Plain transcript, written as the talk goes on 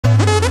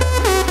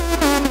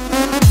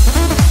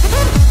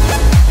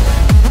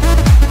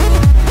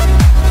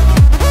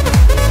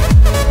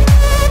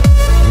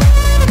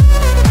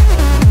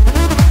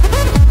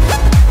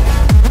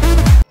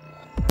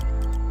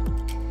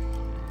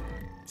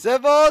C'est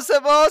bon,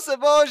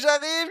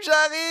 j'arrive.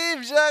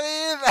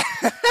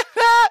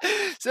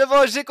 C'est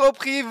bon, j'ai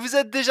compris, vous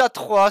êtes déjà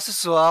 3 ce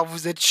soir,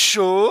 vous êtes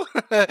chaud.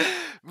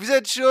 Vous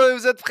êtes chaud et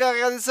vous êtes prêts à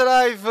regarder ce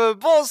live.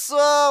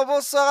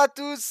 Bonsoir à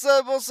tous,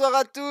 bonsoir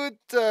à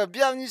toutes.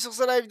 Bienvenue sur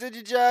ce live de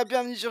DIDYA,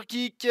 bienvenue sur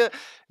Kik.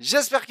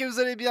 J'espère que vous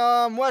allez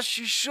bien, moi je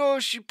suis chaud,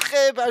 je suis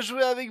prêt à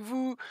jouer avec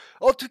vous.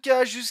 En tout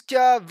cas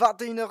jusqu'à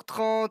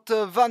 21h30,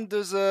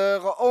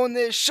 22h, on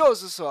est chaud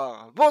ce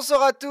soir.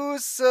 Bonsoir à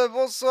tous,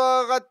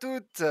 bonsoir à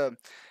toutes.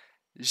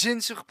 J'ai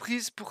une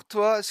surprise pour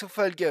toi sur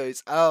Fall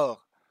Guys.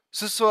 Alors,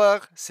 ce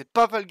soir, c'est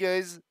pas Fall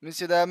Guys,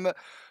 messieurs, dames.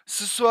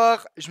 Ce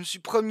soir, je me suis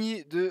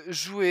promis de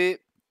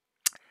jouer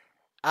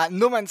à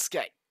No Man's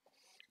Sky.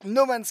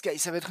 No Man's Sky,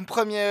 ça va être une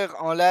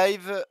première en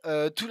live,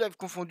 tout live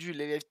confondu,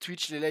 les live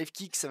Twitch, les live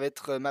Kik, ça va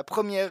être ma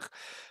première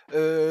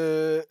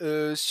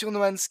sur No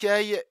Man's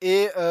Sky.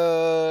 Et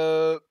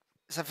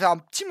ça fait un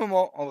petit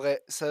moment, en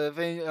vrai, ça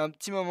fait un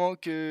petit moment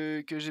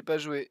que j'ai pas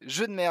joué.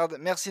 Jeu de merde,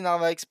 merci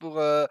Narvax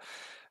pour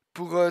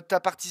ta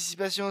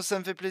participation, ça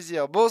me fait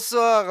plaisir.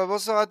 Bonsoir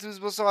à tous,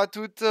 bonsoir à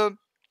toutes.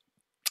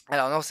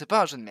 Alors non, c'est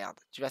pas un jeu de merde,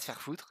 tu vas te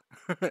faire foutre.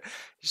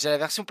 J'ai la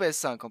version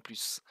PS5 en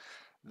plus.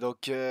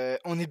 Donc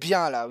on est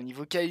bien là, au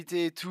niveau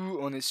qualité et tout,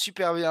 on est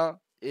super bien.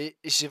 Et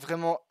j'ai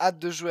vraiment hâte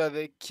de jouer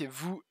avec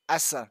vous à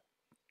ça.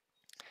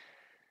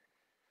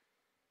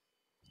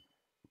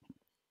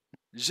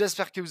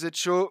 J'espère que vous êtes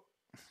chaud.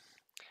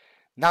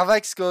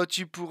 Narvax, quand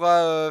tu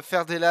pourras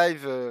faire des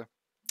lives,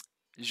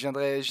 je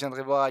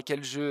viendrai voir à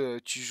quel jeu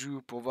tu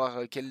joues pour voir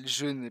quel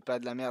jeu n'est pas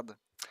de la merde.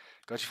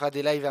 Quand tu feras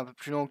des lives un peu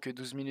plus longs que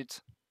 12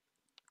 minutes.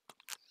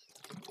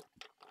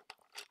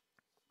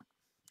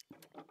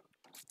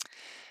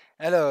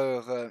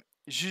 Alors,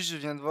 juste je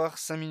viens de voir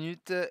 5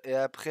 minutes et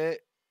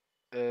après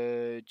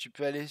tu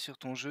peux aller sur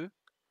ton jeu.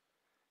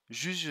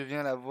 Juste je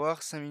viens la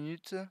voir 5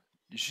 minutes.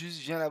 Juste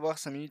viens la voir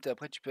 5 minutes et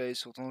après tu peux aller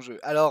sur ton jeu.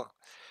 Alors,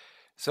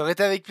 ça aurait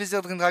été avec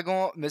plaisir Dream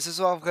Dragon, mais ce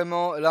soir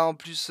vraiment, là en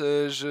plus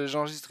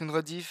j'enregistre une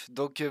rediff.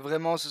 Donc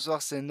vraiment ce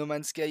soir c'est No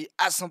Man's Sky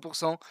à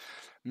 100%.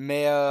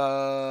 Mais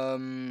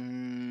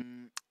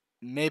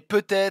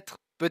peut-être,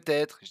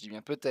 je dis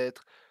bien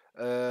peut-être,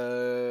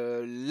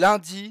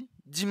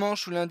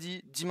 dimanche ou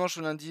lundi,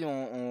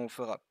 on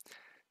fera.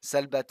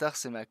 Sale bâtard,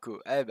 c'est ma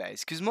co. Eh bah,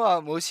 excuse-moi,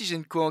 hein, moi aussi j'ai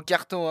une co en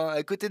carton. Hein.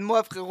 À côté de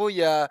moi, frérot, il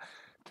y a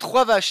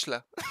 3 vaches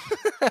là.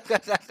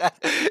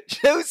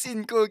 J'ai aussi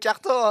une co en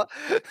carton. Hein.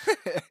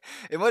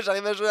 Et moi,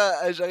 j'arrive à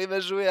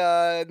jouer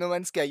à No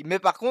Man's Sky. Mais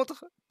par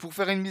contre, pour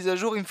faire une mise à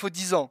jour, il me faut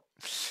 10 ans.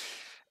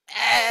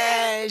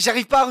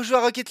 J'arrive pas à rejouer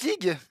à Rocket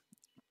League.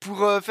 Pour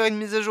faire une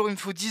mise à jour, il me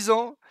faut 10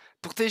 ans.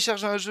 Pour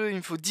télécharger un jeu, il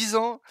me faut 10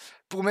 ans.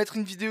 Pour mettre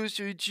une vidéo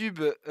sur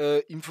YouTube,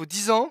 il me faut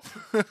 10 ans.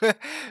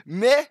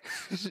 Mais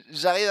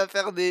j'arrive à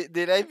faire des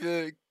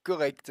lives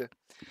corrects.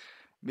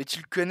 Mais tu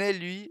le connais,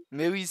 lui?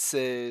 Mais oui,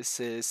 c'est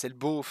le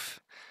beauf.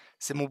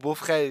 C'est mon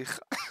beau-frère.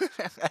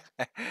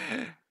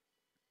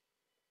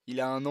 Il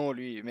a un nom,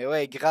 lui. Mais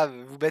ouais, grave,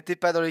 vous battez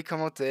pas dans les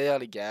commentaires,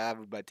 les gars.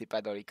 Vous battez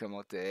pas dans les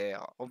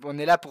commentaires. On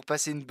est là pour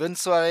passer une bonne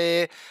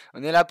soirée.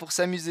 On est là pour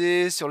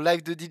s'amuser. Sur le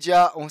live de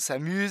DIDYA, on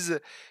s'amuse.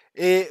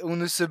 Et on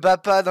ne se bat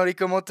pas dans les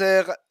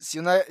commentaires.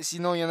 Sinon,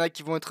 il y en a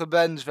qui vont être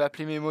ban. Je vais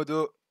appeler mes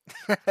modos.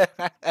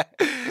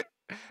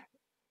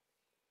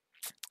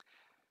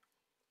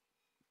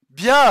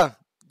 Bien.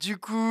 Du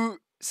coup,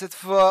 cette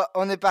fois,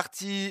 on est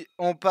parti.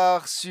 On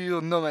part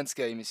sur No Man's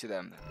Sky, messieurs,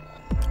 dames.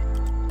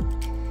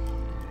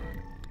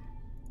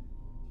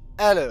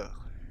 Alors,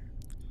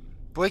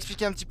 pour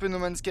expliquer un petit peu No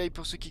Man's Sky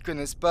pour ceux qui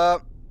connaissent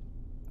pas,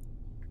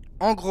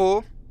 en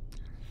gros,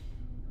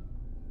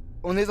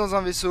 on est dans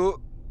un vaisseau,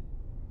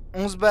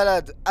 on se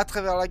balade à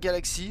travers la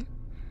galaxie,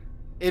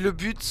 et le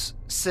but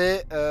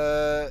c'est,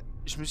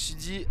 je me suis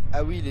dit,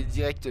 ah oui il est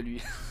direct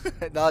lui,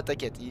 non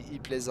t'inquiète, il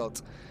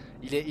plaisante,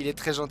 il est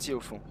très gentil au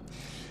fond.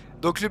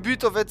 Donc le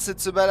but en fait c'est de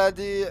se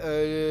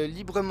balader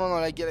librement dans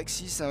la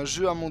galaxie, c'est un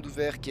jeu à monde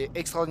ouvert qui est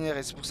extraordinaire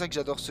et c'est pour ça que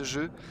j'adore ce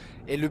jeu.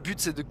 Et le but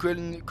c'est de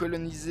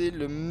coloniser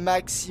le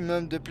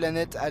maximum de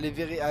planètes, aller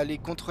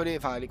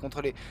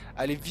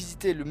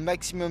visiter le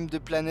maximum de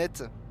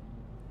planètes,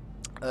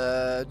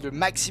 le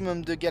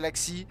maximum de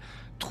galaxies,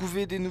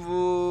 trouver des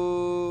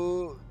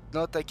nouveaux...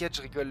 Non t'inquiète,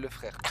 je rigole le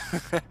frère.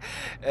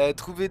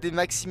 Trouver des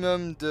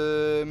maximum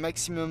de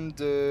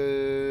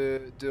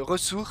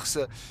ressources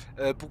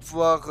pour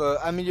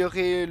pouvoir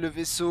améliorer le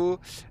vaisseau,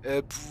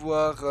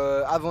 pouvoir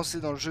avancer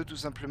dans le jeu tout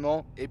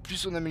simplement. Et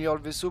plus on améliore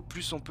le vaisseau,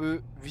 plus on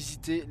peut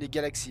visiter les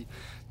galaxies.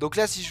 Donc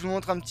là si je vous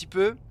montre un petit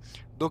peu,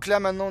 donc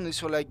là maintenant on est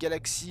sur la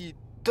galaxie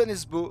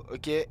Tonesbo,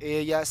 ok, et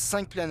il y a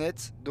 5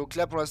 planètes. Donc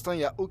là pour l'instant il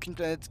n'y a aucune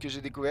planète que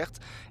j'ai découverte.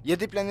 Il y a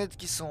des planètes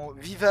qui sont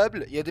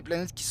vivables, il y a des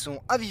planètes qui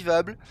sont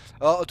invivables.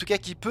 Alors, en tout cas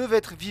qui peuvent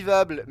être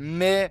vivables,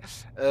 mais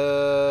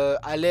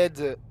à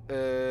l'aide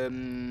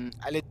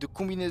de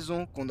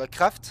combinaisons qu'on doit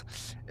craft.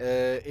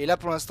 Et là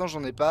pour l'instant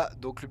j'en ai pas.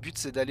 Donc le but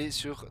c'est d'aller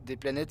sur des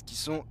planètes qui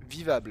sont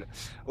vivables.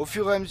 Au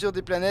fur et à mesure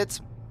des planètes,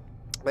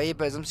 vous voyez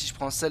par exemple si je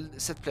prends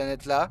cette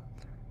planète là.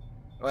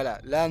 Voilà,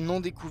 là non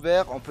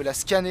découvert, on peut la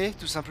scanner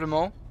tout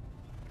simplement.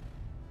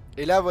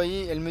 Et là, vous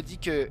voyez, elle me dit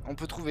que on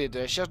peut trouver de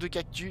la chair de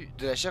cactus,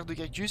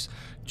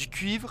 du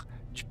cuivre,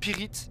 du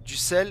pyrite, du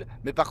sel,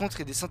 mais par contre, il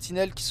y a des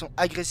sentinelles qui sont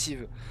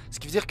agressives. Ce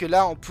qui veut dire que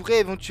là, on pourrait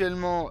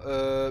éventuellement...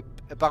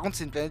 par contre,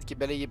 c'est une planète qui est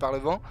balayée par le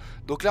vent.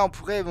 Donc là, on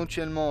pourrait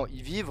éventuellement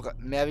y vivre,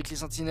 mais avec les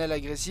sentinelles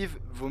agressives,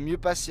 vaut mieux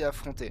pas s'y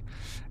affronter.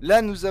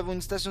 Là, nous avons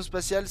une station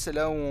spatiale, c'est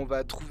là où on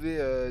va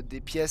trouver des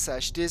pièces à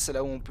acheter, c'est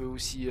là où on peut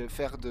aussi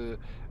faire de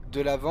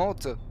la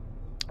vente.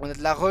 On a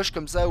de la roche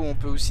comme ça où on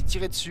peut aussi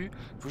tirer dessus.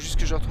 Faut juste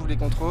que je retrouve les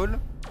contrôles.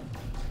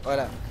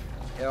 Voilà.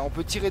 Et on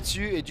peut tirer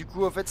dessus et du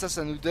coup en fait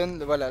ça nous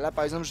donne... Voilà, là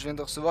par exemple je viens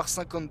de recevoir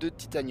 52 de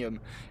titanium.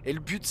 Et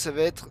le but ça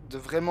va être de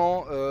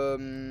vraiment...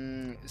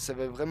 ça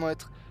va vraiment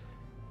être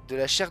de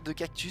la chair de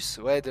cactus.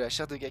 Ouais, de la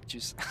chair de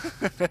cactus.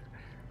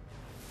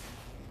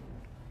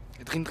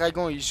 Dream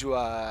Dragon il joue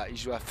à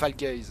Fall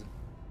Guys.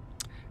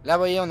 Là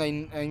vous voyez on a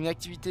une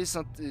activité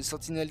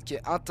sentinelle qui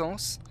est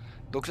intense.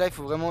 Donc là il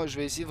faut vraiment, je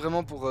vais essayer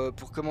vraiment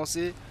pour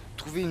commencer,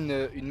 trouver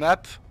une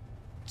map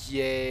qui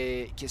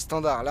est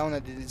standard. Là on a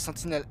des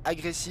sentinelles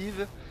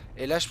agressives.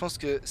 Et là je pense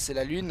que c'est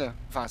la lune.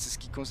 Enfin c'est ce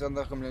qui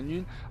considère comme la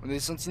lune. On a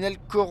des sentinelles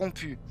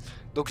corrompues.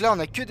 Donc là on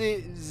a que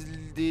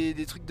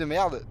des trucs de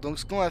merde. Donc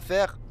ce qu'on va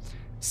faire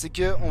c'est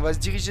que on va se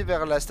diriger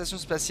vers la station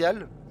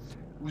spatiale.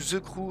 Ou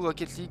The Crew,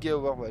 Rocket League et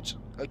Overwatch.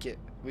 Ok,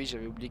 oui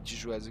j'avais oublié que tu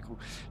jouais à The Crew.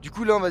 Du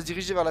coup là on va se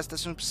diriger vers la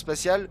station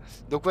spatiale.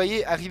 Donc vous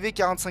voyez, arriver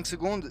 45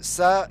 secondes,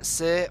 ça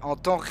c'est en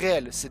temps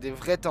réel, c'est des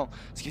vrais temps.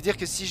 Ce qui veut dire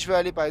que si je veux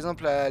aller par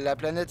exemple à la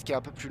planète qui est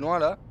un peu plus loin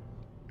là.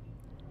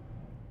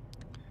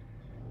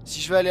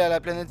 Si je veux aller à la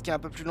planète qui est un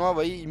peu plus loin, vous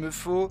voyez, il me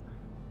faut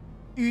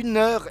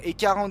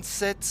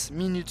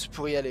 1h47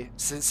 pour y aller.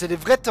 C'est des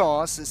vrais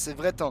temps, hein, c'est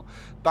vrai temps.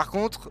 Par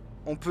contre,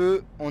 on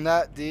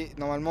a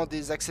normalement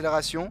des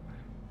accélérations.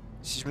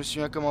 Si je me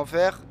souviens comment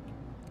faire.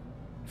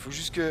 Il faut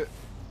juste que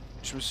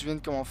je me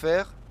souvienne comment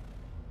faire.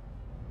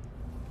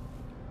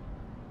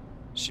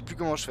 Je sais plus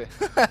comment je fais.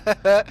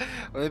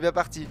 On est bien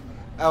parti.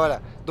 Ah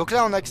voilà. Donc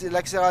là on a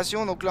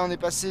l'accélération. Donc là on est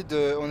passé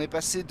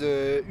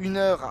de 1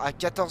 heure à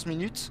 14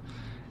 minutes.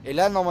 Et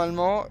là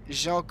normalement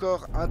j'ai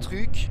encore un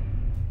truc.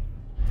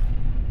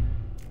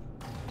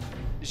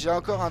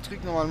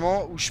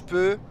 Normalement où je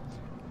peux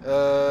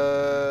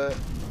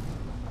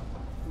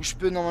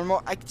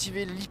normalement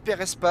activer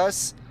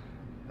l'hyperespace.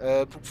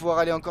 Pour pouvoir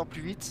aller encore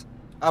plus vite.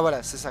 Ah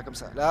voilà, c'est ça, comme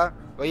ça. Là,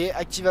 vous voyez,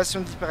 activation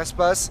de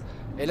l'hyperespace.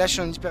 Et là, je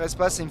suis en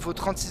hyperespace et il me faut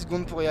 36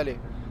 secondes pour y aller.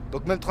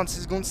 Donc même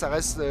 36 secondes, ça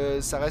reste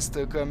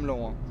quand même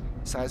long. Hein.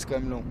 Ça reste quand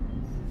même long.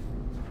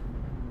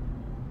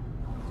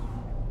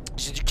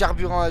 J'ai du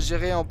carburant à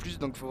gérer en plus,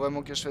 donc il faut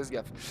vraiment que je fasse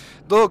gaffe.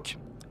 Donc,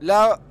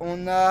 là,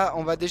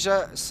 on va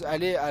déjà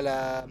aller à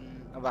la...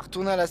 On va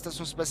retourner à la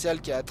station spatiale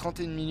qui est à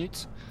 31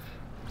 minutes.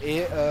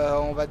 Et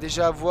on va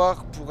déjà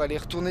voir pour aller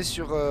retourner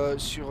sur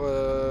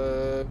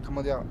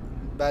comment dire,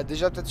 bah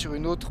déjà peut-être sur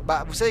une autre.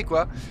 Bah vous savez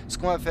quoi, ce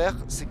qu'on va faire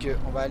c'est que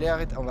on va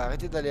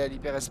arrêter d'aller à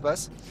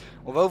l'hyperespace.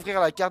 On va ouvrir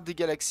la carte des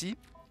galaxies.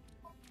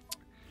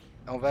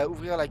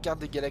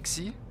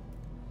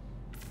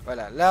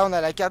 Voilà, là on a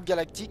la carte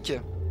galactique.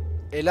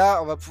 Et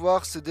là on va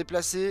pouvoir se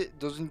déplacer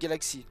dans une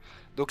galaxie.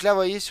 Donc là vous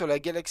voyez sur la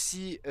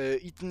galaxie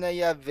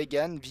DIDYA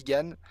vegan,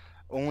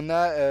 on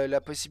a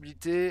la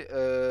possibilité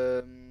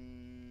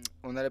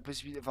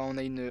enfin on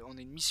a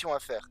une mission à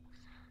faire.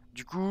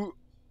 Du coup,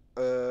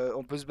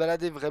 on peut se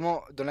balader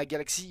vraiment dans la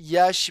galaxie. Il y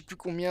a je sais plus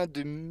combien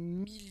de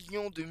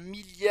millions, de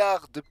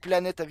milliards de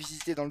planètes à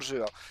visiter dans le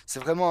jeu. Hein.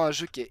 C'est vraiment un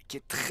jeu qui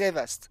est très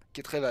vaste,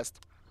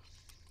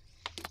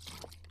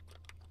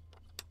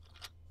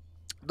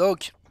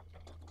 Donc,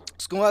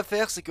 ce qu'on va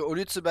faire, c'est qu'au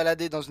lieu de se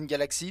balader dans une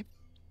galaxie,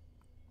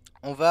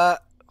 on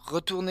va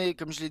retourner,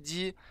 comme je l'ai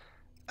dit,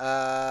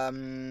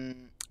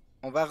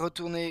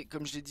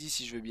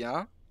 si je veux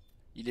bien.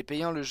 Il est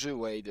payant le jeu,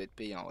 ouais, il doit être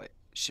payant, ouais.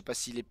 Je sais pas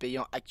s'il est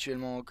payant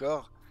actuellement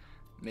encore,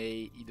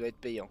 mais il doit être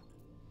payant.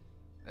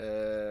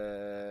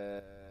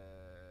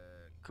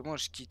 Comment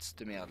je quitte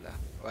cette merde là?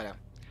 Voilà.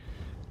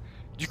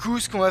 Du coup,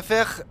 ce qu'on va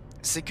faire,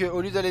 c'est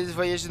qu'au lieu d'aller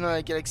voyager dans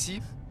la galaxie,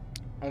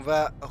 on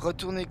va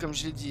retourner, comme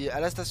je l'ai dit,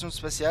 à la station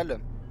spatiale.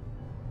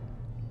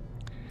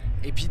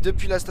 Et puis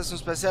depuis la station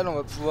spatiale, on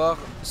va pouvoir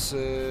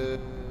se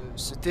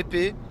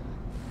TP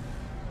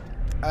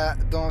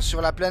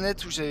sur la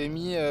planète où j'avais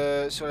mis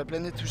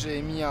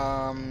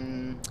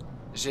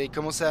j'avais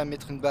commencé à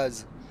mettre une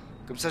base.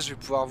 Comme ça je vais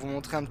pouvoir vous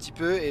montrer un petit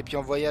peu et puis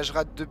on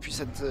voyagera depuis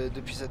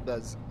cette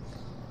base.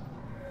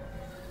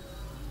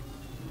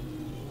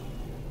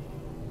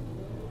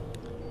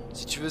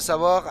 Si tu veux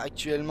savoir,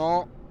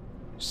 actuellement,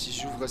 si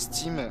j'ouvre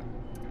Steam,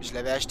 je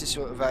l'ai acheté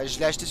sur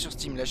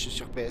Steam, là je suis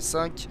sur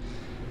PS5.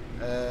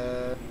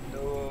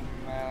 No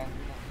Man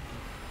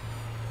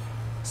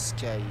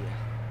Sky.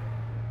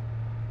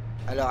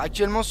 Alors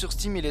actuellement sur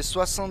Steam il est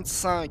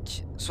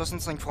 65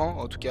 francs,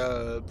 en tout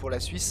cas pour la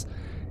Suisse.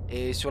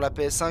 Et sur la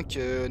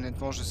PS5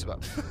 honnêtement je sais pas.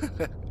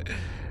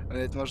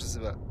 Honnêtement je sais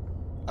pas.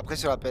 Après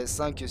sur la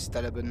PS5 si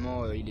t'as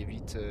l'abonnement il est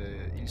vite,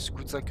 il se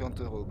coûte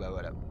 50 €, bah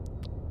voilà.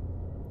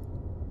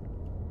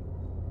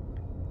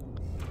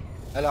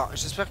 Alors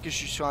j'espère que je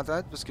suis sur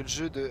internet parce que le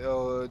jeu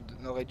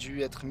aurait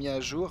dû être mis à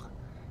jour.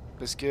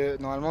 parce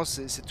que normalement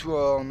c'est tout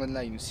en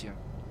online aussi. Hein.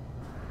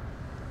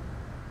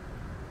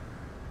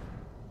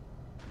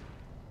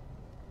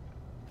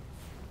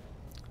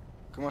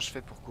 Comment je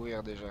fais pour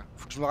courir déjà?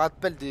 Faut que je me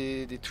rappelle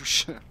des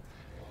touches.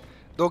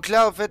 Donc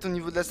là, en fait, au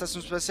niveau de la station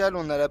spatiale,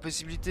 on a la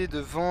possibilité de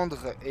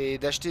vendre et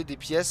d'acheter des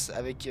pièces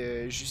avec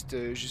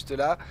juste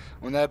là.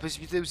 On a la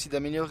possibilité aussi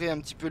d'améliorer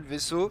un petit peu le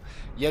vaisseau.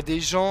 Il y a des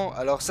gens,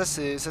 alors ça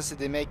c'est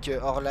des mecs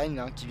hors line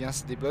hein, qui viennent,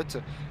 c'est des bots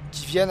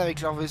qui viennent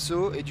avec leur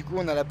vaisseau et du coup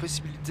on a la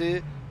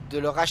possibilité de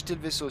leur acheter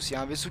le vaisseau. S'il y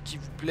a un vaisseau qui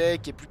vous plaît,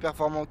 qui est plus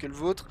performant que le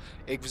vôtre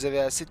et que vous avez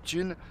assez de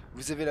thunes,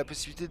 vous avez la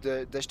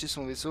possibilité d'acheter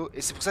son vaisseau.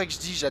 Et c'est pour ça que je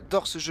dis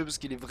j'adore ce jeu parce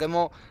qu'il est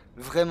vraiment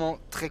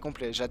très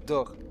complet.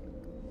 J'adore.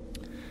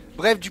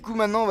 Bref, du coup,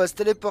 maintenant, on va se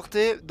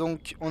téléporter.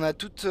 Donc, on a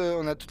toutes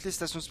les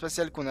stations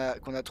spatiales qu'on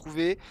a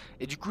trouvées.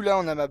 Et du coup, là,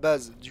 on a ma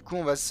base. Du coup,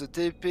 on va se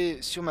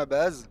TP sur ma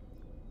base.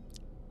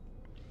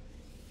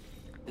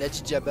 La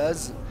DIDYA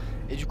base.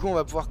 Et du coup, on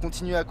va pouvoir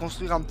continuer à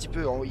construire un petit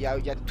peu. Il y a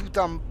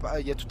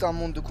tout un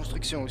monde de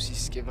construction aussi,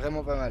 ce qui est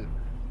vraiment pas mal.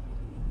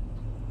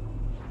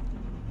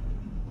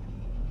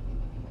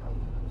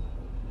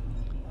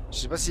 Je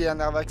sais pas si un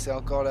Narvax est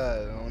encore là.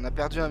 On a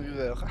perdu un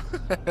viewer.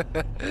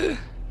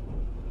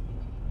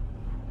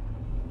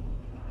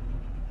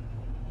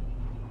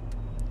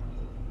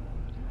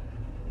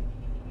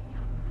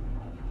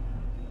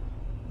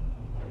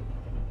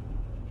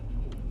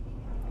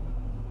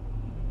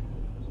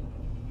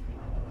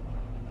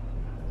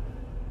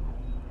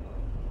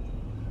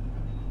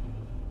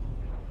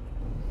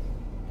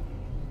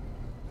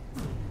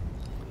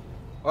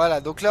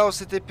 Voilà, donc là on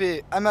s'est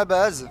TP à ma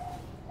base.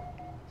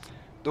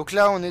 Donc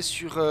là on est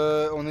sur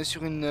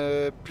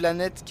une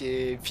planète qui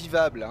est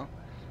vivable. Hein.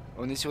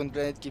 On est sur une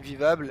planète qui est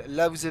vivable.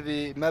 Là vous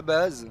avez ma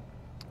base.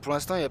 Pour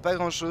l'instant il n'y a pas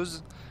grand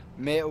chose.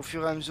 Mais au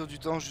fur et à mesure du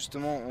temps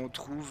justement on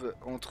trouve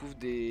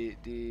des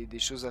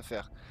choses à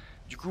faire.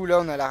 Du coup là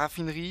on a la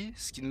raffinerie,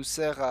 ce qui nous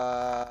sert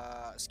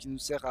à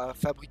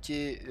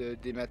fabriquer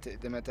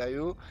des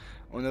matériaux.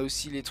 On a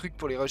aussi les trucs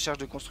pour les recherches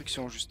de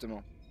construction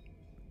justement.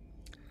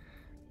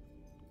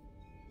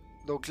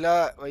 Donc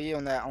là, vous voyez,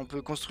 on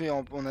peut construire,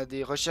 on a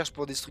des recherches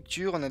pour des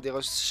structures, on a des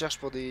recherches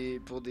pour des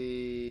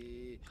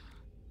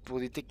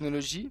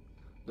technologies.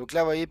 Donc là,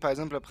 vous voyez, par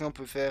exemple, après on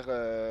peut faire,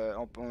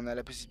 on a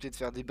la possibilité de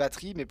faire des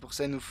batteries, mais pour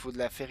ça, il nous faut de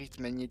la ferrite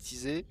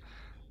magnétisée.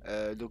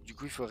 Donc du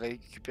coup, il faut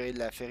récupérer de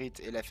la ferrite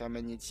et la faire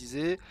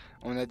magnétiser.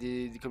 On a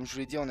comme je vous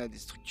l'ai dit, on a des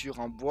structures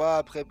en bois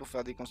après pour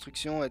faire des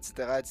constructions, etc.,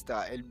 etc.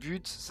 Et le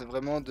but, c'est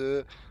vraiment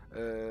de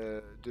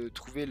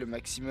trouver le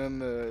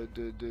maximum,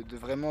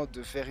 vraiment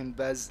de faire une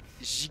base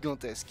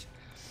gigantesque.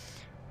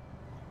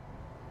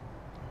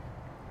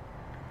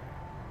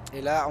 Et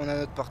là, on a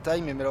notre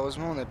portail, mais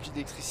malheureusement, on n'a plus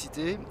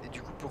d'électricité. Et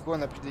du coup, pourquoi on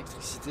n'a plus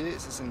d'électricité?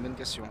 Ça, c'est une bonne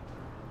question.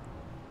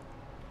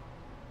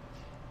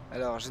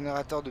 Alors,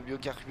 générateur de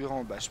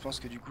biocarburant, bah, je pense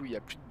que du coup, il n'y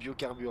a plus de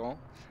biocarburant.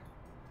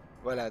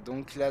 Voilà,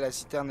 donc là, la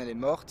citerne, elle est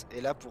morte. Et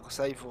là, pour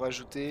ça, il faut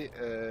rajouter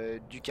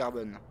du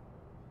carbone.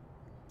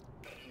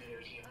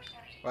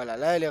 Voilà,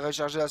 là, elle est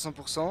rechargée à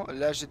 100%.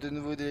 Là, j'ai de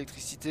nouveau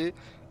d'électricité.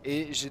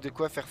 Et j'ai de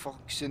quoi faire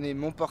fonctionner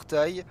mon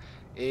portail.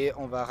 Et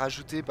on va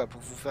rajouter, bah,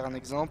 pour vous faire un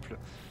exemple,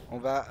 on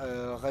va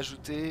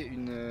rajouter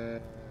une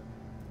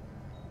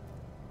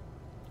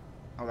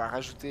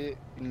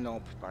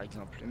lampe, par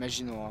exemple.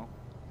 Imaginons, hein.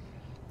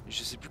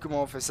 Je sais plus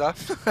comment on fait ça.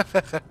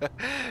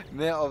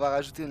 Mais on va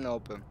rajouter une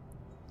lampe.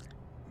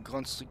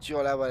 Grande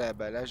structure, là, voilà.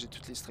 Bah, là, j'ai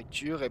toutes les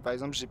structures. Et par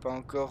exemple, j'ai pas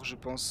encore, je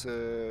pense,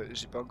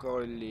 j'ai pas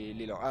encore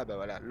les lampes. Ah, bah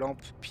voilà,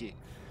 lampe pied.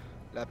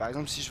 Là, par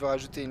exemple, si je veux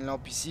rajouter une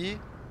lampe ici.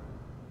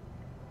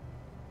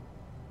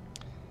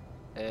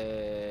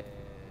 C'est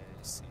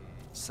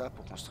ça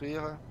pour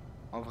construire.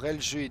 En vrai, le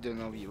jeu, il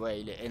donne envie.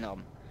 Ouais, il est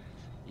énorme.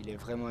 Il est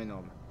vraiment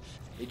énorme.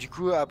 Et du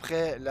coup,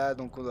 après, là,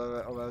 donc on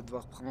va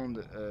devoir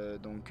prendre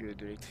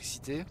de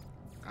l'électricité,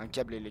 un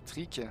câble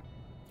électrique.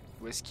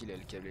 Où est-ce qu'il est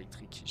le câble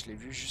électrique? Je l'ai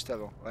vu juste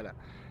avant. Voilà.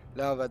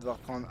 Là, on va devoir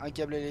prendre un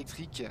câble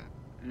électrique,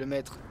 le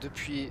mettre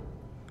depuis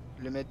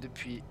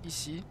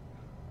ici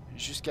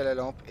jusqu'à la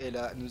lampe. Et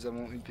là, nous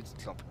avons une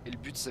petite lampe. Et le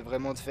but, c'est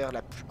vraiment de faire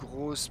la plus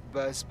grosse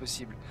base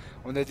possible.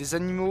 On a des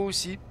animaux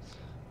aussi.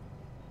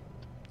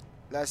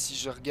 Là, si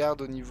je regarde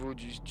au niveau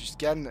du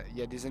scan, il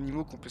y a des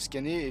animaux qu'on peut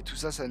scanner et tout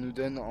ça, ça nous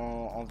donne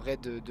en vrai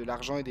de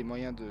l'argent et des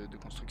moyens de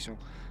construction.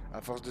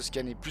 À force de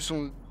scanner, plus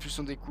on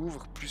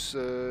découvre, plus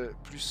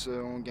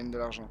on gagne de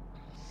l'argent.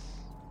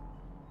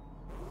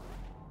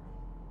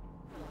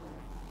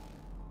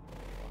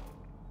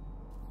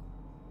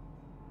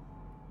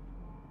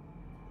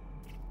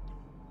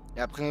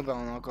 Et après, bah,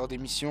 on a encore des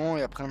missions,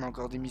 et après on a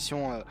encore des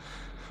missions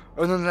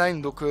en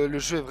online, donc le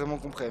jeu est vraiment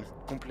complet.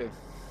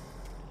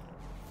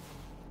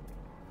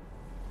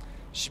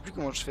 Je sais plus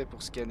comment je fais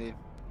pour scanner.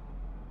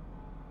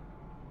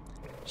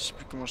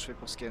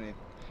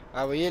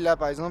 Ah, vous voyez, là,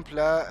 par exemple,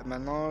 là,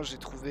 maintenant, j'ai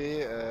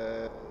trouvé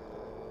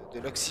de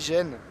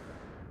l'oxygène.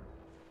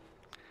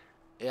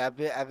 Et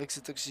avec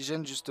cet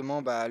oxygène,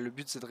 justement, bah, le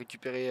but, c'est de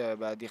récupérer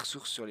bah, des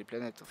ressources sur les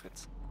planètes, en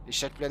fait. Et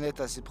chaque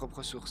planète a ses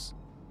propres sources.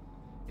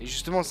 Et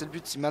justement, c'est le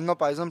but. Si maintenant,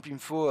 par exemple, il me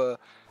faut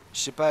je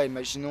sais pas,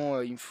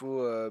 imaginons il me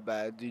faut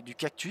bah, du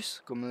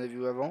cactus, comme on a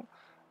vu avant.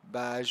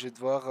 Bah, je vais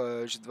devoir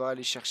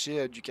aller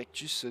chercher du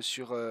cactus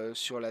sur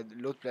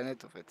l'autre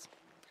planète en fait.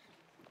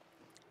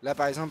 Là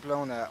par exemple,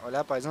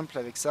 là par exemple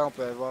avec ça on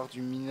peut avoir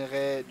du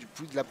minerai,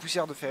 de la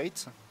poussière de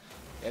ferrite.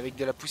 Et avec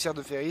de la poussière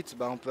de ferrite,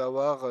 bah, on peut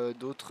avoir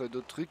d'autres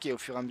trucs et au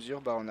fur et à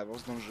mesure bah, on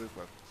avance dans le jeu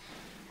quoi.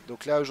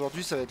 Donc là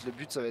aujourd'hui ça va être le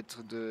but ça va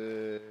être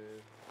de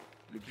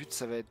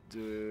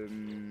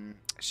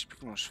je sais plus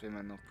comment je fais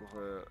maintenant pour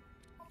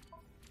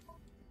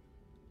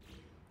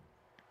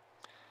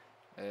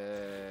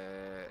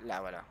là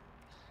voilà.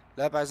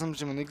 Là par exemple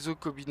j'ai mon exo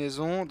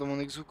combinaison. Dans mon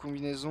exo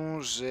combinaison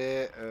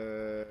j'ai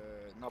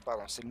non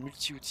pardon c'est le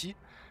multi-outil.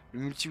 Le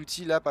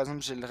multi-outil là par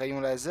exemple j'ai le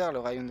rayon laser, le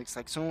rayon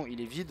d'extraction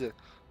il est vide.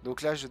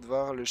 Donc là je vais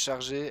devoir le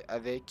charger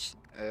avec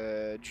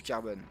du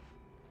carbone.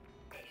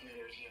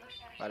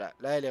 Voilà,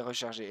 là elle est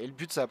rechargée. Et le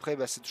but c'est après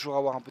bah, c'est toujours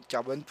avoir un peu de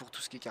carbone pour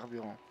tout ce qui est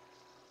carburant.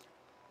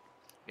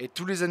 Et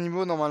tous les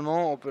animaux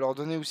normalement on peut leur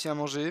donner aussi à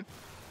manger.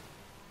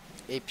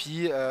 Et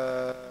puis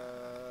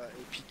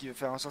qui veut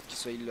faire en sorte qu'ils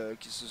soient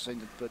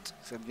notre pote,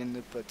 que ça devienne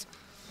notre pote.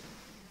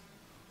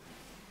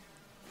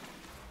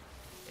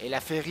 Et la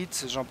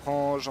ferrite, j'en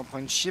prends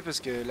une chier parce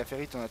que la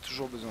ferrite on a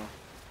toujours besoin.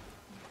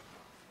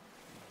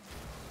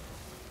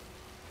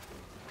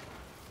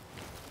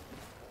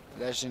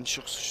 Là j'ai une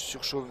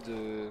surchauffe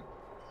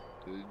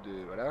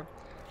voilà,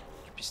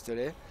 du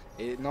pistolet.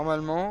 Et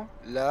normalement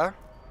là,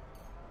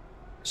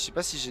 je sais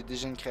pas si j'ai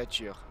déjà une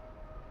créature.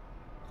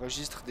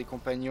 Registre des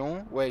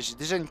compagnons. Ouais, j'ai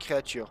déjà une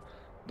créature.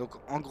 Donc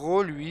en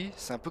gros lui,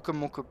 c'est un peu comme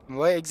mon copain.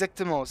 Ouais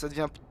exactement, ça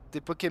devient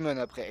des Pokémon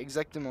après,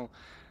 exactement.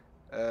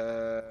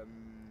 Euh,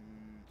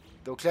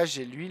 Donc là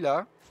j'ai lui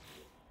là.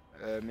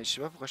 Mais je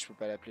sais pas pourquoi je peux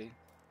pas l'appeler.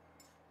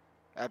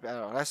 Ah, bah,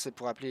 alors là c'est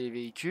pour appeler les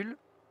véhicules.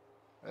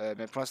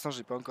 Mais pour l'instant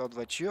j'ai pas encore de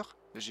voiture.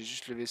 J'ai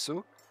juste le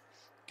vaisseau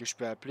que je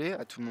peux appeler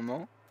à tout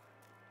moment.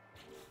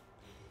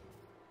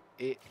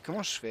 Et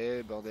comment je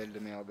fais, bordel de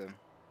merde?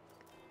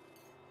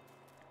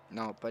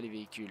 Non, pas les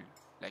véhicules.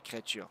 La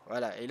créature.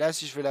 Voilà. Et là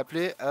si je veux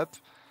l'appeler, hop.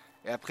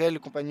 Et après le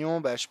compagnon,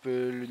 bah je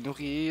peux le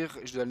nourrir.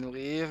 Je dois le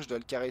nourrir, je dois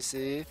le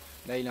caresser.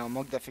 Là il a un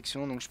manque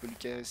d'affection donc je peux le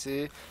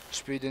caresser.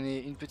 Je peux lui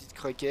donner une petite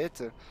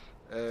croquette.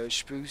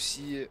 Je peux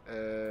aussi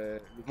le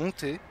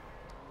monter.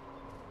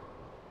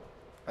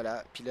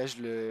 Voilà, puis là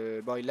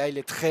bon là il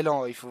est très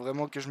lent, il faut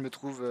vraiment que je me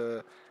trouve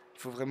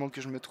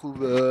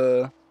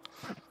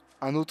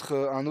un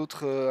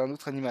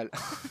autre animal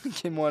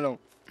qui est moins lent.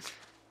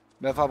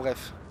 Mais enfin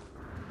bref.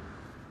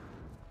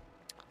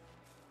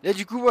 Et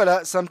du coup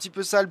voilà, c'est un petit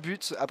peu ça le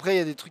but. Après il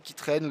y a des trucs qui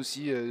traînent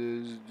aussi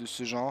de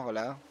ce genre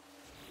là.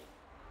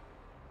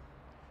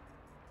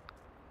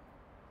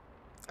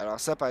 Alors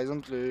ça par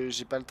exemple,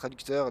 j'ai pas le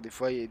traducteur, des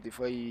fois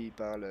il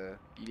parle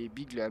il est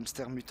big le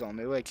hamster mutant.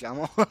 Mais ouais,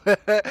 clairement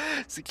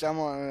c'est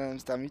clairement un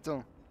hamster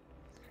mutant.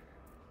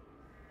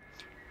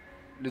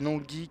 Le nom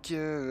geek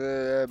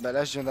bah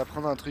là je viens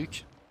d'apprendre un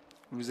truc.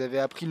 Vous avez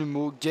appris le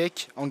mot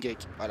geek en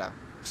geek. Voilà.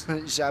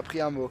 J'ai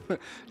appris un mot.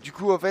 Du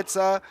coup, en fait,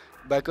 ça,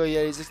 bah, quand il y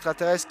a les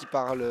extraterrestres qui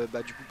parlent,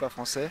 bah, du coup, pas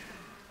français,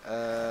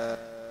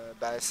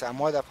 bah, c'est à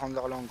moi d'apprendre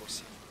leur langue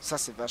aussi. Ça,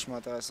 c'est vachement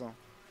intéressant.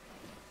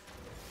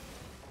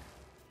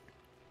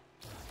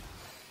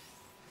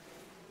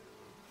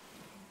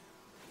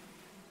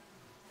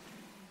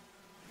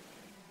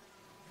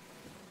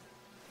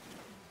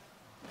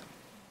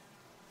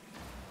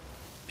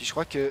 Puis je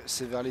crois que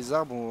c'est vers les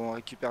arbres où on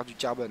récupère du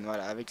carbone.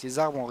 Voilà, avec les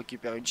arbres, on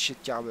récupère une chier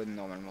de carbone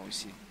normalement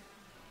aussi.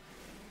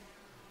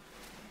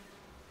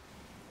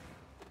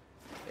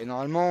 Et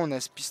normalement, on a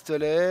ce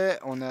pistolet,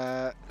 on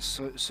a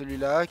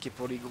celui-là qui est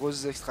pour les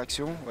grosses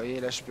extractions. Vous voyez,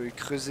 là, je peux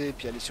creuser et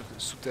puis aller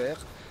sous terre.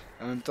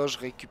 En même temps, je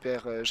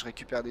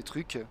récupère des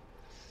trucs.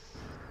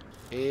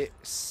 Et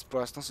pour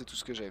l'instant, c'est tout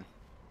ce que j'ai.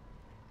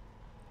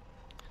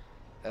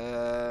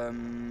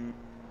 Euh,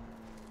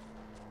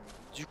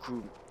 du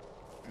coup,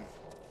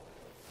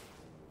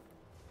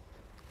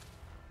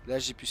 là,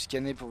 j'ai pu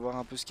scanner pour voir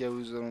un peu ce qu'il y a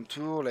aux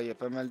alentours. Là, il y a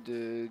pas mal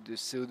de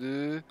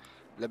CO2.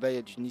 Là-bas, il y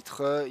a du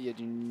nitre, il y a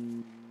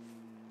du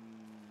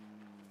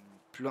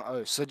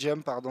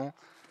sodium, pardon.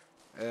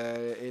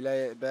 Et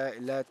là, bah,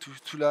 là, tout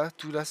là,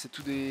 c'est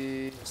tout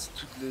de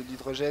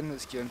l'hydrogène,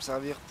 ce qui va me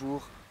servir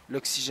pour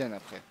l'oxygène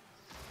après.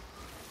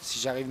 Si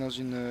j'arrive dans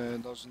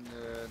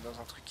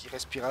un truc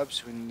irrespirable,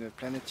 sur une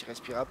planète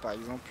irrespirable par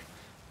exemple,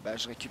 bah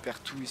je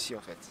récupère tout ici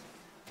en fait.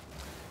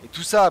 Et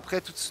tout ça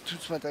après, tout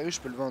ce matériau, je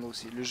peux le vendre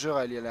aussi. Le jeu,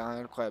 il a l'air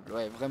incroyable.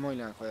 Ouais, vraiment,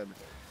 il est incroyable.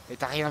 Et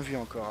t'as rien vu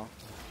encore, hein.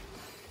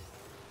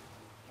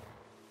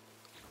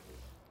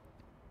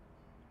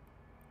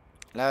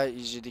 Là,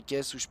 j'ai des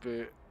caisses où je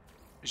peux.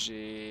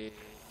 J'ai.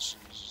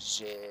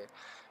 J'ai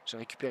j'ai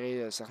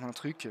récupéré certains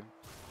trucs.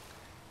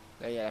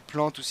 Là, il y a la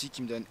plante aussi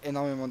qui me donne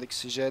énormément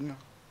d'oxygène.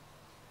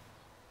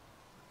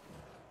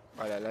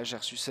 Voilà, là, j'ai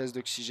reçu 16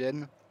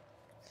 d'oxygène.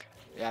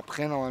 Et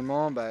après,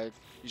 normalement, bah,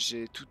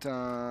 j'ai tout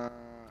un.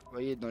 Vous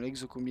voyez, dans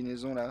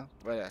l'exocombinaison là,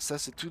 voilà, ça,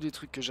 c'est tous des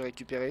trucs que j'ai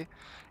récupérés.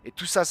 Et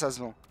tout ça, ça se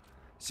vend.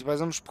 Si par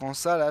exemple, je prends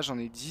ça là, j'en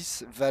ai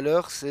 10.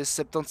 Valeur, c'est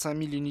 75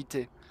 000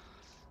 unités.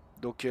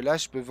 Donc là,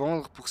 je peux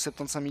vendre pour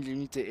 75 000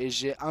 unités. Et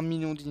j'ai 1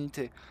 million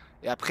d'unités.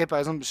 Et après, par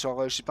exemple,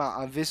 genre, je sais pas,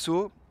 un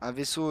vaisseau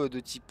de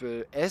type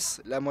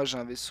S. Là, moi, j'ai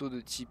un vaisseau de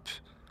type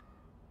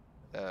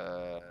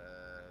euh,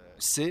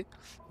 C.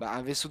 Bah,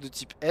 un vaisseau de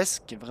type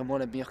S, qui est vraiment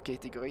la meilleure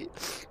catégorie,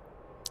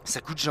 ça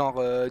coûte genre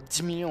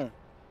 10 millions.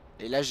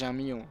 Et là, j'ai 1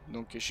 million.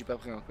 Donc, je suis pas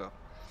prêt encore.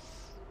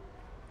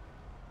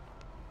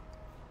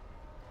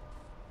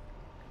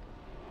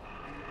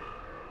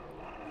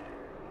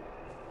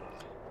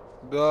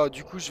 Bah,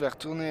 du coup, je vais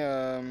retourner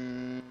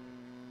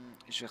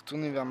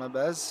vers ma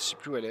base. Je sais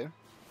plus où elle est.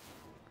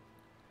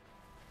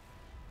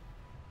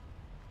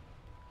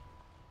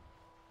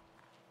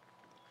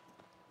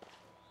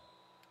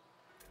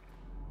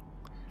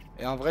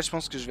 Et en vrai, je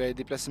pense que je vais aller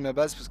déplacer ma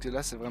base parce que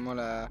là, c'est vraiment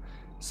la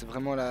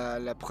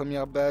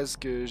première base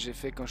que j'ai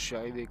fait quand je suis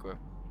arrivé, quoi.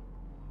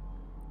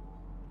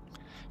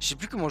 Je sais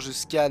plus comment je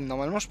scanne.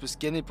 Normalement, je peux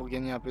scanner pour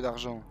gagner un peu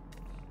d'argent.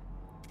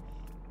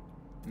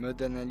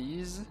 Mode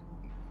analyse.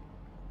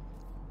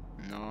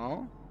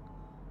 Non.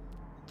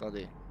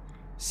 Attendez.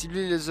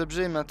 Cibler les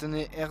objets et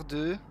maintenez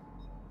R2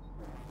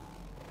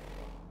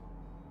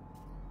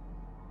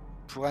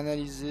 pour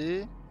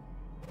analyser.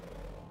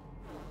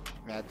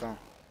 Mais attends.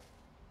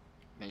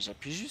 Mais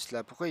j'appuie juste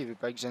là. Pourquoi il veut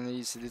pas que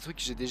j'analyse? C'est des trucs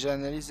que j'ai déjà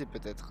analysés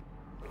peut-être.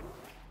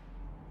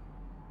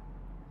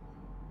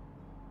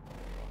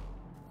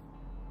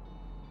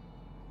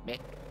 Mais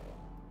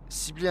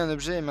cibler un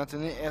objet et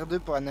maintenez R2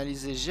 pour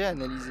analyser. J'ai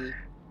analysé.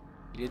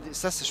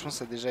 Ça, je pense,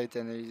 ça a déjà été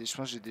analysé. Je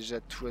pense que j'ai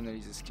déjà tout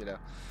analysé ce qu'il y a là.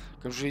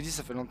 Comme je vous l'ai dit,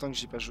 ça fait longtemps que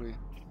j'ai pas joué.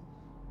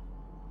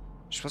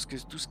 Je pense que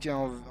tout ce qui est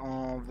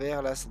en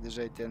vert là, ça a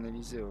déjà été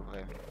analysé au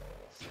vrai.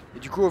 Et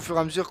du coup, au fur et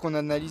à mesure qu'on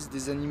analyse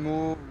des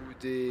animaux ou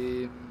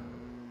des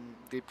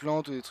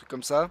plantes ou des trucs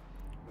comme ça,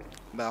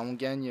 bah on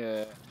gagne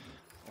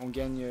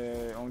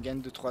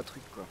 2-3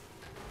 trucs quoi.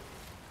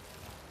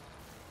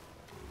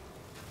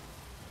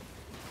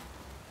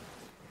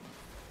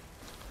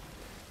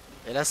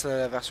 Et là, c'est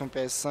la version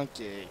PS5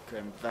 qui est quand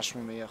même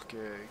vachement meilleure que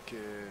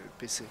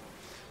PC.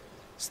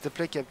 S'il te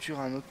plaît, capture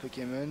un autre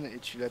Pokémon et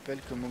tu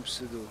l'appelles comme mon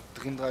pseudo.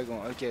 Dream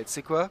Dragon. Ok, tu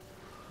sais quoi?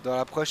 Dans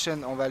la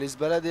prochaine, on va aller se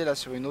balader là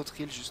sur une autre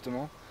île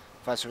justement.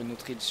 Enfin, sur une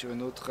autre île, sur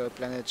une autre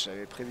planète.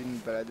 J'avais prévu de me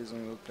balader sur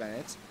une autre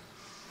planète.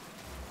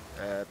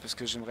 Parce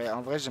que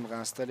en vrai, j'aimerais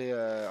installer,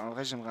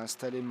 j'aimerais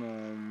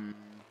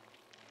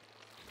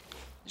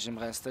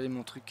installer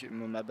mon truc,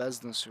 ma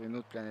base sur une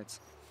autre planète.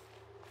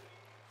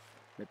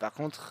 Mais par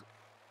contre,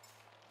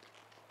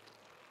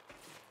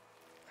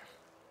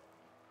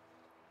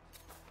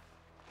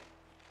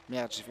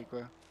 merde, j'ai fait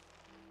quoi?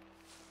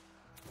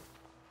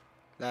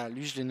 Là,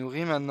 lui, je l'ai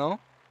nourri maintenant.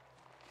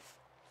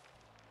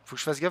 Faut que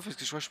je fasse gaffe parce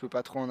que je crois que je peux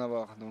pas trop en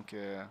avoir. Donc,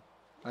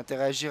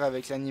 interagir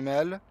avec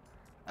l'animal,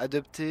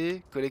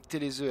 adopter, collecter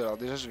les œufs. Alors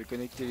déjà, je vais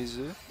connecter les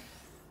œufs.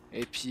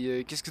 Et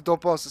puis, qu'est-ce que t'en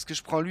penses? Est-ce que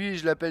je prends lui et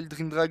je l'appelle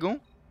Dream Dragon?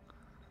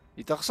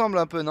 Il te ressemble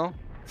un peu, non?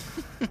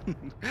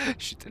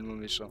 Je suis tellement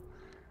méchant.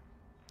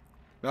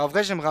 Mais en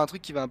vrai, j'aimerais un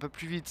truc qui va un peu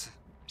plus vite.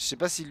 Je sais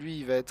pas si lui,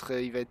 il va être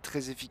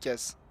très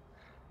efficace.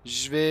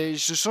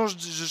 Je change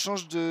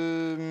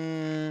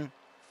de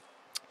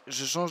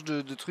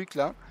truc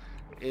là.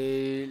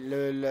 Et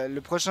le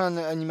prochain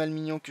animal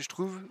mignon que je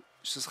trouve,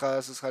 ce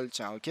sera le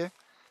tien, ok?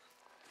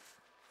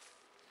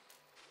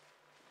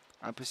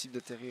 Impossible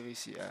d'atterrir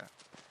ici. Ah.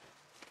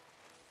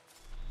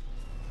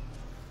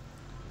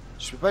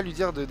 Je peux pas lui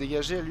dire de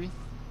dégager à lui?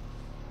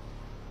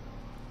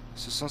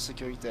 Se sent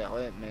sécuritaire,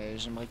 ouais, mais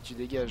j'aimerais que tu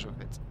dégages en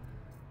fait.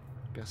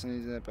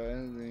 Personnaliser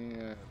l'appareil,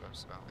 bah,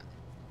 c'est pas en fait.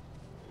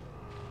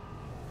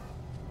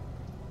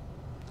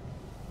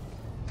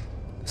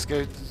 Parce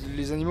que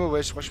les animaux,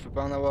 ouais, je crois que je peux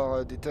pas en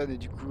avoir des tonnes et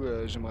du coup,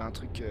 j'aimerais un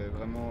truc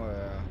vraiment.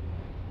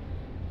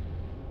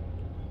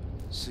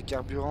 Ce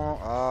carburant,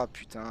 ah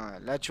putain,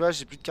 là tu vois,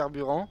 j'ai plus de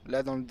carburant.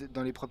 Là,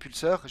 dans les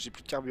propulseurs, j'ai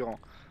plus de carburant.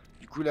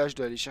 Du coup, là, je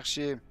dois aller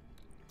chercher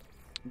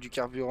du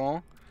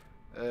carburant,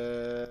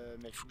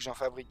 mais il faut que j'en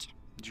fabrique.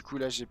 Du coup,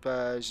 là, j'ai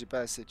pas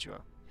assez, tu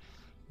vois.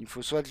 Il me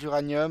faut soit de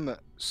l'uranium,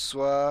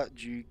 soit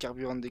du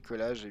carburant de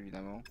décollage,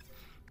 évidemment.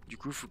 Du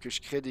coup, il faut que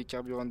je crée des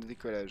carburants de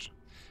décollage.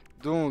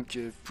 Donc,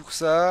 pour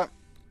ça,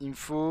 il me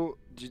faut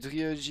du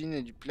dryogène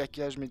et du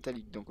plaquage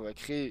métallique. Donc, on va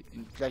créer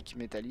une plaque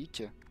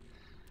métallique.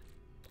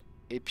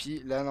 Et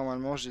puis, là,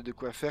 normalement, j'ai de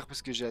quoi faire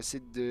parce que j'ai assez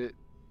de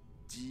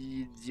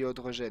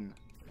dihydrogène.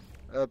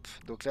 Hop,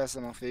 donc là, ça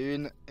m'en fait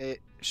une.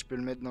 Et je peux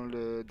le mettre dans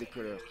le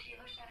décolleur.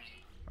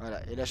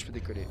 Voilà, et là, je peux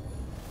décoller.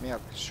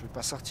 Merde, je veux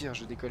pas sortir,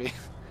 je veux décoller.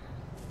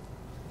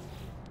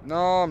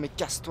 Non, mais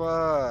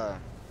casse-toi!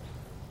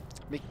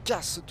 Mais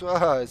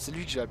casse-toi! C'est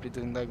lui que je vais appeler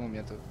Dream Dragon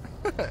bientôt.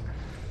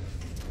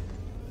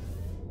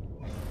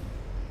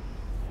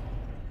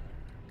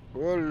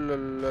 Oh là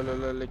là là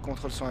là, les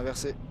contrôles sont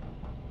inversés.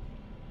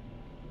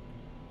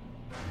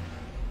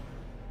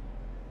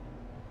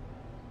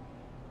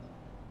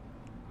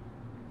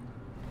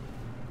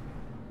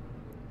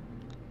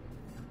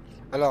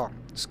 Alors,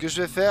 ce que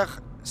je vais faire,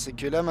 c'est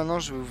que là maintenant,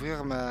 je vais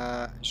ouvrir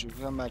ma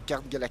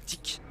carte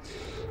galactique.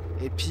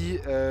 Et puis,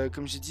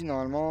 comme j'ai dit,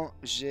 normalement,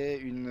 j'ai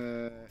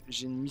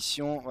une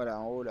mission, voilà,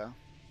 en haut là.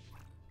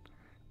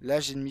 Là,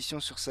 j'ai une mission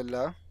sur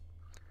celle-là.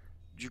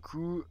 Du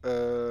coup,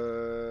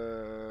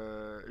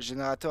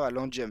 générateur à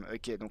Landium.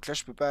 Ok, donc là,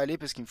 je peux pas aller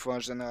parce qu'il me faut un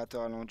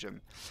générateur à Landium.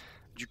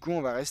 Du coup,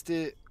 on va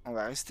rester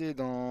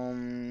dans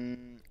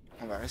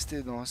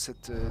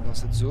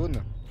cette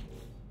zone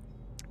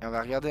et on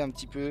va regarder un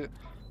petit peu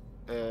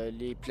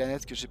les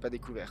planètes que j'ai pas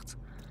découvertes.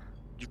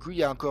 Du coup, il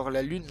y a encore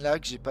la Lune là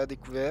que j'ai pas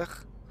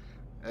découvert.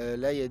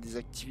 Là, il y a des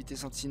activités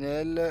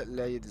sentinelles.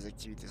 Là, il y a des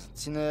activités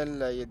sentinelles.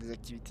 Là, il y a des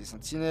activités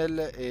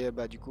sentinelles. Et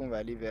bah, du coup, on va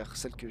aller vers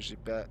celle que j'ai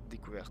pas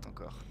découverte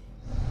encore.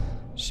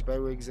 Je sais pas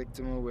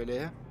exactement où elle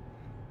est.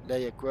 Là,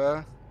 il y a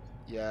quoi?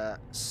 Il y a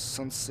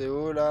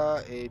Sanseo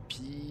là. Et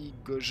puis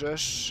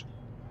Gojosh.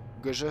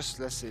 Gojosh,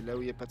 là, c'est là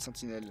où il n'y a pas de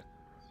sentinelle.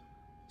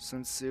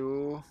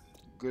 Sanseo,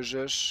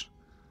 Gojosh.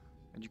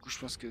 Du coup, je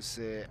pense que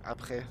c'est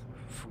après.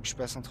 Faut que je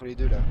passe entre les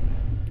deux là.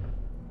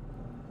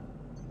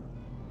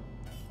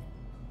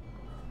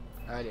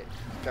 Allez,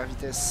 hyper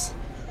vitesse.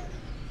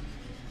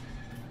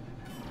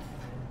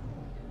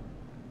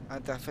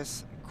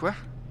 Interface. Quoi?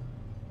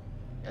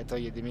 Attends,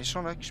 il y a des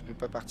méchants là que je peux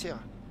pas partir.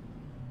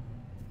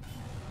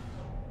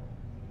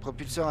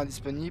 Propulseur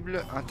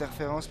indisponible,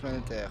 interférence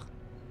planétaire.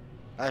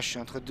 Ah, je suis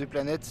entre deux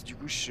planètes, du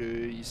coup,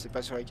 il sait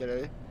pas sur laquelle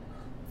aller.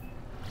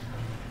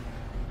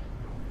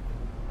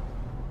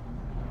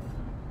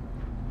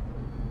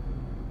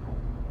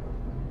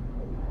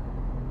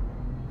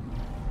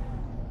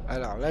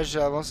 Alors là, j'ai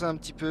avancé un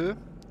petit peu.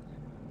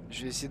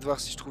 Je vais essayer de voir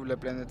si je trouve la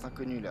planète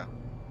inconnue là.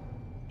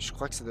 Je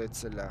crois que ça doit être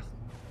celle-là.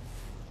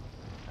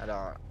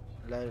 Alors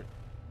là,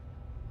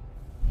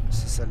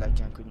 c'est celle-là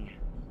qui est inconnue.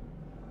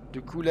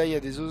 Du coup, là, il y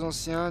a des os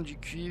anciens, du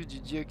cuivre, du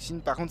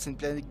dioxyne. Par contre, c'est une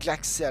planète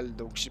glaciale,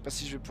 donc je sais pas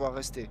si je vais pouvoir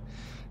rester.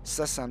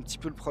 Ça, c'est un petit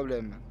peu le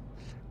problème.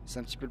 C'est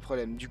un petit peu le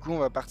problème. Du coup, on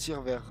va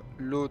partir vers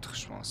l'autre,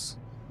 je pense.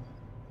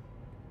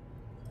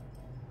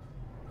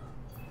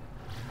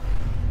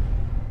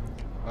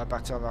 On va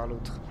partir vers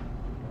l'autre.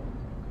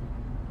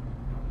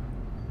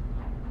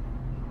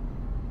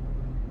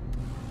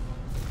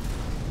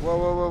 Wow,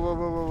 wow, wow, wow,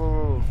 wow,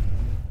 wow, wow.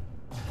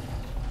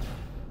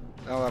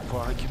 Là, on va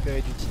pouvoir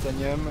récupérer du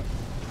titanium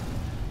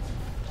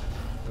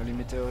dans les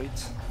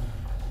météorites.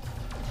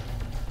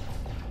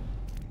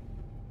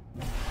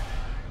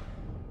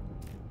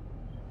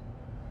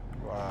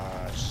 Waouh,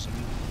 j'ai jamais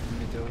vu une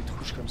météorite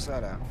rouge comme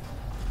ça, là.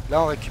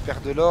 Là, on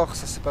récupère de l'or,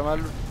 ça c'est pas mal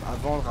à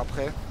vendre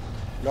après.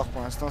 L'or,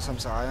 pour l'instant, ça me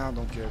sert à rien,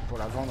 donc pour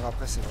la vendre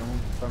après, c'est vraiment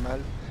pas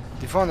mal.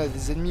 Des fois, on a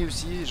des ennemis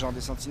aussi, genre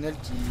des sentinelles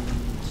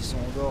qui sont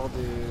en dehors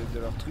de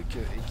leur truc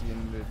et qui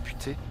viennent me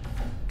buter,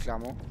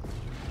 clairement.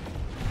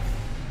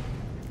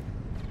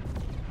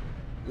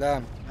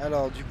 Là,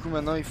 alors du coup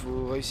maintenant il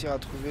faut réussir à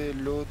trouver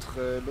l'autre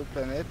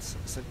planète,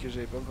 celle que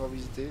j'avais pas encore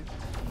visitée.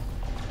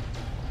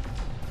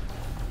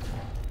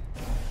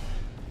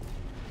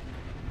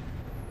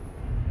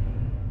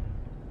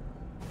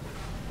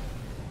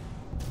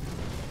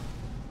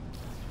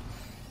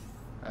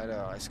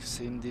 Alors, est-ce que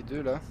c'est une des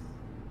deux là?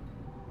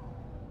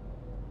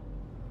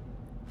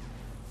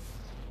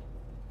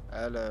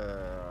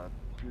 Alors,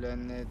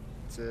 planète,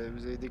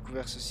 vous avez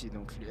découvert ceci,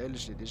 donc elle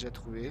je l'ai déjà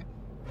trouvée.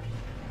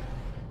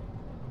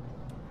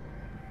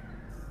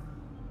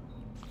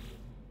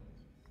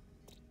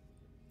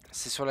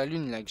 C'est sur la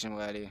Lune là que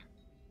j'aimerais aller.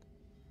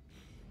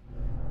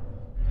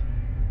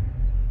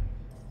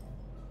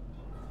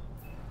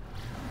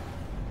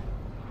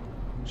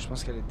 Je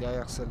pense qu'elle est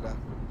derrière celle-là.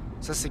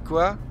 Ça c'est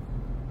quoi?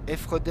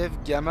 Ephrodev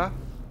Gamma?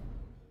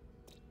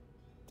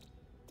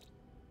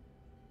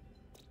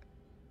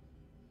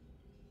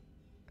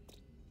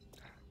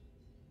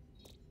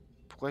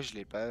 Pourquoi je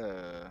l'ai pas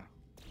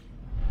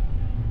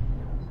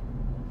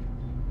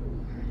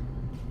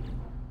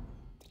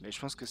Mais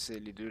je pense que c'est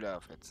les deux là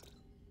en fait.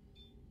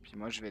 Puis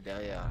moi je vais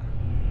derrière.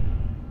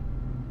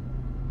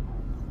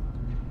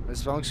 En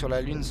espérant que sur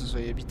la Lune ce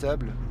soit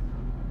habitable.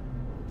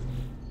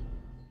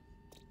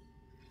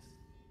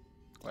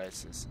 Ouais,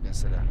 c'est bien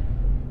celle-là.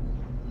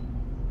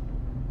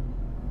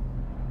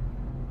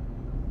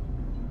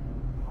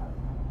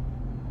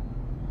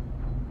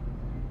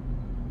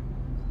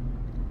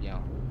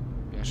 Bien.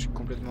 Bien, je suis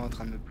complètement en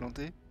train de me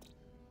planter.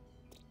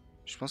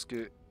 Je pense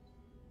que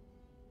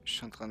je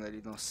suis en train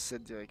d'aller dans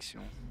cette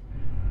direction.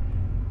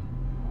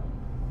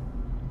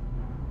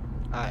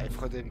 Ah,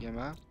 Ephrodev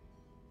Gamma.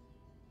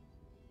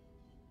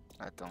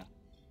 Attends.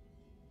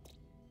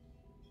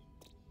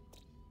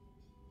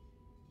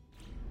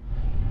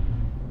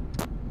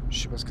 Je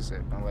sais pas ce que c'est.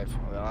 Enfin bref,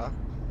 on verra.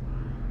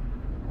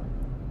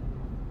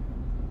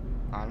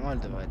 Normalement, elle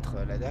devrait être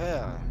là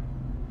derrière.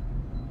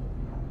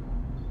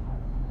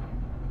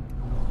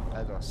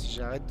 Attends, si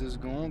j'arrête 2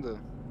 secondes.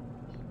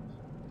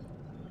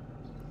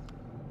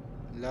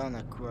 Là, on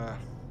a quoi?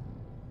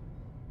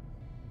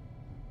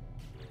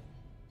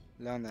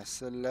 Là, on a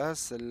celle-là,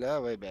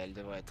 celle-là. Ouais, bah elle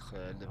devrait être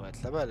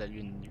là-bas, la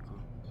Lune, du coup.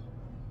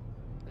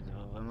 Elle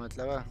devrait vraiment être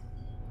là-bas.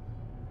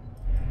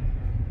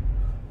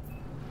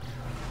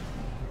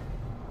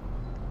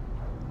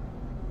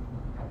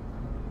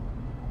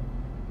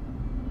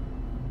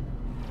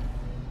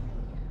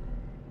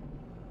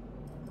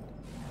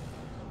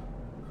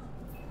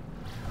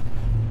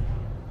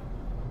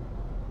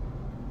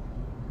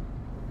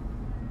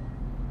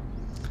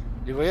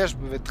 Les voyages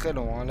peuvent être très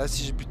longs, hein. Là,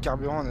 si j'ai plus de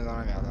carburant, on est dans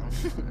la merde. Hein.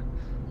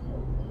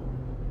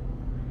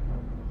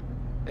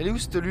 Elle est où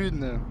cette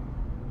lune?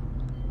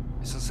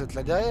 Elle est censée être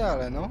là derrière,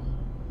 là, non?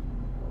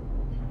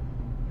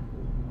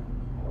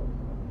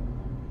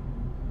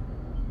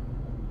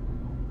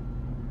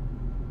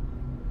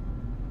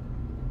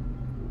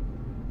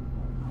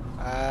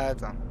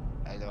 Attends.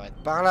 Elle devrait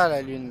être par là,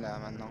 la lune, là,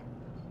 maintenant.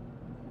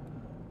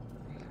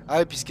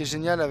 Ah, et puis ce qui est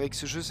génial avec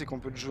ce jeu, c'est qu'on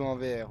peut le jouer en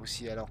VR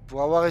aussi. Alors,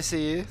 pour avoir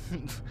essayé,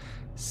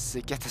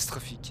 c'est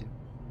catastrophique.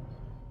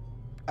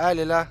 Ah, elle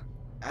est là.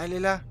 Ah, elle est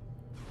là.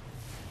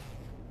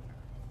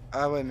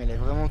 Ah ouais, mais elle est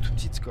vraiment tout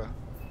petite, quoi.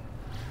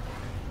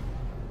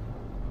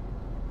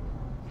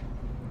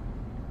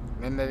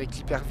 Même avec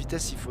l'hyper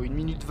vitesse, il faut 1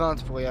 minute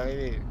 20 pour y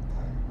arriver.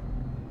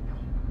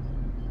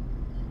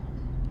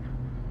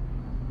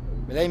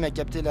 Mais là, il m'a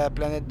capté la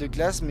planète de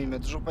glace, mais il m'a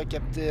toujours pas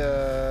capté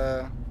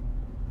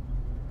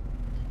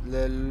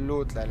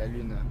l'autre, là, la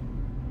lune.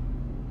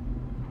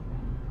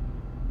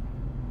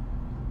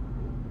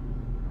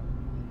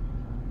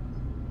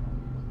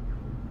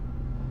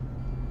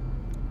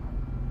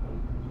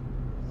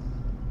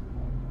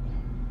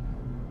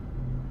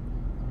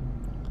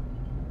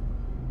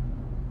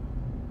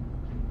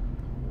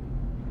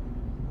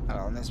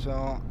 Alors, en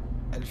espérant,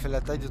 elle fait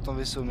la taille de ton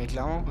vaisseau, mais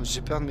clairement,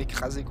 j'ai peur de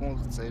m'écraser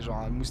contre, tu sais, genre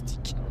un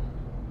moustique.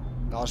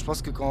 Non, je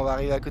pense que quand on va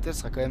arriver à côté, elle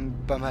sera quand même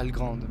pas mal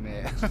grande,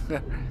 mais...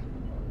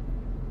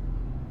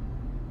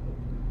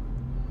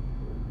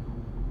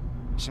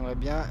 J'aimerais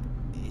bien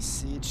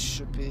essayer de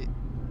choper...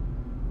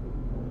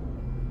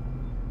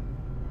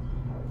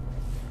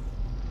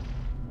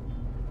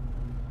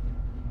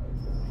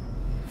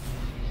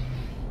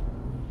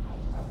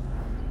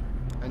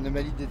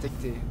 Anomalie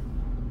détectée.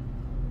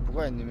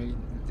 Pourquoi anomalie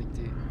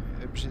détectée?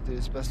 Objet de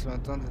l'espace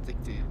lointain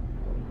détecté.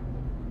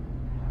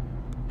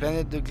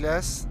 Planète de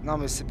glace. Non,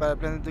 mais c'est pas la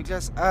planète de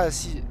glace. Ah,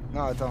 si.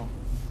 Non, attends.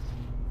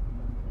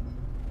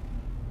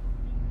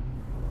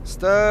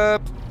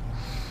 Stop.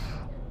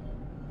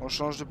 On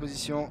change de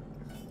position.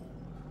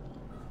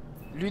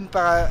 Lune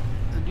para...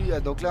 Ah,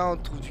 donc là, on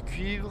trouve du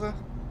cuivre.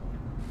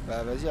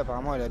 Bah, vas-y,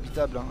 apparemment, elle est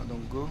habitable, hein,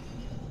 donc go.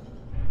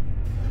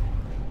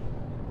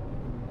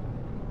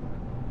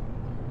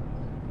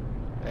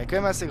 Elle est quand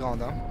même assez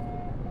grande, hein.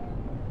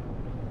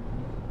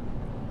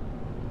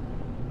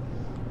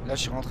 Là,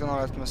 je suis rentré dans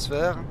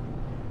l'atmosphère.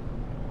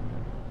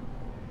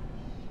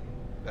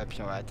 Bah,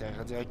 puis on va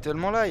atterrir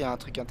directement là, il y a un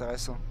truc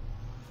intéressant.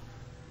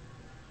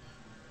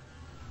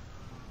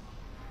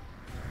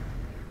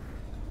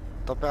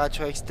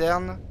 Température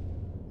externe,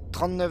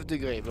 39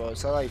 degrés. Bon,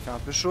 ça va, il fait un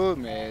peu chaud,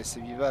 mais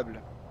c'est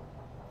vivable.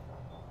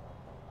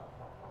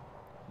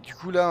 Du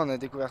coup, là, on a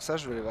découvert ça,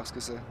 je vais aller voir ce que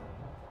c'est.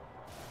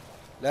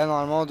 Là,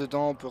 normalement,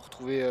 dedans, on peut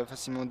retrouver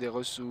facilement des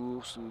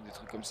ressources ou des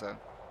trucs comme ça.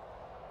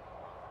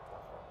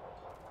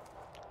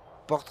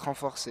 Porte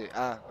renforcée.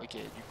 Ah, ok.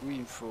 Du coup,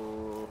 il me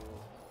faut...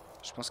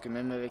 Je pense que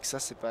même avec ça,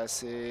 c'est pas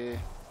assez...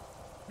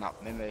 Non,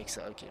 même avec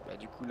ça, ok. Bah,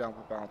 du coup, là, on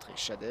peut pas rentrer.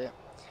 Shader.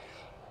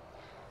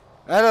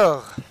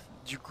 Alors,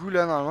 du coup,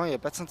 là, normalement, il n'y a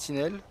pas de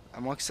sentinelle.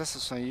 À moins que ça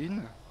soit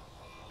une.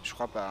 Je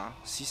crois pas, hein.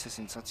 Si, ça,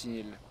 c'est une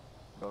sentinelle.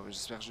 Bon,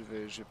 j'espère que je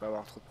vais pas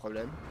avoir trop de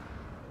problèmes.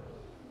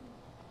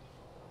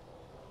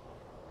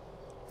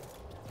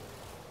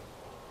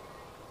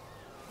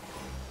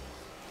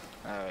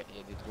 Ah ouais, il y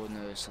a des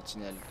drones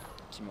sentinelles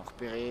qui m'ont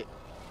repéré.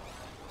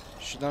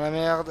 Je suis dans la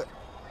merde.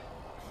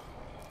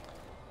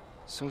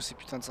 Sont où ces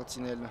putains de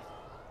sentinelles?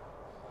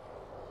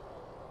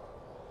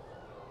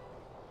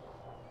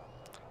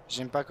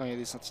 J'aime pas quand il y a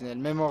des sentinelles.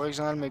 Même en règle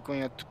générale, mais quand il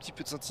y a un tout petit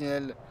peu de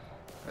sentinelles,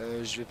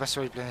 je vais pas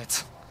sur les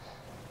planètes.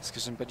 Parce que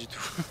j'aime pas du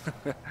tout.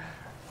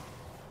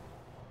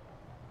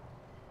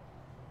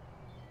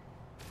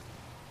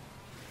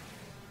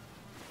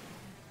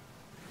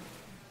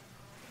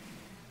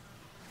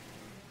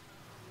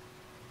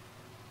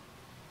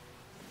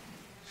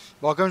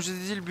 Bon, comme je vous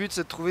ai dit, le but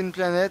c'est de trouver une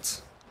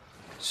planète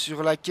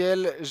sur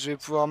laquelle je vais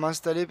pouvoir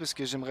m'installer parce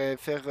que j'aimerais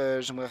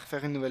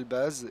refaire une nouvelle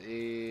base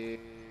et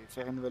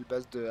faire une nouvelle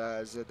base de A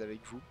à Z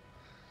avec vous.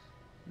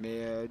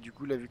 Mais du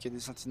coup, là, vu qu'il y a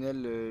des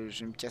sentinelles, je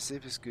vais me casser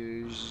parce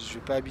que je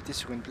vais pas habiter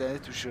sur une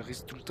planète où je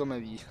risque tout le temps ma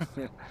vie.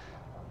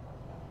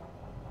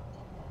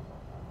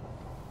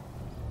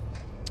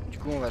 Du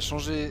coup, on va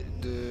changer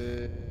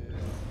de...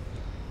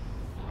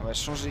 On va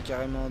changer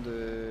carrément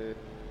de...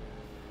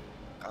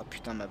 Ah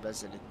putain, ma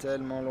base, elle est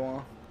tellement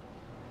loin.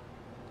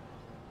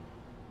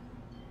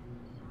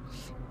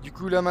 Du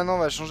coup, là, maintenant, on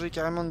va changer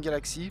carrément de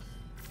galaxie.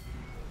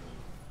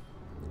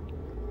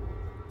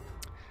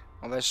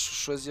 On va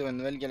choisir une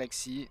nouvelle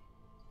galaxie.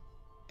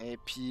 Et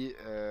puis...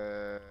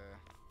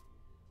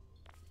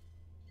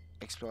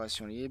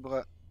 Exploration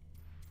libre.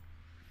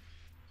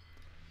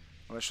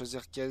 On va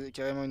choisir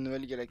carrément une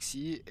nouvelle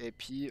galaxie. Et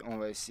puis, on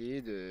va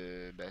essayer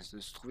de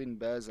se trouver une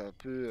base un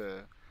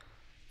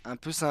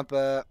peu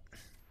sympa.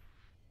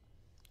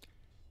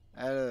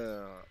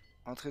 Alors,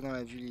 entrer dans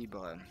la vue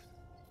libre.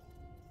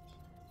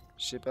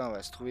 Je sais pas, on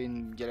va se trouver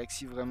une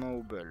galaxie vraiment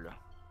au bol.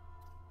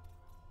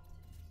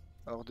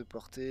 Hors de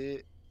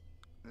portée.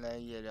 Là,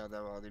 il y a l'air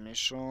d'avoir des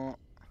méchants.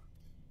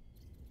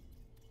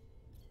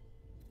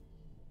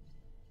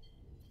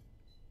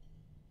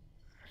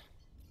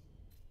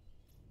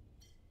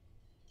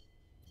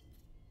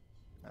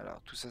 Alors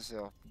tout ça c'est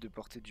de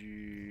porter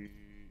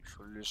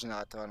le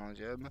générateur à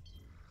l'endium.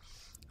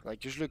 Faudrait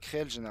que je le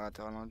crée le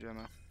générateur à l'endium.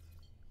 Hein.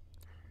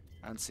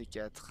 Un de ces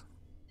quatre.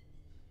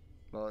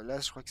 Bon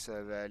là je crois que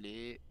ça va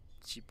aller.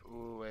 Type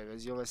O, ouais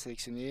vas-y on va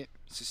sélectionner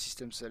ce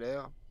système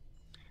solaire.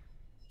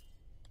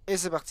 Et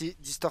c'est parti,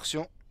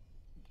 distorsion.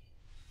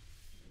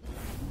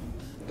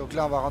 Donc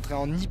là on va rentrer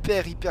en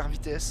hyper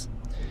vitesse.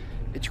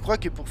 Et tu crois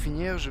que pour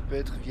finir je peux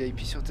être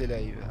VIP sur tes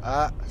lives?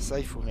 Ah ça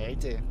il faut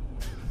mériter.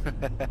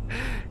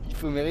 Il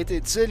faut mériter.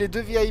 Tu sais les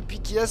deux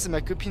VIP qu'il y a c'est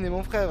ma copine et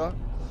mon frère hein.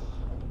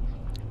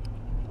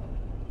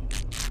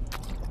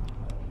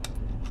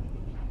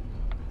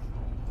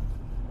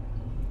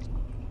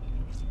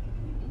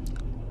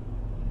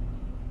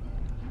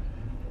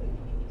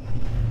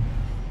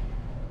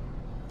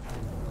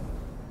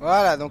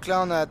 Voilà, donc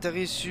là on a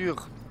atterri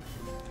sur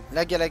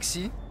la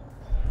galaxie.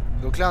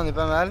 Donc là on est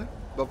pas mal.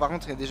 Bon par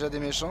contre il y a déjà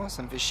des méchants,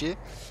 ça me fait chier.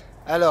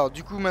 Alors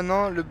du coup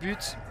maintenant le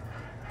but...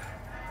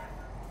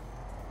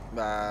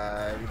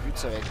 Bah le but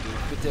ça va être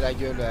de péter la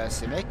gueule à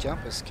ces mecs hein,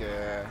 parce que...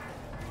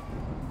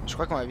 Je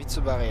crois qu'on va vite se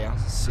barrer hein.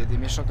 S'il y a des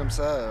méchants comme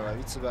ça, on va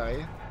vite se barrer.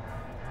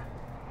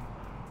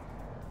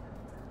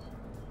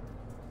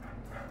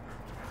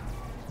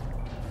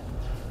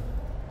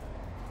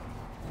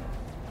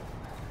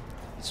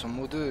 Ils sont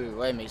modo,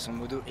 ouais mais ils sont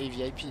modo et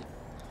VIP. De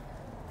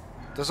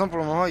toute façon pour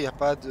le moment il n'y a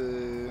pas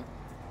de...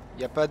 Il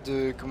n'y a pas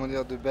de, comment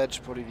dire, de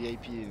badge pour les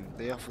VIP.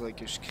 D'ailleurs il faudrait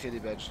que je crée des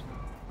badges.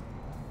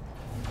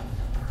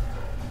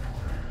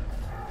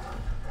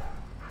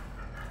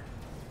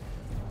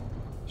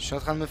 Je suis en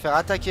train de me faire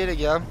attaquer les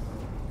gars.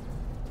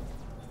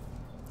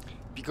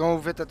 Puis quand vous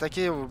vous faites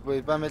attaquer vous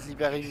pouvez pas mettre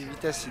l'hyper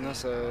vitesse sinon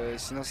ça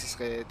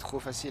serait trop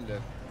facile.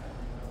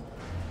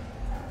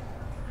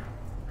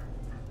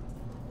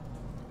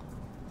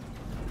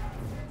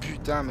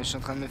 Putain mais je suis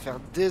en train de me faire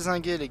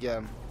dézinguer les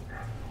gars.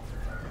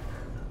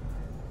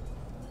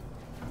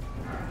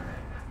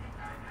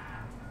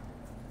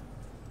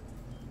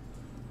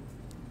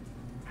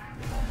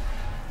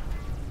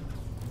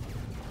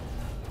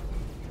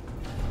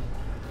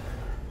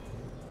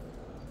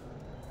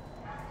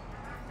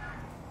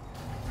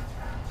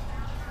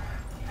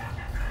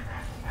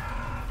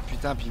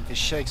 Putain, puis il me fait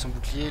chier avec son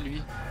bouclier,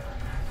 lui.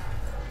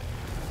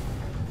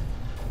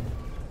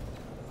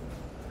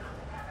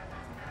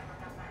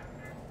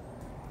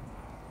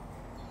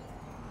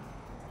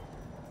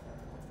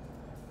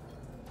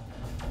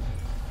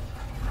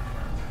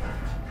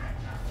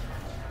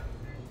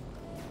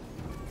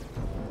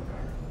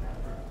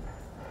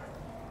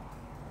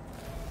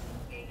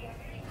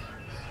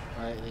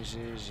 Ouais, et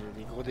j'ai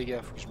des gros dégâts,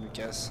 faut que je me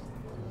casse.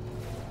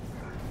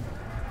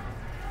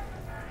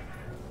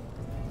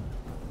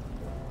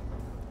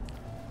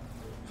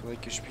 Faudrait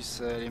que je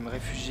puisse aller me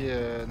réfugier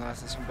dans la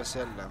station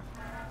spatiale là.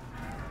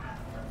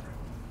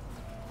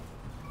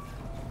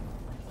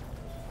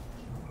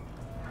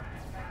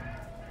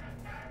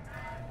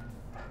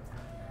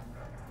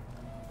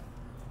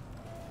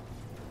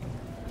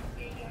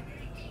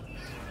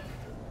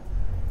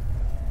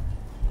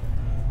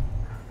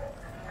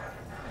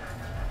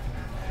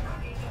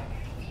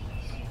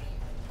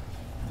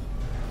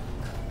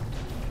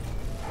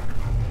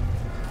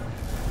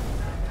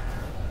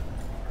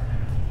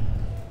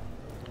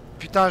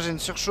 Putain, j'ai une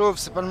surchauffe,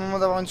 c'est pas le moment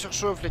d'avoir une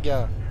surchauffe les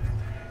gars.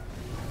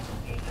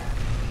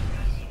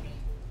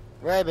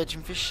 Ouais bah tu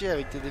me fais chier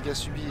avec tes dégâts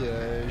subis,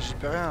 j'y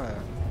peux rien là.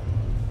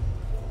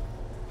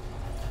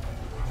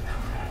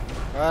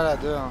 Voilà,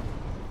 2-1.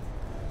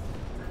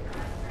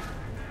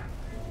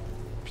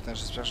 Putain,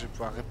 j'espère que je vais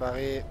pouvoir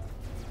réparer.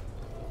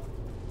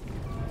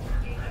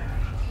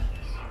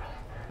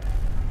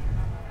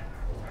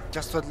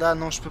 Casse-toi de là,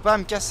 non je peux pas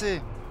me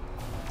casser.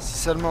 Si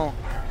seulement.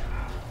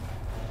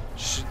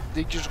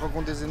 Dès que je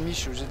rencontre des ennemis, je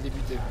suis obligé de les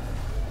buter.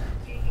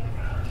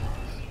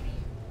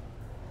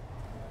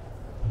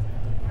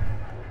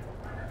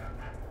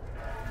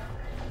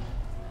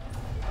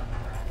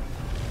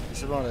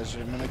 C'est bon là, je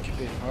vais m'en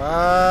occuper.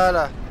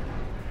 Voilà.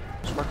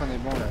 Je crois qu'on est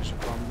bon là, je vais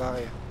pouvoir me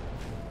barrer.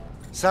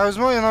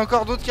 Sérieusement, il y en a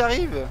encore d'autres qui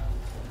arrivent?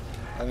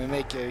 Ah mais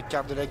mec,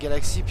 carte de la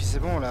galaxie, puis c'est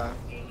bon là.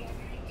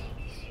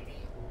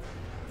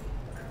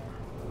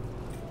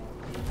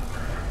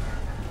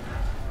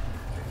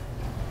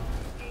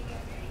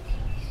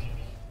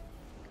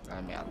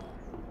 Ah merde.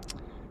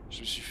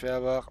 Je me suis fait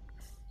avoir.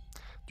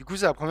 Du coup,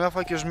 c'est la première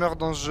fois que je meurs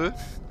dans ce jeu.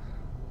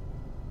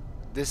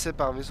 Décès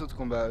par vaisseau de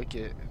combat, ok.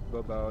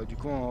 Bon bah du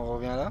coup on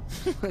revient là.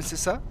 C'est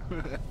ça.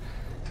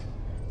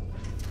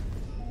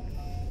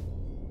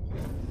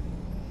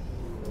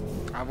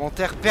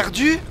 Inventaire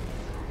perdu.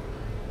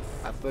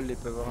 Apple les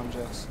Power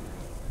Rangers.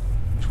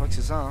 Je crois que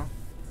c'est ça hein.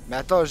 Mais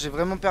attends, j'ai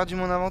vraiment perdu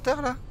mon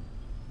inventaire là?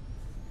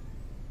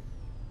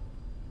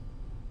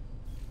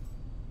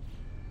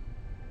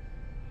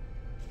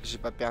 J'ai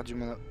pas perdu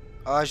mon...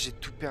 Ah, j'ai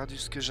tout perdu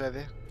ce que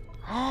j'avais.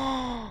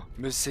 Oh,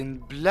 mais c'est une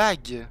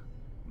blague.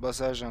 Bon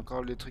ça, j'ai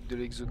encore les trucs de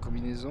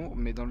l'exo-combinaison.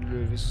 Mais dans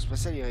le vaisseau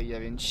spatial, il y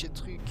avait une chier de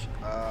trucs.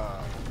 Ah.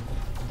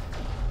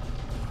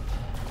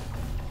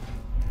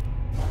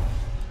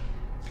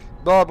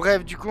 Bon,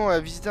 bref, du coup, on va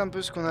visiter un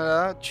peu ce qu'on a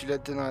là. Tu l'as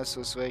été dans la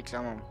sauce, ouais,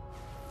 clairement.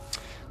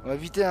 On va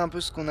visiter un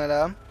peu ce qu'on a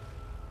là.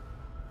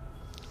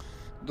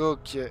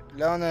 Donc,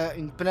 là, on a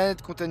une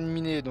planète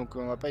contaminée, donc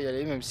on va pas y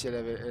aller, même si elle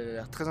a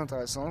l'air très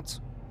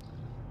intéressante.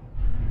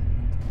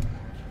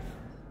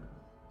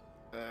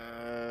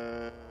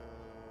 Ouais,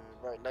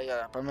 là, il y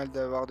a pas mal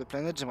d'avoir de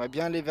planètes. J'aimerais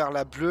bien aller vers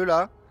la bleue,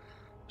 là.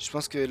 Je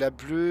pense que la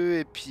bleue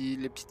et puis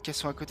les petites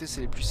caissons à côté,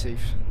 c'est les plus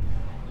safe.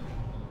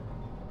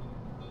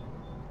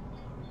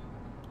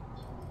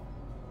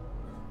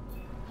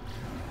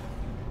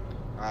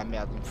 Ah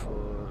merde, il me faut.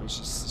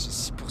 J'ai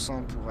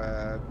 6%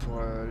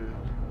 pour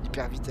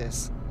l'hyper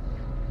vitesse.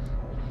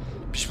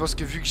 Puis je pense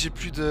que vu que j'ai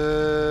plus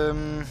de.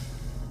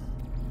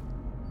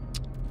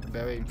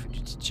 Bah ouais, il me faut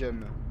du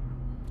titanium.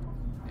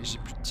 Et j'ai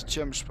plus de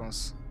titanium, je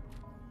pense.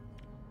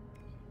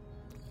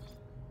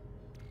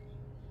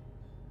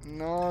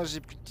 Non, j'ai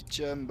plus de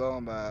titanium.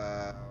 Bon,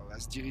 bah. On va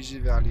se diriger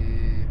vers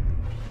les.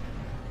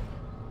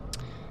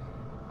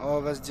 Oh,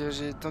 on va se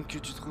diriger. Tant que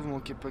tu trouves mon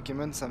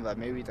Pokémon, ça me va.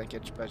 Mais oui,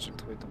 t'inquiète pas, je vais le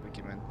trouver ton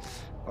Pokémon.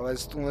 On va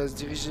se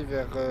diriger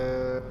vers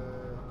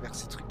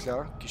ces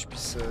trucs-là. Que je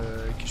puisse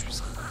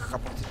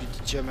rapporter du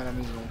titanium à la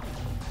maison.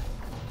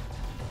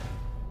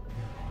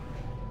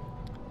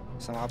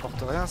 Ça me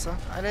rapporte rien, ça?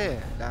 Allez,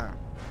 là.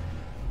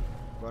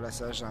 Voilà,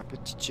 ça, j'ai un peu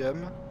de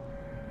titanium.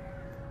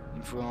 Il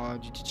me faut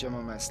du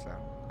titanium en masse, là.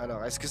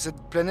 Alors, est-ce que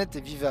cette planète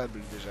est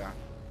vivable, déjà?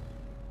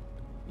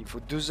 Il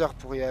faut 2 heures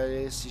pour y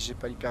aller si j'ai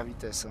pas l'hyper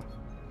vitesse. Hein.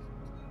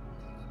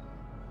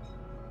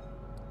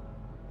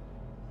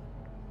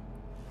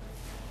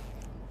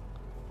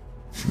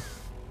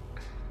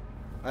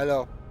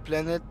 Alors,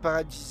 planète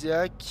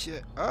paradisiaque.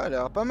 Ah, elle a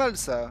l'air pas mal,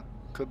 ça.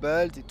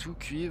 Cobalt et tout,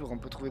 cuivre, on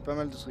peut trouver pas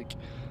mal de trucs.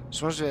 Je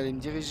pense que je vais aller me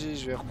diriger,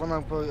 je vais reprendre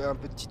un peu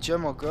de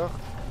titanium encore.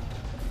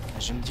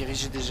 Je vais me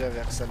diriger déjà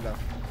vers celle-là.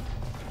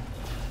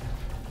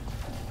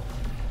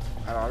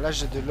 Alors là,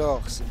 j'ai de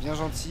l'or, c'est bien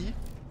gentil.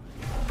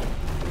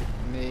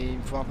 Mais il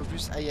me faut un peu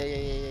plus. Aïe, aïe,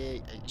 aïe,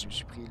 aïe, aïe. Je me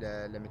suis pris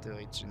la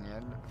météorite,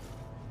 génial.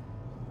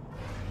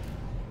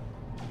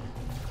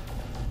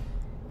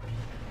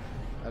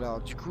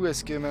 Alors, du coup,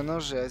 est-ce que maintenant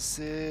j'ai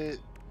assez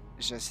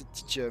de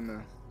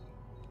titanium?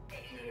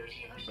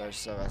 Bah,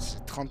 ça va,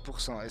 c'est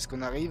 30%. Est-ce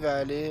qu'on arrive à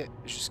aller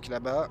jusque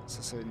là-bas? Ça,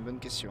 c'est une bonne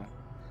question.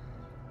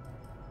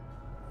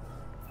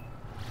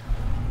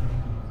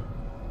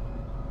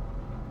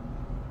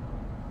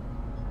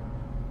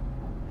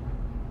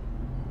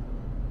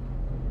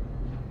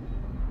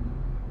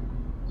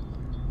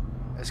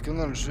 Est-ce que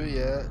dans le jeu il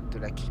y a de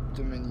la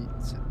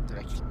kryptonite? De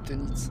la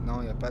kryptonite?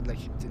 Non, il n'y a pas de la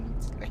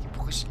kryptonite.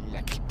 Pourquoi j'ai dit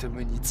la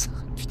kryptomonite?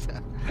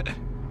 Putain.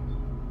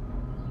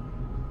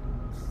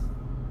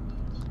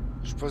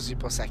 Je pense que j'ai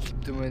pensé à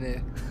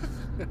crypto-monnaie.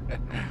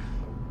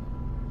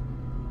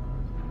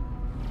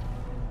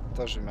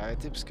 Attends, je vais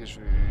m'arrêter parce que je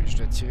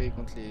dois tirer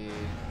contre les.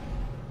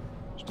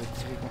 Je dois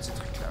tirer contre ces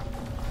trucs là.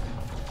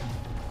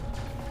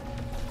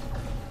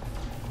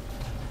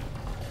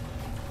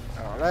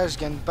 Alors là, je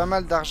gagne pas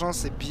mal d'argent,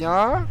 c'est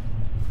bien.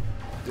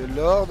 De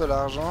l'or, de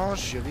l'argent,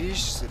 je suis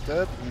riche, c'est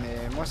top.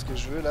 Mais moi, ce que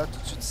je veux là, tout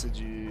de suite, c'est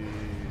du.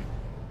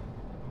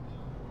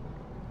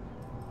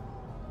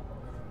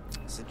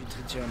 C'est du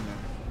tritium.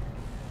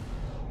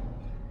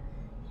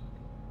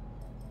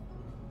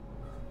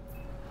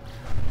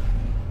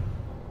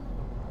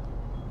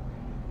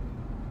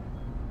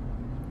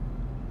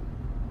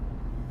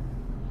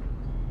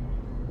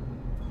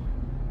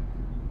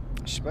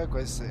 Je sais pas à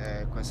quoi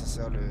ça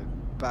sert le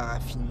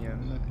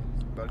paraffinium.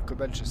 Bah, le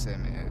cobalt, je sais,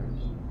 mais.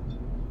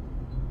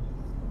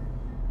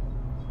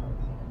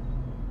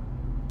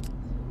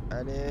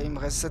 Allez, il me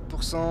reste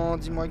 7%.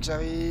 Dis-moi que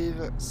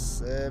j'arrive.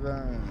 C'est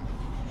bon.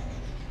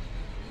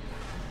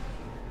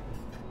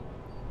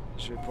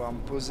 Je vais pouvoir me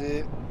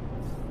poser.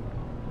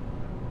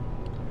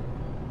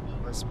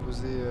 On va se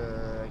poser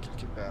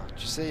quelque part.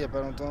 Tu sais, il y a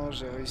pas longtemps,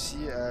 j'ai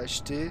réussi à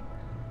acheter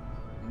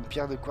une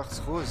pierre de quartz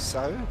rose.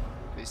 Sérieux?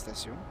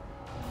 Félicitations.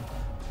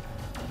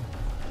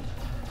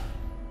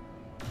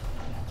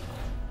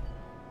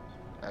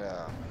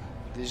 Alors,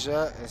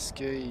 déjà, est-ce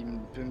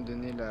qu'il peut me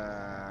donner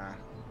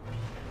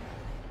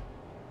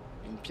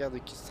une pierre de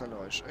cristal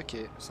roche? Ok,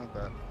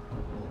 sympa.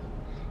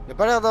 Il n'y a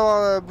pas l'air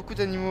d'avoir beaucoup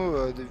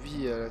d'animaux de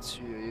vie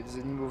là-dessus. Il y a des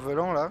animaux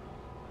volants là.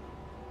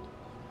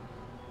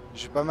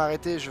 Je vais pas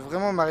m'arrêter, je veux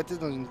vraiment m'arrêter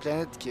dans une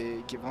planète qui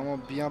est vraiment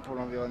bien pour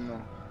l'environnement.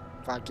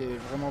 Enfin, qui est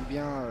vraiment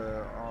bien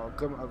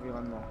comme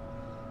environnement.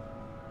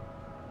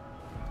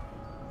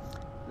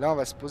 Là, on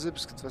va se poser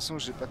parce que de toute façon,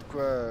 j'ai pas de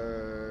quoi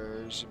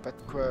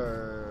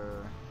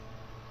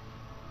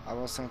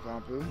avancer encore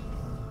un peu.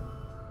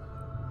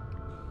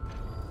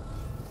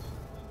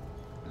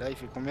 Là, il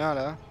fait combien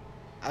là?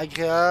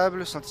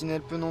 Agréable,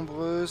 sentinelle peu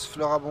nombreuse,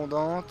 flore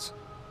abondante.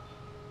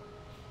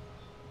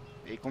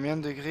 Et combien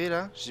de degrés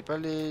là? J'ai pas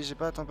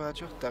la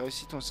température. T'as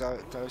réussi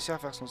à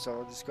faire son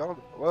serveur Discord?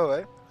 Ouais,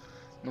 ouais.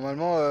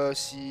 Normalement,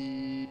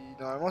 si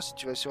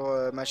tu vas sur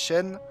ma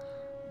chaîne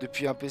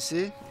depuis un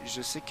PC,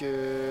 je sais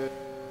que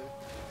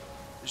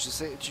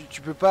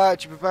tu peux pas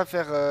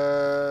faire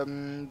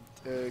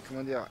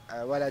comment dire?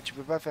 Voilà, tu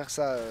peux pas faire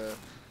ça.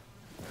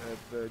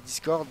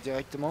 Discord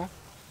directement.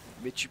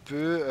 Mais tu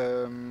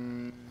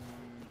peux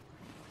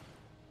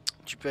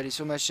aller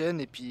sur ma chaîne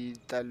et puis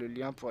t'as le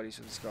lien pour aller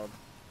sur Discord.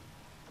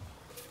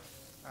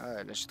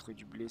 Ah, là j'ai trouvé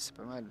du blé, c'est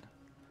pas mal.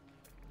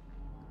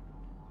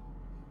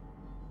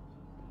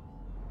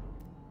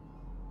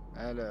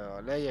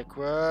 Alors, là il y a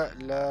quoi?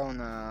 Là on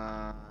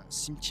a un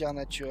cimetière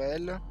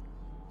naturel.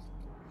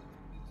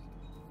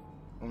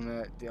 On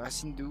a des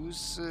racines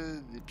douces,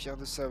 des pierres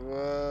de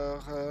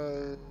savoir,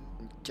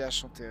 une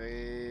cache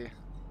enterrée.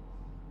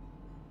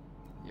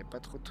 Il n'y a pas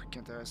trop de trucs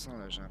intéressants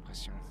là, j'ai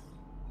l'impression.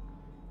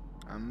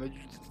 Un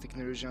module de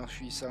technologie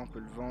enfui, ça on peut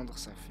le vendre,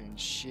 ça fait une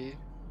chier.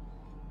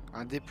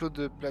 Un dépôt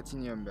de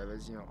platinium, bah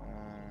vas-y, on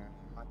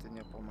va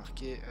maintenir pour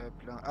marquer.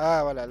 Plein.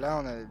 Ah voilà,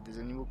 là on a des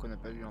animaux qu'on n'a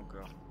pas vus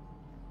encore.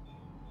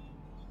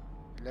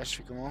 Là je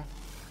fais comment?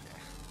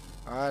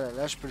 Voilà,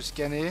 là je peux le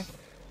scanner.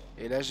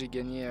 Et là j'ai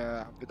gagné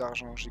un peu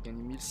d'argent, j'ai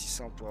gagné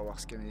 1600 pour avoir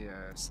scanné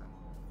ça.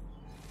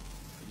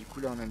 Et du coup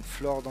là on a une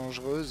flore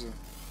dangereuse.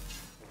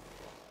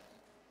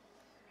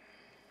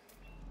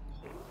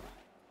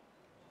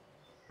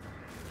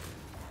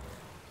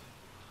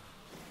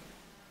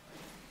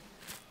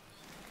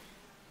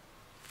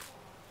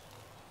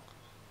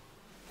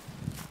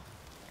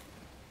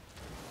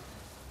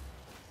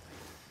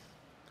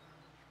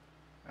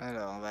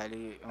 Alors on va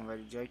aller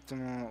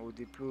directement au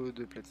dépôt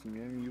de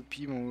platinium.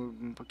 Youpi,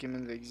 mon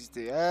Pokémon va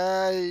exister.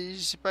 Ah, je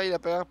sais pas, il a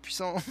pas l'air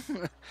puissant. Il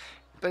a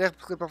pas l'air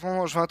très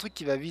performant. Je veux un truc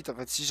qui va vite en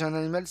fait. Si j'ai un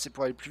animal, c'est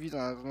pour aller plus vite en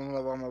attendant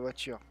d'avoir ma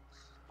voiture.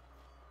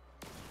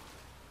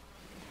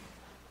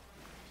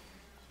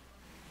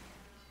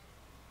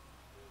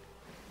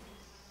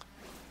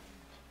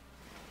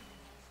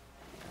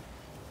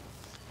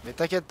 Mais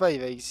t'inquiète pas, il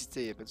va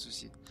exister, y a pas de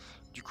souci.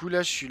 Du coup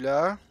là je suis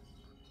là.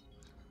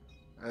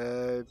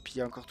 Puis il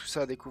y a encore tout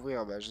ça à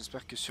découvrir. Bah,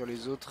 j'espère que sur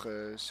les autres,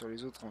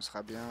 on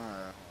sera bien.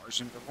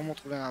 J'aimerais vraiment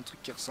trouver un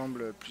truc qui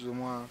ressemble plus ou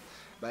moins.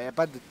 Bah, il n'y a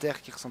pas de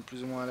terre qui ressemble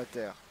plus ou moins à la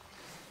terre.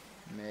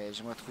 Mais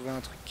j'aimerais trouver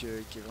un truc qui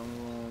est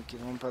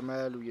vraiment pas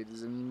mal, où il y a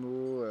des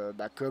animaux,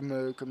 bah,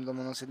 comme dans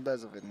mon ancienne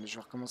base en fait. Mais je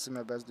vais recommencer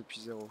ma base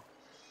depuis zéro.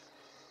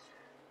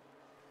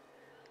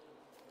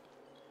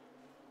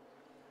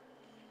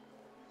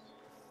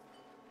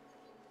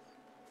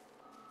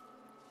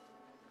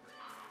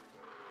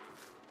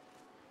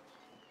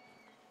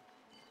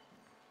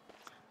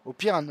 Au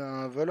pire,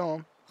 un volant,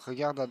 hein.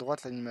 Regarde à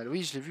droite l'animal.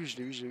 Oui, je l'ai vu, je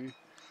l'ai vu, je l'ai vu.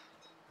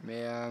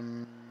 Mais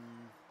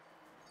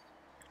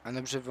un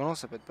objet volant,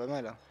 ça peut être pas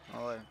mal, hein.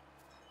 Ah ouais.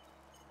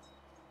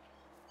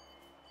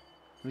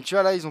 Mais tu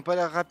vois, là, ils ont pas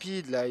l'air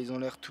rapides, là, ils ont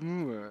l'air tout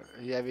mous.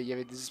 Il y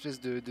avait des espèces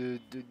de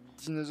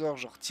dinosaures,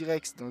 genre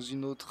T-Rex,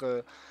 une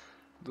autre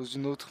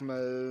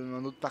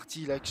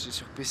partie, là, que j'ai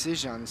sur PC.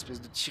 J'ai un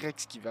espèce de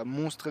T-Rex qui va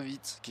monstre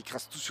vite, qui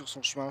écrase tout sur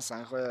son chemin, c'est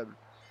incroyable.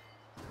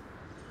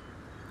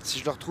 Si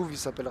je le retrouve, il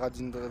s'appellera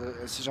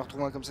si j'en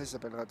retrouve un comme ça, il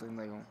s'appellera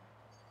Dragon.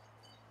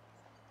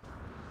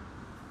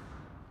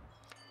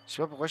 Je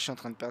sais pas pourquoi je suis en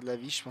train de perdre la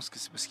vie, je pense que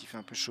c'est parce qu'il fait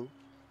un peu chaud.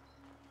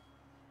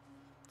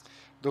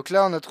 Donc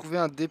là, on a trouvé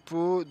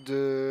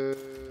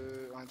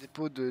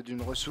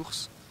d'une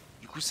ressource.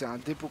 Du coup, c'est un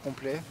dépôt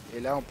complet.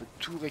 Et là, on peut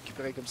tout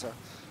récupérer comme ça.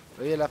 Vous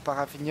voyez la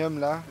paraffinium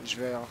là, je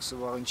vais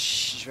recevoir une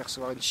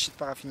shit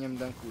paraffinium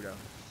d'un coup là.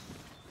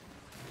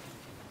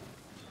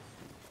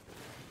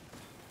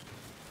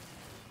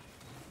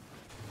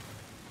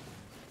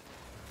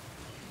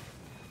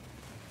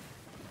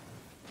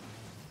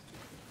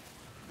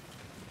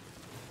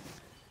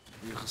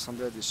 Ils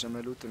ressemblaient à des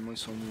chamallows tellement ils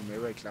sont mous, mais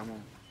ouais, clairement.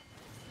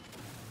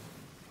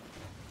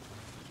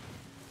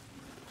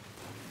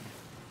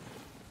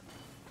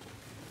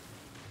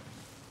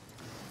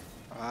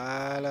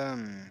 Voilà.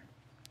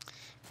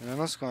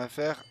 Maintenant ce qu'on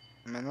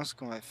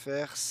va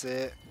faire,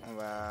 c'est on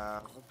va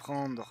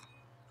reprendre.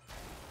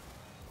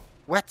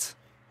 What?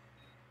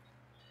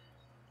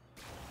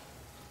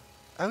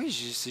 Ah oui,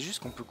 c'est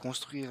juste qu'on peut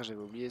construire, j'avais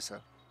oublié ça.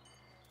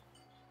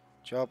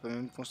 Tu vois, on peut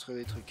même construire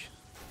des trucs.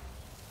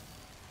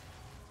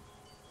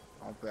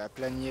 On peut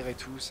aplanir et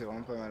tout, c'est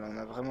vraiment pas mal. On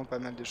a vraiment pas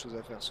mal de choses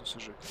à faire sur ce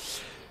jeu.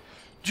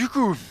 Du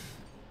coup,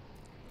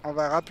 on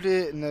va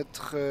rappeler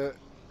notre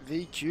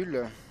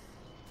véhicule.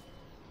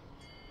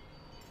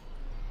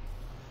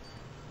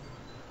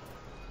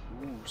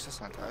 Ouh, ça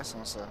c'est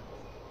intéressant ça.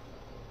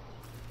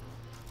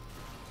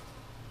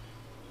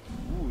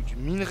 Ouh, du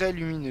minerai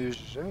lumineux,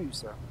 j'ai jamais eu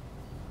ça.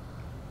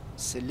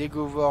 C'est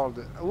Lego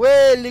World.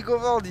 Ouais, Lego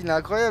World, il est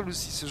incroyable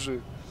aussi ce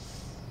jeu.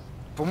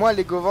 Pour moi,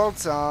 Lego World,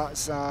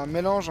 c'est un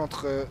mélange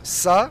entre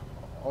ça,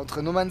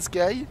 entre No Man's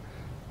Sky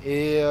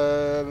et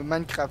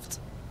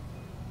Minecraft.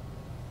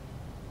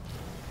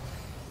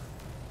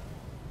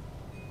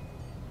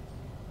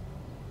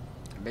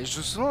 Mais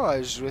je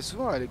jouais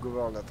souvent à Lego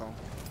World, attends.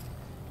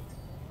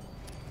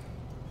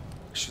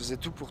 Je faisais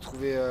tout pour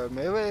trouver...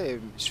 mais ouais,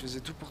 je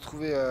faisais tout pour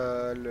trouver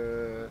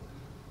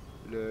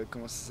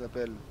comment ça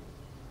s'appelle?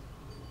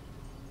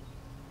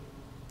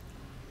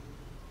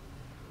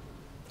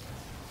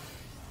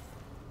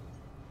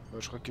 Bon,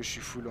 je crois que je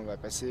suis full, on va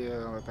passer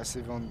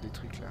vendre des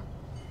trucs là.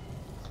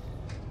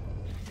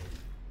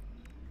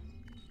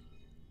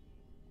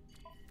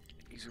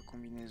 Exocomp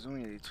combinaison,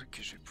 il y a des trucs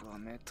que je vais pouvoir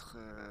mettre.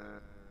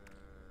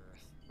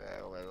 Bah,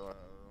 on va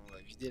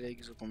vider la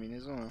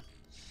exo-combinaison. Hein.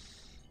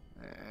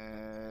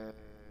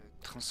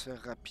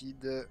 Transfert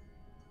rapide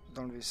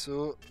dans le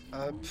vaisseau.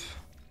 Hop.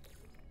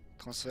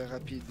 Transfert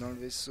rapide dans le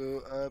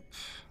vaisseau. Hop.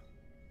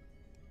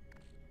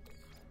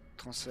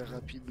 Transfert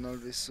rapide dans le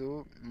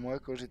vaisseau. Moi,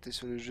 quand j'étais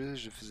sur le jeu,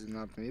 je faisais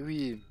n'importe. Mais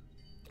oui.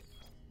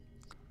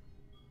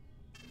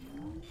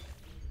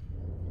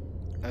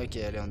 Ok,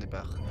 allez, on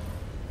départ.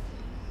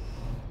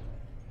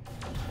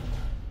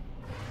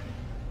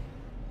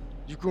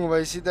 Du coup, on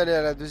va essayer d'aller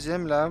à la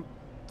deuxième, là.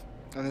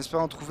 En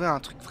espérant trouver un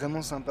truc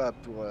vraiment sympa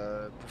pour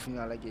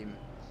finir la game.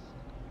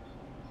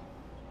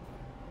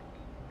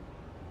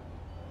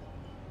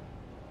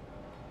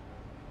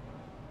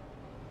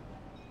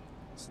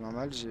 C'est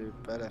normal, j'ai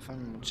pas la fin de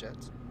mon chat.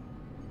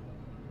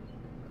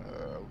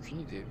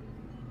 Aucune idée.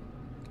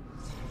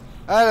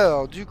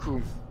 Alors, du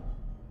coup...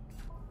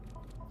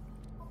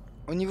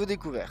 Au niveau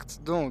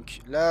découverte. Donc,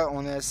 là,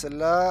 on est à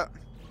celle-là.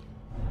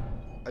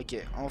 Ok,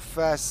 en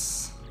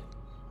face...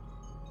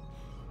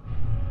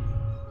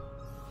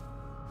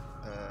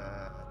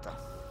 Attends.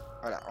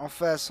 Voilà, en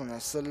face, on a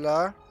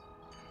celle-là.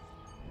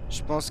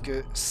 Je pense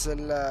que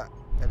celle-là,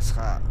 elle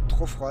sera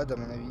trop froide, à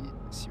mon avis.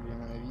 Si vous voulez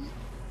mon avis.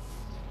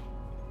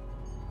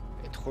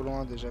 Elle est trop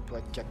loin, déjà, pour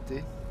être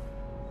captée.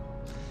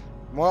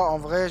 Moi, en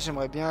vrai,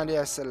 j'aimerais bien aller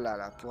à celle-là,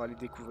 là, pour aller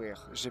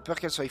découvrir. J'ai peur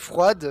qu'elle soit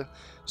froide.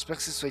 J'espère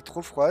que ce soit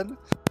trop froide.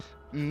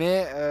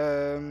 Mais,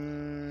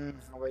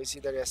 on va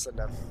essayer d'aller à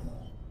celle-là.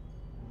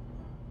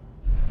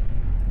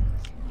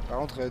 Par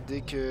contre, dès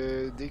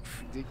que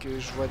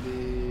je vois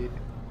des...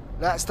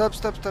 Là, stop.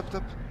 Là,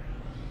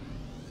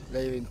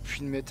 il y avait une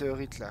pluie de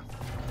météorites, là.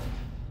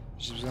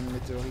 J'ai besoin de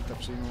météorites,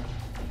 absolument.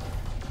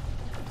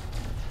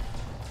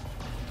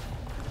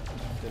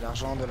 De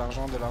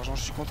l'argent.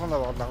 Je suis content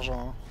d'avoir de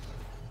l'argent.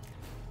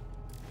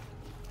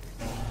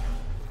 Hein.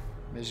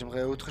 Mais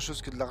j'aimerais autre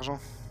chose que de l'argent.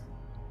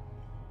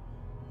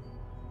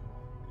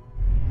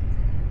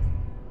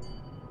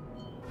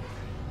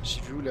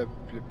 J'ai vu où le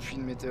puits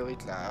de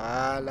météorites là.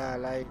 Ah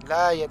là,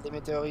 il y a des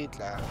météorites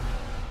là.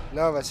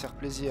 Là, on va se faire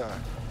plaisir.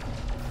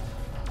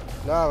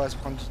 Là, on va se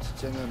prendre du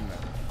titanium là.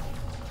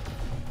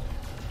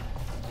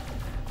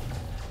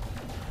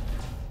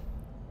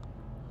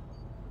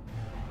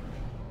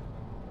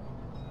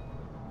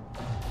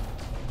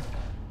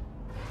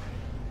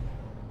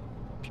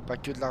 Puis pas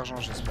que de l'argent,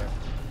 j'espère.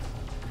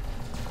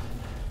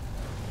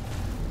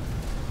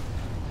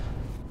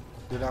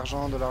 De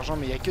l'argent,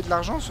 mais il n'y a que de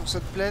l'argent sur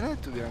cette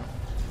planète ou bien?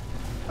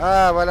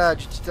 Ah voilà,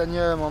 du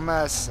titanium en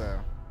masse.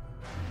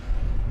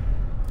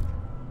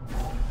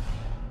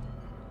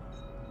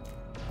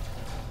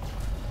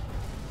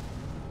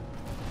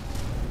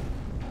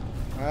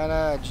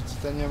 Voilà, du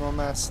titanium en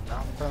masse.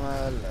 Ah, pas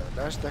mal.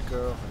 Là, je suis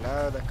d'accord.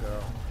 Là,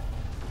 d'accord.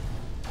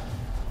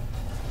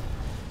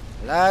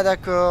 Là,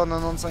 d'accord.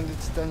 95 de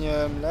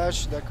titanium. Là, je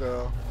suis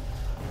d'accord.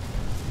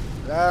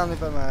 Là, on est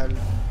pas mal.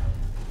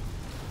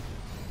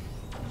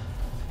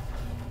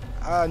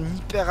 Ah, un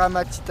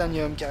hyperama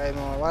titanium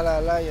carrément.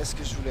 Voilà, là, il y a ce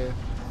que je voulais.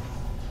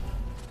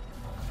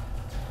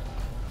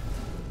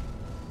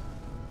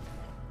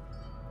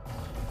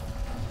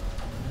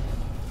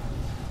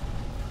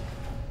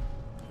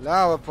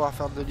 Là, on va pouvoir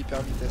faire de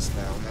l'hyper vitesse.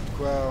 Là, on a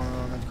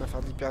de quoi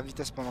faire de l'hyper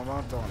vitesse pendant 20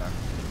 ans là.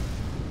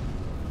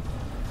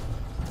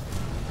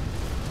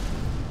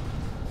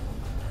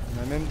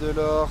 On a même de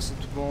l'or, c'est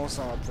tout bon.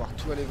 Ça, on va pouvoir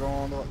tout aller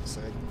vendre.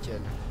 Ça va être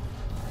nickel.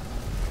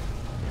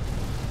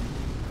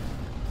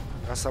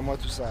 Grâce à moi,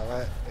 tout ça.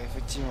 Ouais,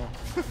 effectivement.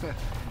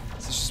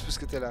 C'est juste parce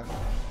que t'es là.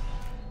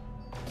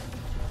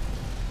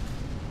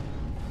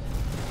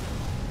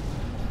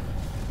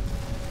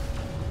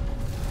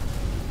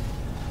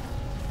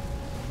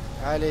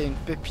 Allez, une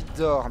pépite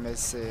d'or, mais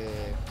c'est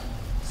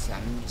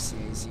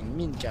une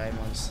mine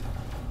carrément ici.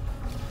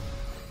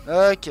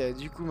 Ok,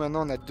 du coup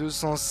maintenant on a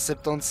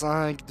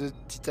 275 de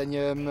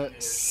titanium.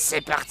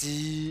 C'est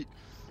parti.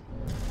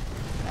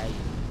 Aïe.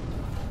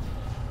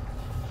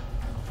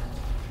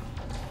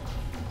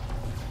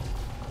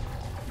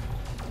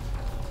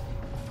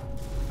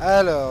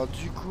 Alors,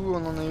 du coup,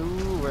 on en est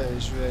où? Ouais,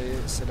 je vais aller...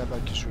 C'est là-bas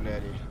que je voulais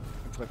aller.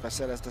 On pourrait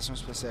passer à la station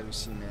spatiale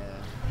aussi, mais...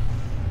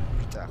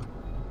 plus tard.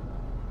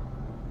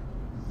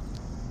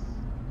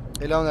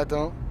 Et là, on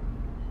attend.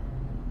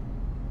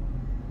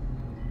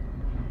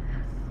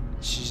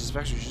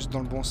 J'espère que je vais juste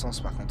dans le bon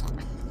sens, par contre.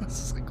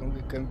 Ce serait quand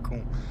même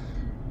con.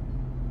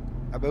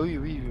 Ah bah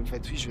oui, en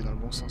fait, oui, je vais dans le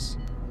bon sens.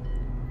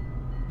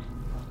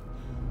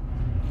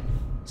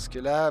 Parce que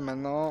là,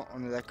 maintenant,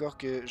 on est d'accord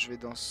que je vais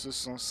dans ce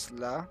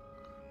sens-là.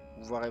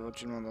 Ou voir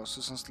éventuellement dans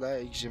ce sens-là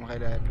et que j'aimerais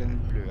la planète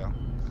bleue. Hein.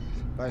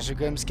 Enfin, je vais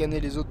quand même scanner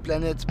les autres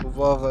planètes pour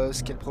voir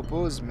ce qu'elle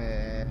propose,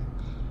 mais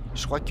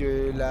je crois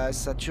que la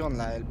Saturne,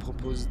 là, elle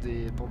propose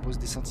des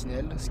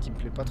sentinelles, ce qui me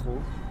plaît pas trop.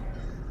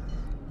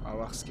 On va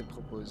voir ce qu'elle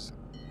propose.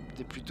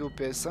 T'es plutôt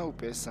PS1 ou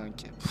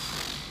PS5?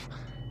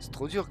 C'est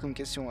trop dur comme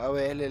question. Ah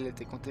ouais, elle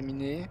était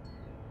contaminée.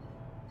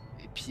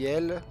 Et puis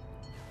elle...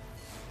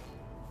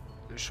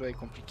 Le choix est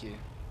compliqué.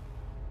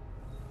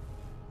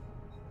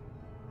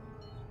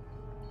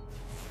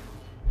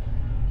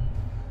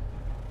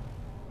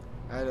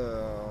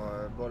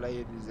 Alors, bon là il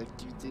y a des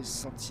activités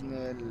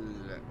sentinelles.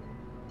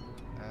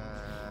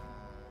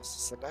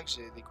 C'est celle-là que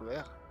j'ai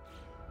découvert.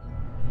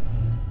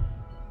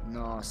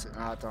 Non, c'est...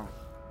 Ah, attends.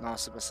 Non,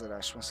 c'est pas celle-là.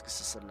 Je pense que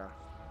c'est celle-là.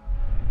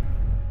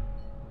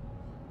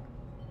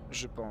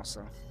 Je pense.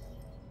 Hein.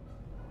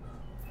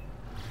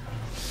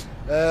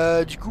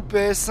 Du coup,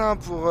 PS1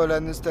 pour la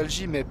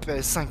nostalgie, mais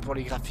PS5 pour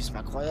les graphismes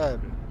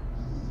incroyables.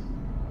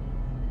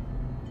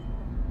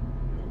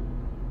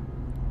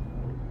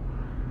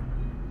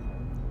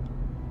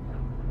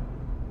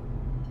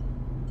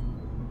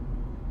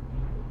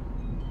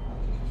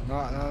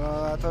 Non, non,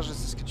 non, attends, je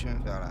sais ce que tu viens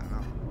de faire là. Non.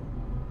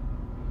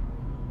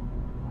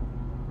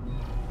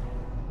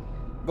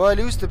 Bon,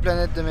 elle est où cette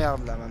planète de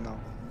merde là maintenant?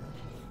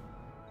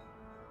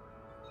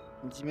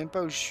 Il me dit même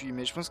pas où je suis,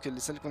 mais je pense que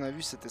celle qu'on a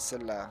vue c'était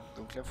celle-là.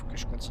 Donc là, faut que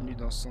je continue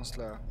dans ce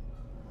sens-là.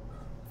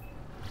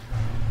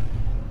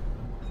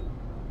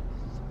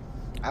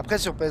 Après,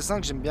 sur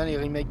PS5, j'aime bien les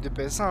remakes de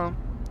PS1. Hein.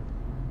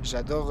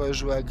 J'adore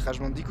jouer à Crash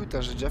Bandicoot.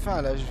 Hein. J'ai déjà fait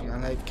un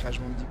live Crash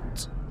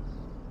Bandicoot.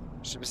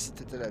 Je sais pas si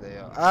t'étais là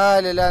d'ailleurs. Ah,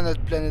 elle est là,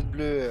 notre planète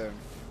bleue.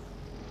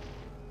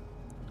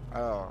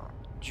 Alors,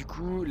 du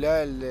coup,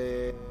 là, elle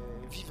est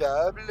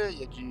vivable. Il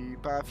y a du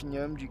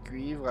paraffinium, du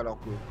cuivre, alors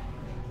go.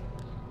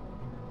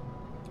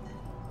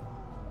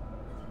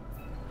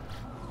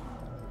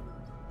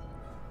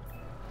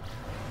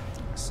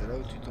 C'est là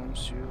où tu tombes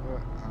sur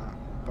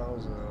un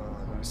parasaure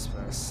dans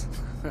l'espace.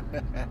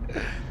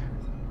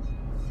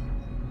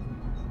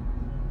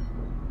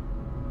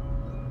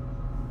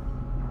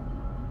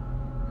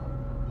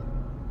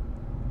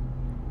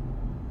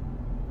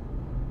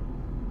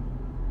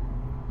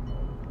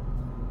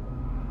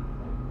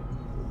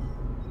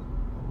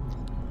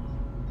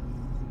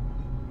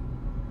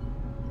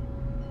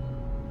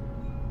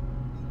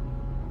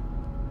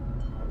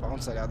 Par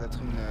contre, ça a l'air d'être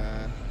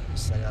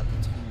ça a l'air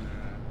d'être une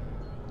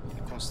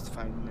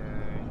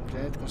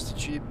planète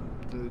constituée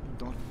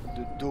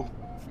d'eau.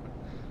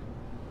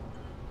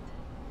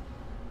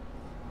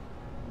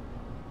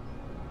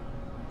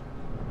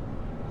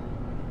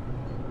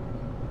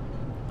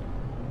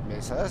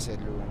 Mais ça va, c'est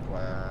de l'eau.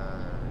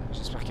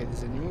 J'espère qu'il y a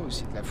des animaux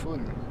aussi, de la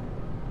faune.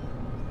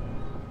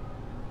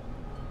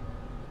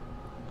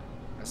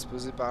 On va se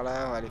poser par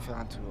là, on va aller faire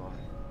un tour.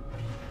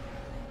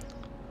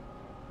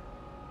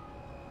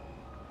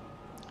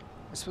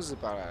 On va se poser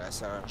par là,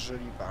 ça a l'air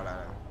joli par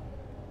là.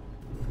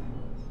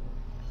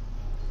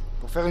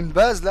 Pour faire une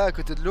base là à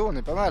côté de l'eau, on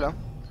est pas mal. Hein.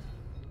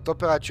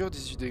 Température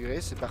 18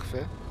 degrés, c'est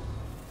parfait.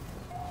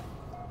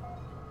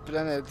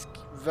 Planète,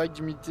 vague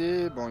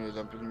d'humidité. Bon, il y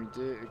a un peu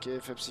d'humidité. Ok,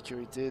 faible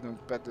sécurité, donc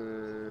pas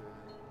de.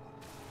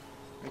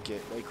 Ok,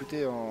 bah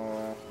écoutez,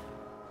 on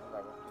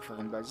va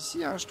faire une base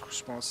ici, hein,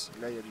 je pense.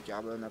 Là, il y a du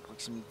carbone à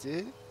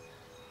proximité.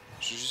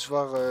 Je vais juste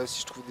voir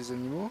si je trouve des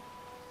animaux.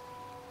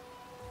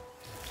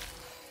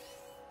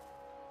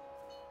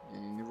 Il y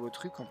a des nouveaux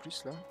trucs en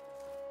plus là.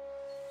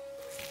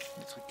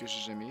 Des trucs que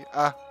j'ai jamais eu.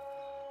 Ah!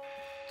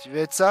 Tu veux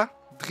être ça?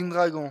 Dream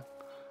Dragon.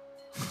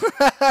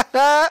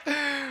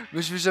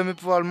 Mais je vais jamais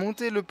pouvoir le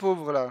monter, le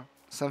pauvre là.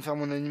 Ça va me faire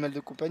mon animal de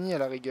compagnie à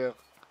la rigueur.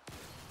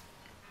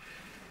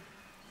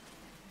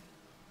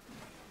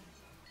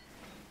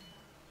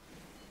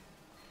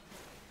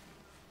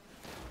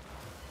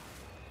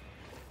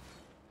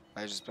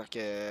 Ouais, j'espère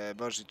que...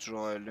 Bon, j'ai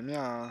toujours le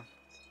mien. Hein.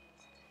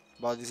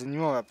 Bon, des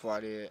animaux, on va pouvoir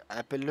aller...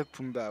 Appelle-le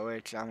Pumba, ouais,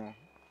 clairement.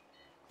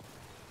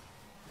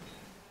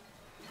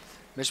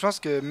 Mais je pense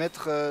que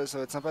mettre... ça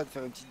va être sympa de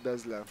faire une petite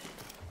base là.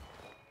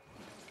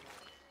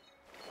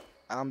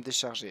 Arme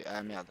déchargée.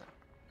 Ah, merde.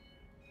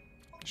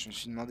 Je me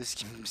suis demandé ce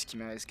qui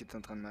était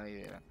en train de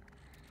m'arriver là.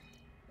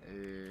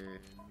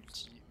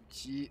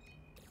 Multi-outil.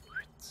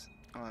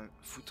 Oh,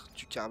 foutre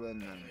du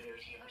carbone.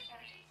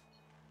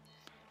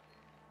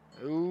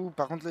 Ouh,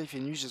 par contre là il fait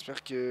nuit,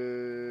 j'espère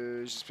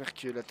que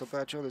la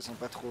température descend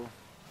pas trop.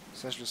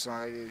 Ça je le sens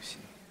arriver aussi.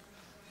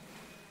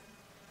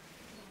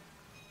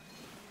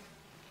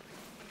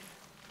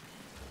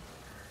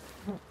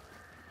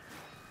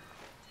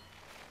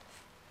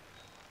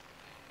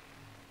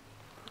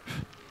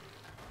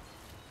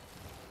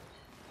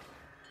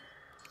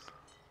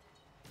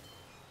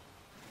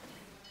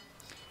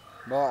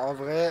 Bon en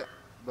vrai,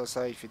 bah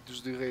ça il fait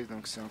 12 degrés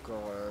donc c'est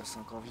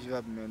encore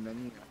vivable même la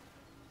nuit.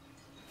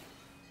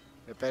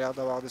 Il n'y a pas l'air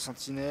d'avoir de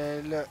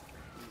sentinelles.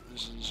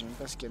 J'ai même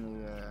pas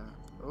scanné.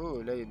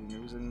 Oh là il y a des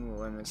nouveaux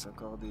animaux, ouais mais c'est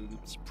encore des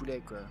petits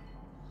poulets quoi.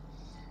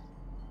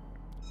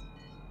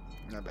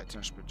 Ah bah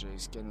tiens je peux déjà les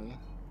scanner.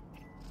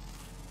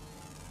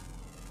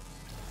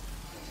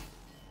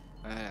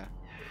 Voilà.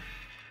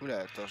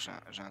 Oula attends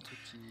j'ai un truc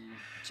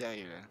qui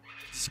arrive là.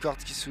 Discord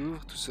qui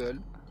s'ouvre tout seul.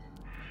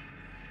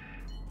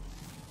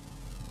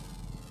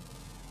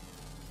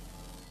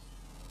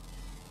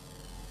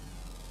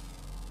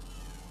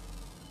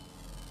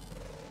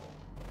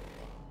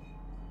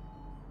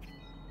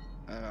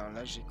 Alors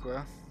là j'ai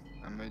quoi?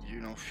 Un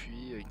module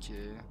enfui, ok.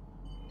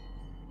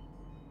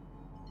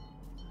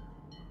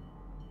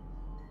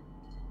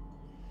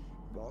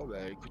 Bon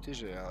bah écoutez,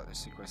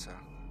 c'est quoi ça?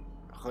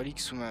 Relique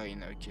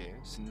sous-marine, ok,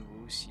 c'est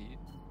nouveau aussi.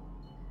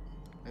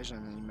 Là j'ai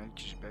un animal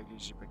que j'ai pas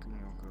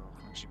connu encore,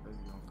 enfin que j'ai pas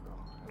vu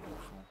encore, là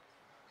au fond.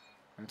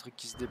 Un truc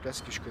qui se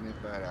déplace que je connais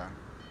pas là.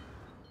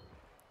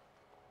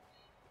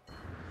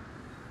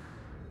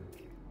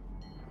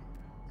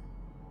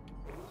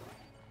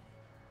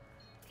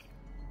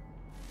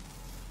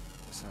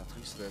 C'est un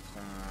truc, ça doit être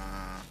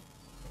un...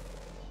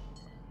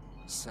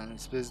 C'est un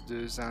espèce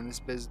de... C'est un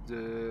espèce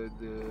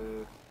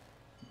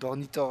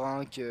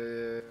d'ornithorynque...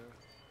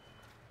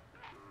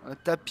 Un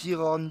tapir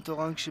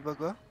ornithorynque, je sais pas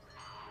quoi.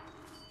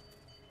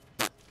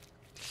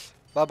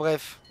 Bah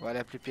bref, on va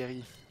l'appeler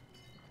Perry.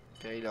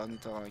 Perry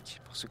l'ornithorynque,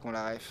 pour ceux qui ont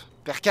la ref.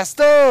 Père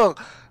Castor!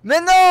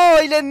 Mais non!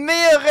 Il a une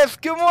meilleure ref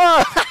que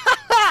moi!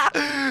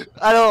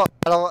 alors,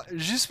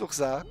 juste pour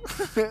ça.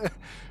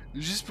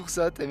 Juste pour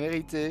ça, t'as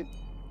mérité.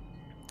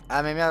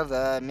 Ah mais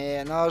merde,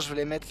 mais non, je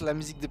voulais mettre la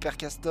musique de Père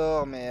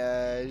Castor,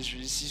 mais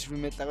si je veux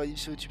mettre la rediff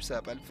sur YouTube, ça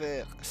va pas le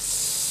faire.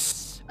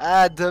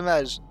 Ah,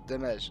 dommage,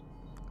 dommage.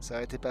 Ça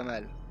aurait été pas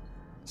mal.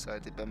 Ça aurait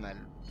été pas mal.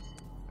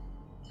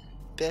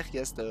 Père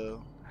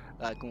Castor,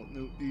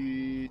 raconte-nous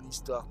une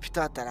histoire.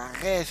 Putain, t'as la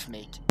ref,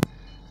 mec.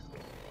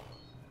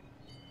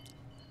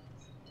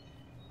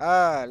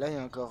 Ah, là, il y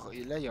a encore...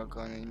 Et là, il y a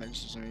encore un animal que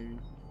j'ai jamais vu.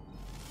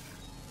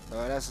 Bah,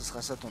 voilà, ce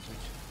sera ça ton truc.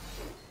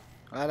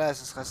 Voilà,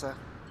 ce sera ça.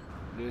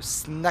 Le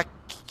snack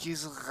qui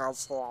sera...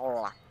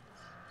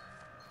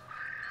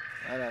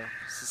 Voilà,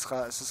 ce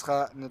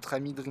sera notre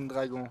ami Dream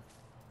Dragon.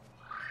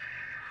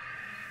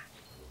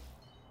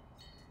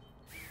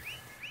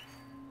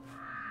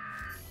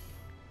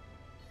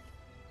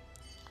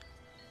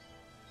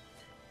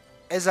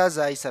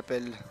 Ezaza, il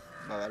s'appelle.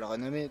 Bon, on va le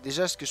renommer.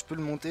 Déjà, est-ce que je peux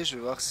le monter? Je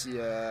vais voir si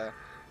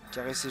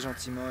caresser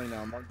gentiment, il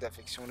a un manque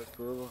d'affection, le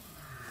pauvre.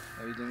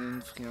 On va lui donner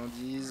une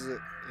friandise.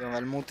 Et on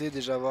va le monter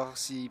déjà, voir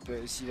s'il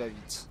va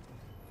vite.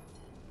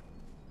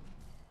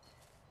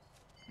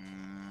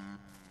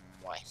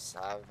 Ouais,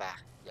 ça va.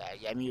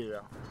 Il y a mieux,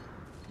 hein.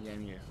 Il y a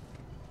mieux.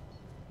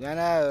 Viens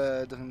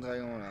là, Dream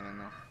Dragon, là,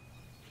 maintenant.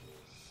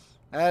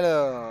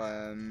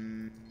 Alors,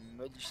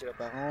 modifier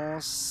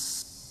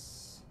l'apparence.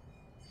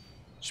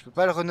 Je peux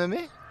pas le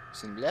renommer?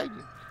 C'est une blague?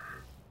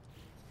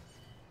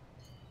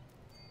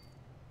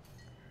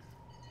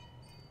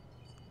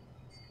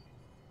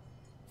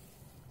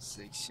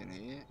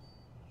 Sélectionner.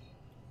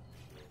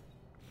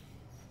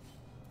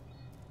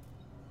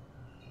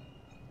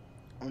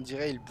 On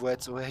dirait il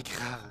boite, ouais,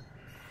 grave.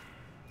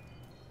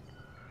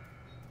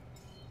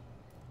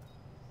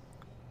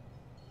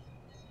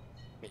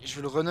 Mais je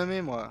veux le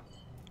renommer, moi.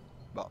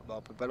 Bon, bah,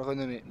 on peut pas le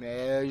renommer.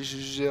 Mais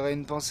j'aurai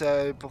une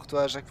pensée pour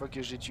toi à chaque fois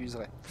que je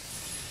l'utiliserai.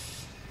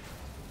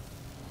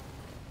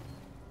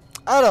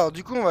 Alors,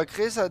 du coup, on va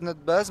créer ça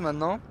notre base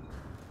maintenant.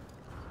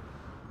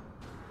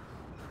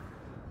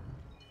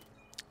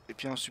 Et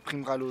puis on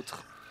supprimera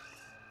l'autre.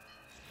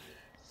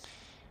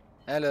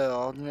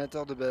 Alors,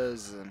 ordinateur de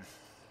base.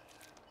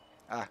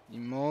 Ah,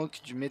 il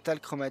manque du métal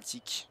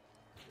chromatique.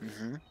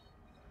 Il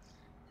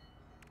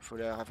faut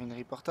la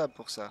raffinerie portable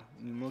pour ça.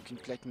 Il nous manque une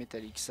plaque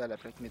métallique. Ça, la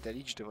plaque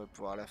métallique, je devrais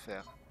pouvoir la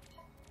faire.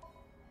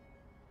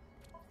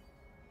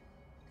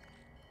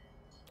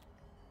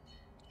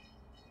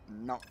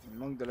 Non, il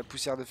manque de la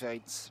poussière de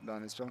ferrite.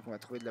 Ben, en espérant qu'on va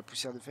trouver de la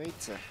poussière de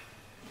ferrite.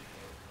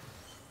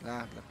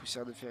 Là, de la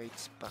poussière de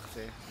ferrite,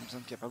 parfait. Il me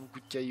semble qu'il n'y a pas beaucoup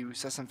de cailloux.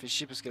 Ça me fait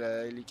chier parce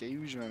que les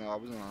cailloux, je vais en avoir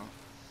besoin. Hein.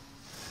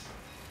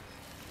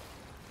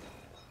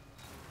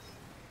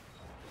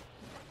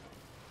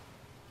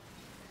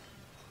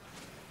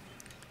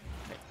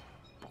 Mais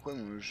pourquoi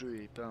mon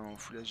jeu est pas en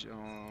full HD,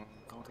 en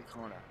grand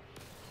écran là?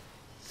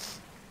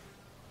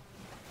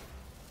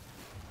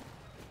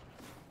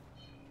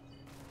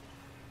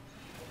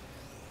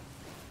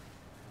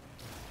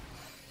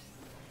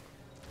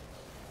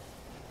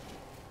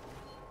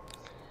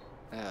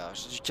 Alors,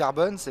 j'ai du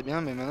carbone, c'est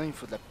bien, mais maintenant il me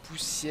faut de la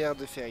poussière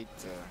de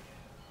ferrite.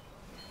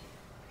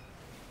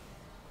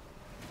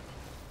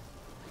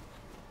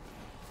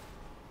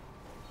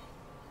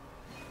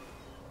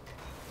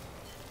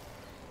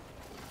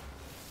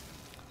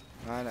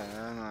 Voilà,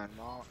 là,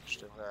 normalement, je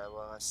devrais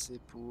avoir assez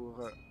pour...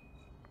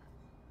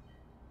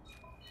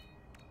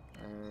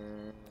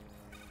 Non,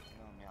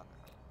 merde.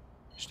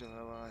 Je devrais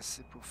avoir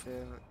assez pour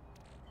faire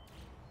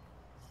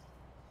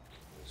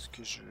ce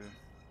que je veux.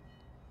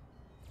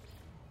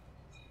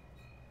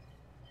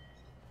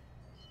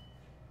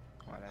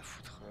 Voilà,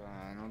 foutre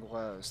un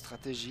endroit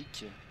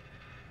stratégique.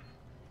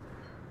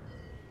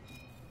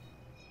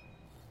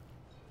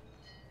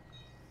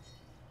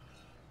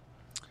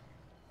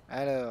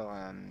 Alors,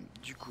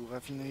 du coup,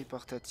 raffinerie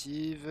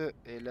portative.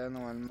 Et là,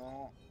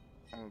 normalement,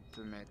 on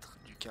peut mettre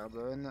du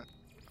carbone.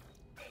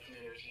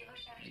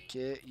 Ok,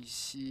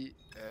 ici,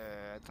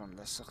 attends,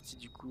 la sortie,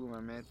 du coup, on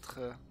va mettre...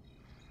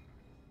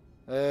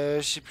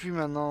 je sais plus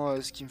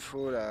maintenant ce qu'il me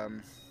faut, là.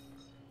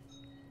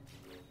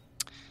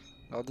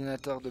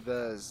 L'ordinateur de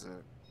base.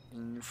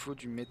 Il nous faut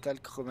du métal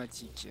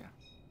chromatique.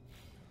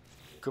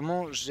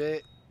 Comment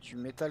j'ai du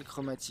métal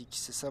chromatique?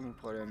 C'est ça mon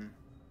problème.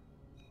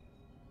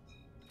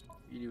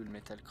 Il est où le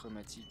métal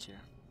chromatique?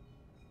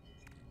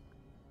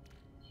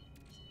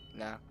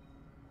 Là.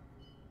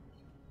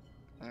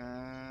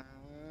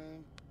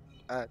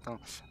 attends.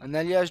 Un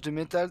alliage de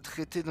métal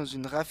traité dans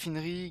une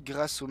raffinerie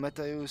grâce aux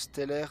matériaux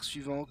stellaires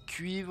suivants: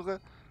 cuivre,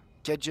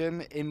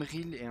 cadmium,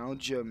 émeril et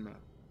indium.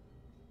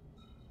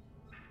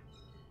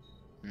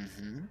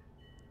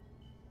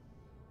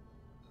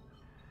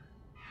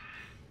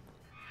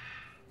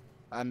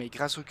 Ah, mais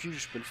grâce au cuivre,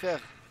 je peux le faire.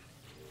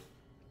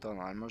 Attends,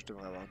 normalement, je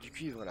devrais avoir du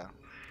cuivre là.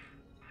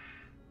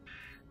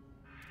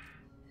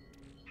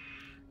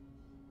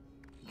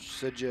 Du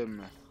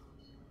sodium.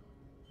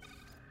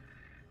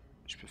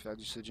 Je peux faire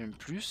du sodium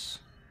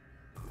plus.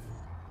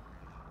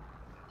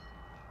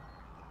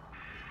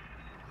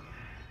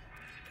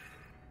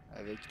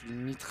 Avec du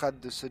nitrate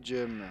de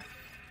sodium,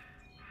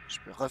 je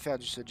peux refaire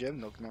du sodium,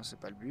 donc non, c'est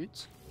pas le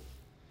but.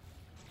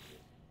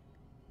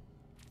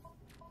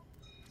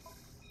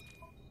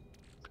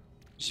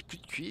 J'ai plus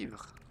de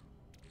cuivre.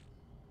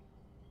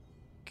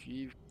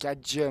 Cuivre,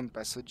 cadmium,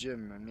 pas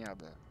sodium,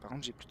 merde. Par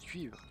contre, j'ai plus de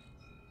cuivre.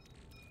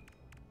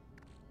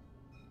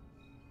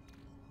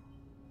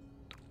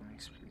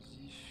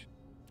 Explosif,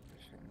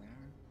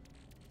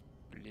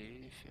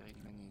 blé,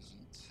 ferrite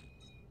magnésite.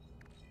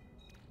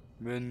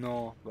 Mais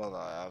non. Bon,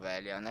 bah, on va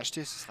aller en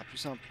acheter, ce sera plus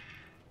simple.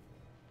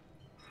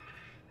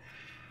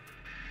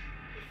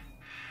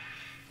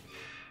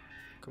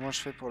 Comment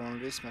je fais pour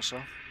l'enlever ce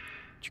machin?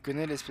 Tu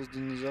connais l'espèce de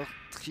dinosaure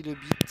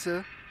trilobite?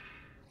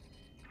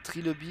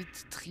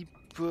 Trilobite,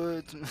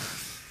 tripode.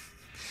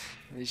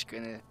 Oui, je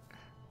connais.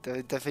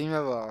 T'as failli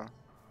m'avoir. Hein.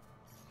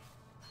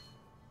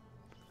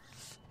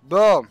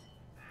 Bon.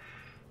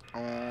 On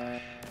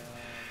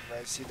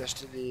va essayer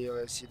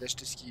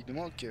d'acheter ce qui nous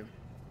manque.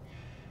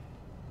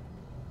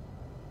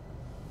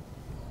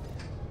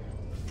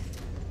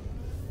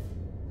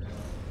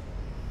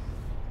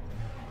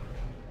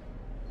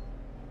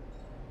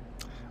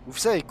 Vous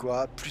savez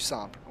quoi? Plus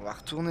simple. On va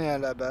retourner à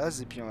la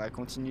base et puis on va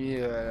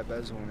continuer à la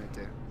base où on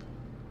était.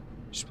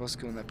 Je pense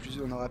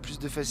qu'on aura plus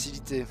de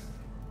facilité.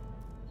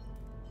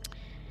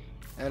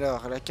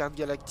 Alors, la carte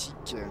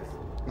galactique.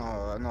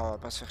 Non, non, on va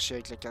pas se faire chier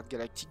avec la carte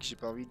galactique. J'ai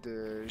pas envie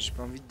de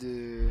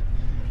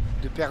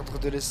perdre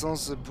de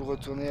l'essence pour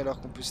retourner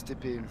alors qu'on peut se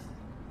TP.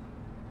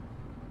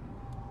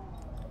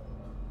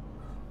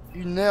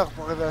 1 heure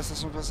pour arriver à la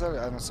station spatiale.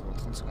 Ah non, c'est bon,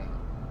 30 secondes.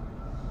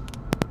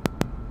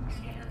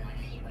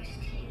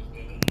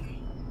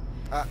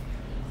 Ah.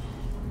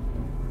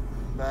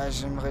 Bah,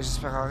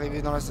 j'espère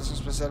arriver dans la station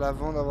spatiale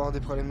avant d'avoir des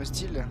problèmes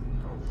hostiles.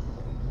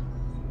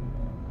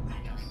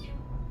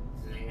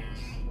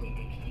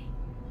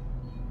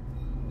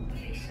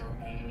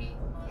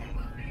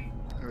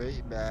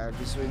 Oui, bah,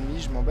 vaisseau ennemi,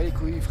 je m'en bats les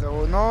couilles,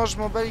 frérot. Non, je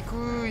m'en bats les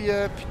couilles,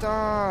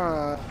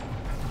 putain.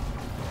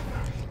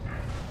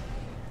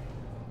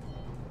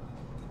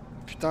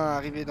 Putain,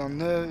 arriver dans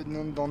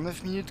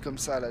 9 minutes comme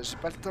ça, là, j'ai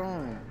pas le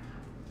temps.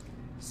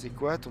 C'est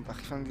quoi ton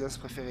parfum de glace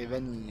préféré?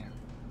 Vanille.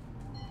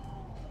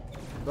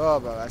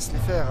 Bon, bah, va se les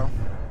faire, hein.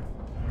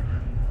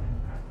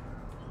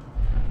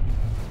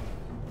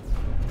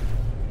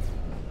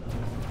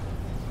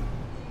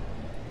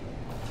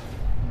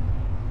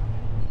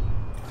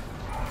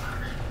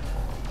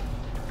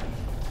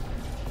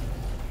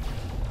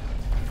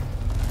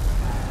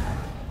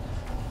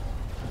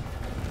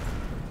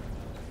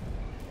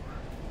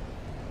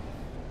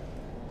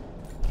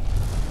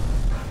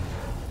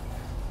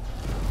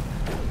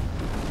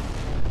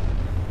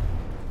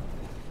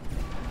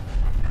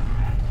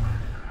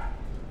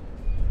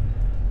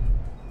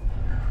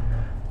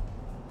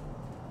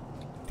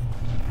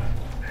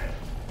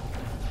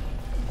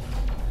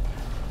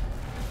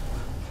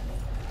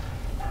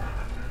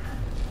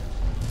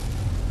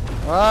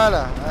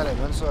 Voilà, allez,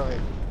 bonne soirée.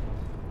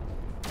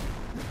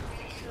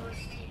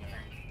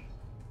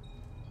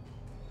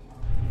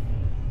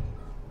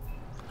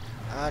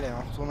 Allez,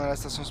 on retourne à la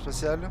station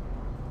spatiale.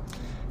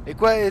 Et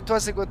toi,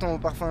 c'est quoi ton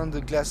parfum de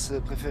glace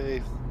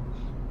préféré?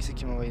 Qui c'est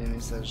qui m'a envoyé des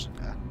messages?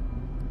 Ah.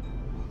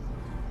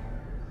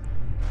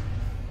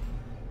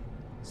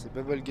 C'est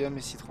bubblegum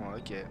et citron,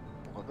 ok.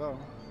 Pourquoi pas, hein.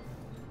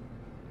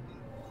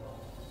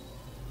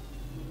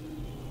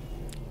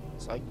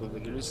 C'est vrai que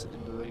bubblegum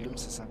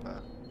c'est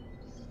sympa.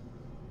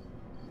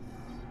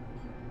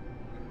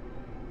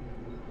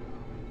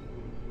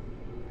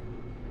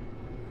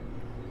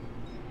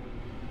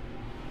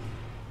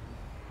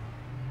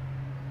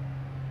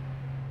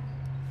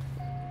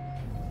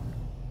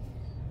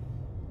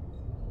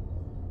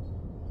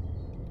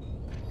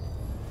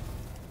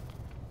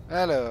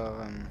 Alors...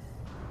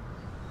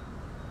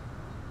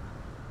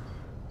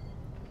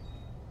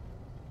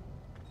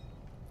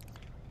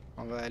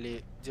 on va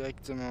aller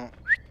directement...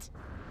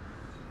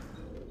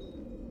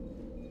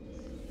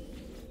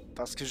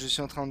 Parce que je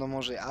suis en train d'en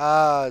manger.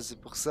 Ah, c'est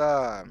pour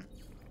ça.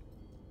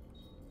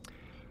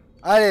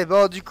 Allez,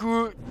 bon, du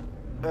coup...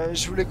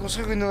 je voulais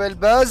construire une nouvelle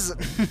base.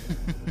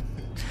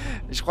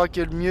 Je crois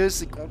que le mieux,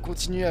 c'est qu'on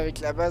continue avec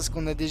la base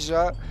qu'on a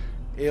déjà.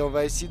 Et on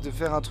va essayer de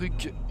faire un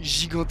truc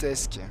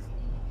gigantesque.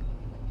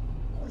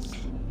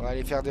 On va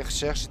aller faire des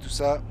recherches et tout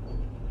ça.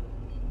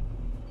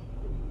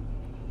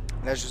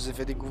 Là, je vous ai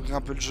fait découvrir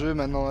un peu le jeu.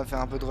 Maintenant, on va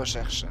faire un peu de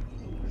recherche.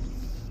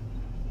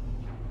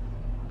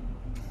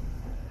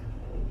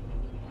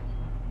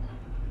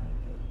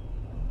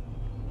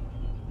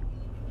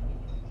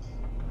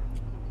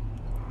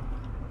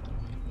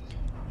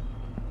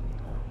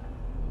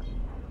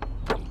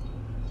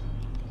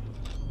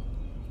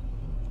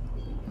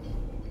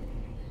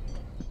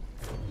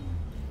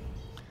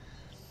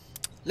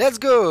 Let's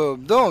go.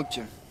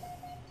 Donc.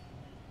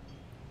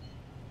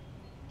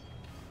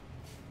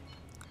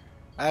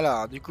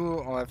 Alors, du coup,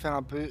 on va faire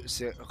un peu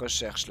ces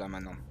recherches là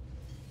maintenant.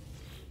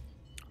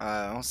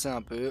 On sait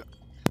un peu.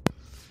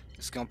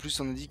 Parce qu'en plus,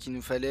 on a dit qu'il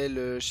nous fallait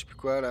le... Je sais plus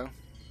quoi là.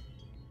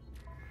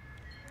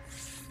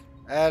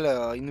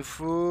 Alors, il nous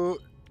faut...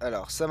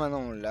 Alors, ça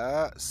maintenant on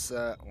l'a.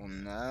 Ça,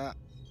 on a...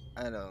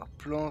 Alors,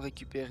 plan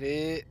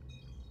récupéré.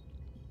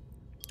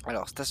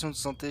 Alors, station de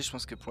santé, je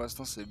pense que pour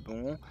l'instant c'est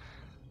bon.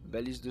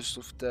 Balise de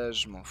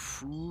sauvetage, je m'en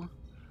fous.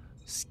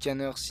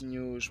 Scanner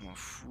signaux, je m'en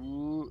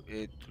fous.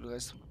 Et tout le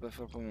reste, on peut pas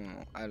faire pour le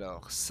moment.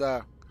 Alors,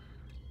 ça,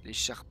 les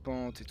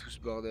charpentes et tout ce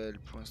bordel,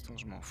 pour l'instant,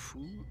 je m'en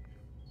fous.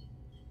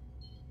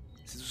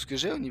 C'est tout ce que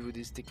j'ai au niveau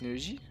des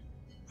technologies.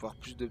 Voire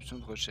plus d'options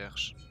de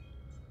recherche.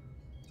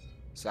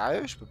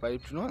 Sérieux, je peux pas aller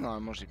plus loin.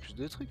 Normalement, j'ai plus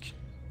de trucs.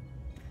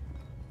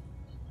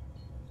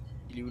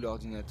 Il est où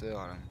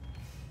l'ordinateur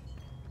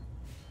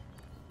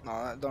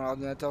là? Dans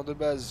l'ordinateur de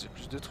base, j'ai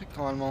plus de trucs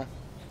normalement.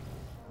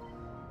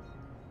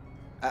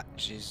 Ah,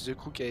 j'ai The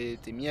Crew qui a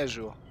été mis à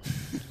jour.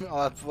 On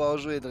va pouvoir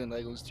jouer Drain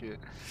Dragon si tu veux.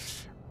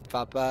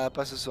 Enfin,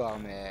 pas ce soir,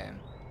 mais...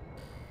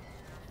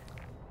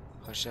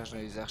 Recherche dans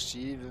les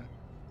archives.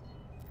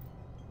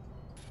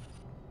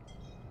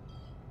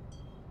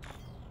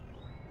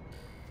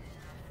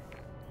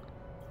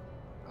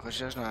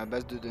 Recherche dans la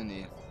base de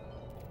données.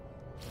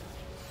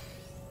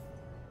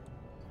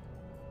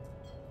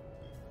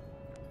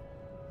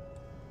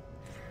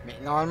 Mais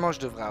normalement,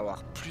 je devrais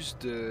avoir plus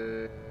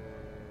de...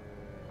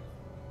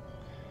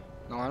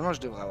 Normalement,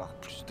 je devrais avoir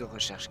plus de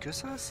recherches que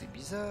ça, c'est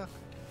bizarre.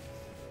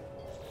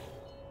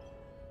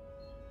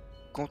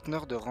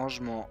 Conteneur de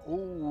rangement.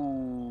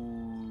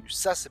 Oh,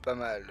 ça c'est pas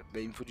mal.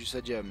 Bah, il me faut du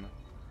sodium.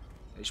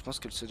 Et je pense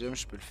que le sodium,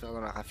 je peux le faire dans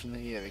la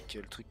raffinerie avec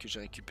le truc que j'ai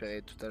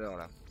récupéré tout à l'heure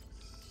là.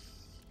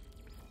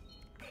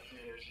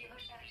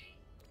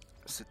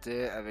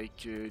 C'était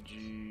avec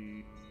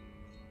du...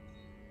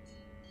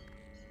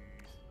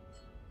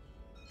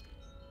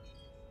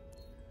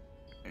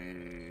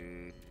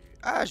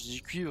 Ah, j'ai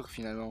du cuivre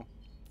finalement.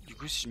 Du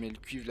coup, si je mets le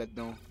cuivre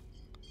là-dedans...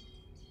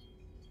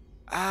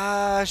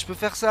 Ah, je peux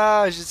faire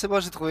ça. C'est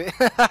bon, j'ai trouvé.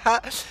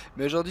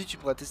 Mais aujourd'hui, tu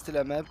pourras tester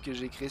la map que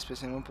j'ai créée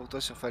spécialement pour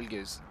toi sur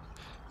Falgueuse.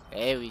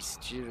 Eh oui, si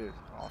tu veux,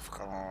 on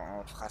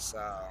fera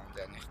ça en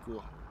dernier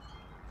cours.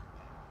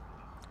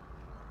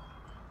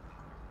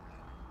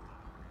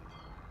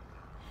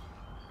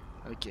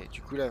 Ok,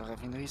 du coup, la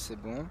raffinerie, c'est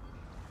bon.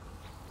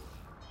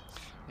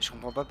 Et je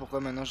comprends pas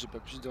pourquoi maintenant j'ai pas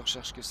plus de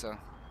recherche que ça.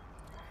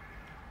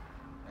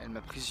 Elle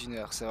m'a pris 1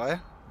 heure, c'est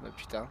vrai? Bah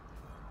putain.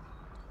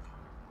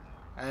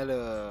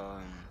 Alors...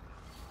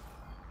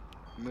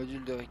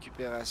 Module de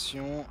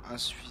récupération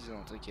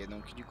insuffisante. Ok,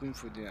 donc du coup il me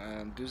faut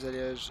 2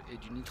 alliages et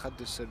du nitrate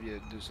de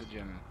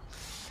sodium.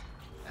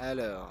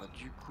 Alors,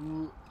 du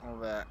coup, on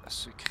va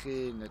se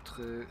créer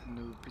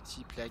nos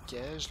petits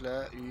plaquages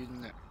là.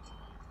 1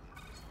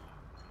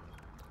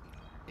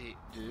 et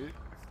 2.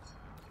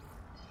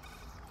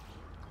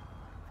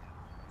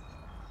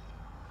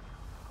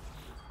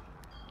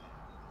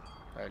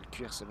 Ah, le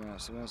cuir c'est bon,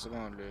 c'est bon, c'est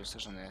bon. Ça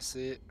j'en ai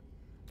assez.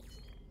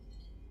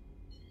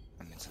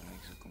 On va mettre ça dans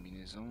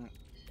l'exo-combinaison.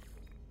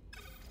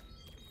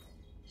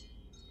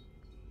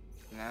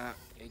 Là,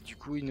 et du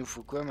coup, il nous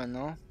faut quoi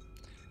maintenant?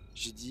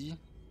 J'ai dit...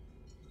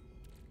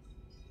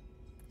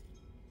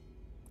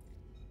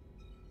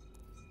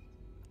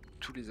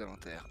 Tous les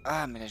inventaires.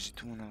 Ah, mais là j'ai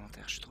tout mon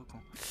inventaire, je suis trop con.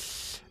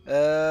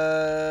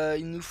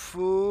 Il nous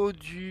faut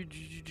du...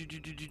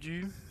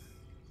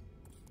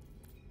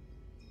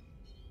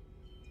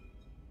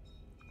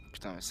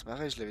 Putain, mais c'est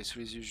pareil, je l'avais sous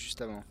les yeux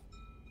juste avant.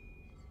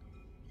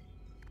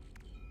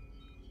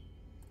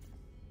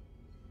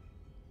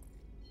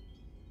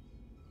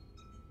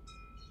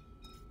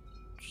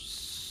 Du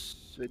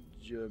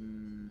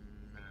sodium...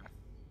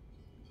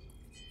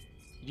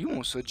 Il est où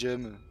mon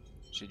sodium?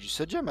 J'ai du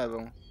sodium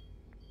avant.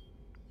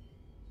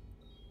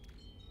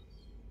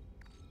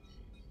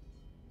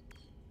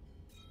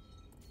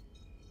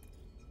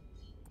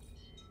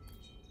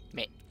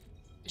 Mais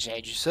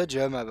j'avais du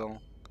sodium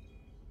avant.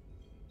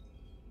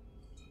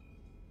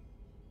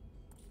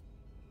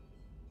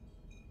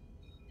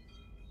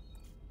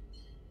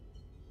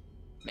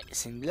 Mais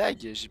c'est une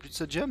blague, j'ai plus de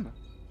sodium.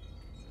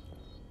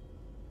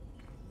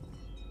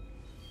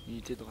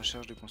 Unité de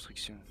recherche de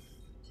construction.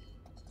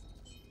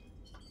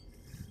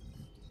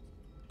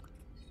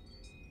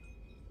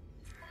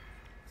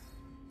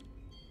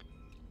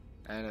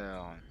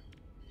 Alors...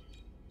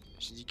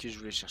 J'ai dit que je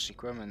voulais chercher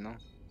quoi maintenant?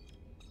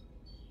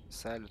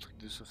 Ça, le truc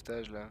de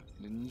sauvetage là.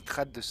 Le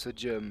nitrate de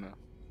sodium.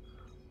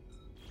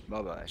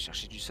 Bon bah,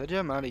 chercher du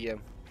sodium hein les gars.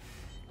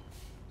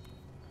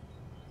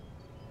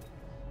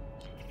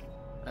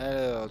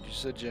 Alors, du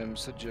sodium.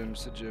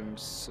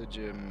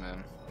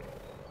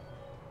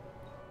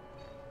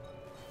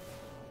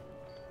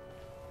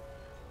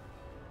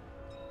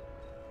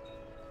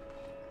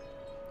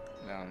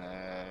 Là on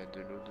a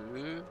de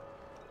l'O2.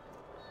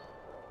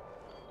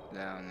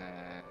 Là on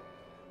a...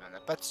 On a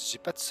pas de... J'ai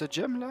pas de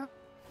sodium là?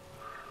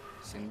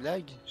 C'est une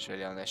blague? Je vais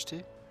aller en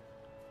acheter.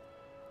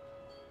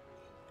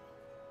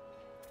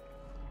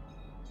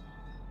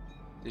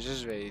 Déjà,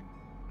 je vais aller...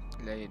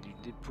 Là, il y a du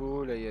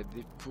dépôt. Là, il y a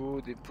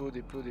dépôt, dépôt,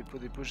 dépôt, dépôt,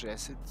 dépôt. J'ai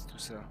assez de tout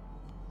ça.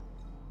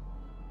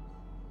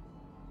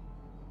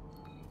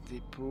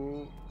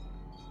 Dépôt.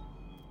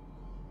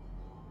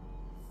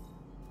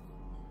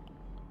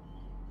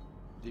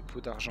 Dépôt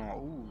d'argent.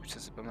 Ouh, ça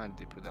c'est pas mal,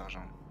 dépôt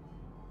d'argent.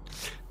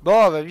 Bon,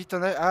 on va vite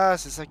en aller. Ah,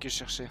 c'est ça que je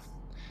cherchais.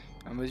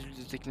 Un module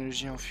de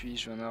technologie enfui.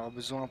 Je vais en avoir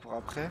besoin pour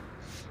après.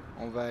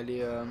 On va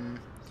aller...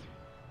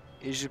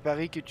 Et je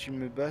parie que tu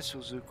me bats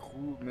sur The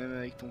Crew, même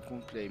avec ton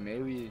compte play. Mais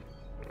oui,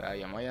 ah,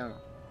 y a moyen.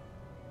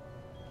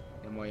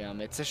 Y a moyen.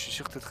 Mais tu sais, je suis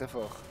sûr que t'es très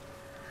fort.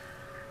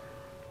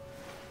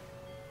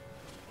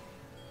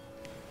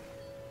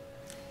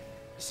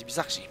 C'est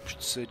bizarre que j'ai plus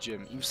de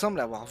sodium. Il me semble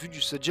avoir vu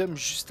du sodium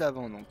juste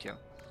avant, donc. Hein.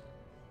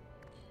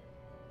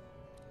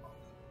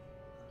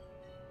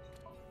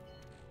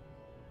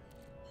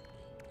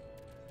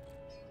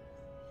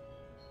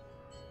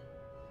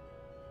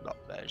 Bon,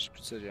 bah j'ai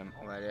plus de sodium.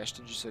 On va aller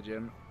acheter du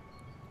sodium.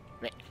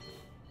 Mais...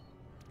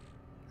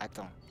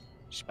 Attends.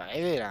 J'ai pas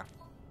rêvé, là.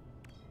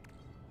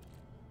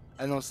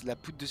 Ah non, c'est de la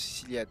poudre de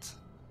siciliate.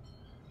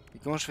 Et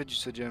comment je fais du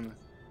sodium?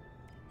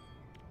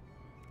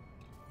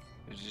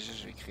 Déjà,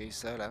 je vais créer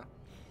ça, là.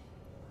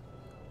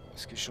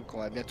 Parce que je sens qu'on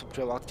va bientôt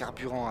plus avoir de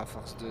carburant à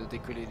force de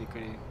décoller.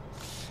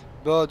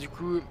 Bon, du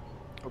coup,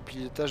 au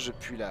pilotage, je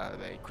pue là.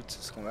 Bah écoute,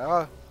 c'est ce qu'on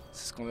verra.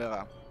 C'est ce qu'on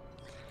verra.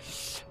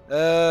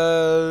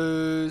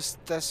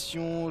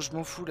 Station, je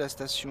m'en fous la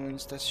station. Une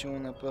station,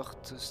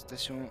 n'importe.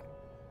 Station.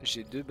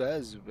 J'ai 2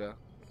 bases ou pas?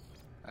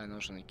 Ah non,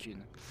 j'en ai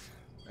qu'une.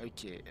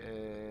 Ok.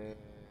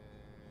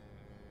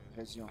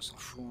 Vas-y, on s'en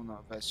fout. On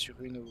en va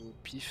sur une au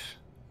pif.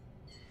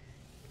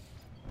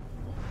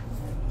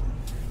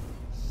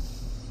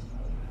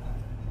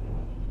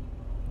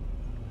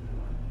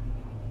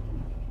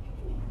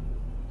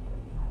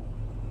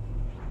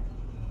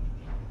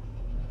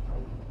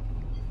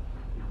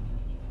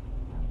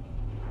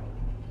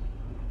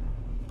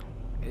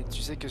 Et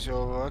tu sais que sur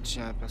Overwatch, il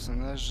y a un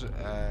personnage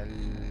à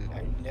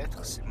une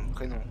lettre, c'est mon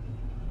prénom.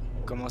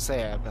 Comment ça, il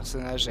y a un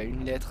personnage à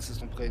une lettre, c'est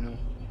son prénom?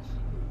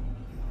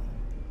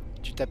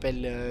 Tu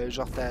t'appelles,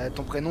 genre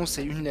ton prénom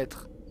c'est une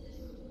lettre.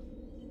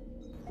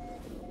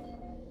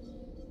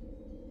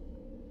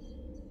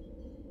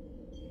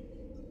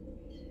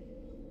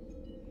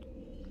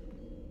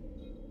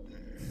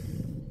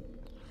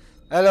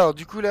 Alors,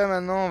 du coup là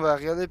maintenant, on va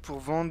regarder pour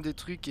vendre des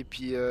trucs et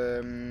puis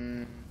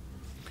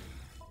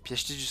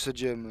acheter du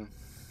sodium.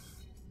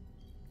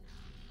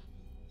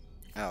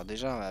 Alors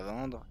déjà, on va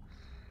vendre.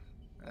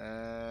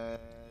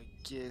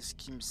 Qu'est-ce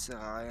qui me sert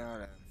à rien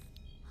là?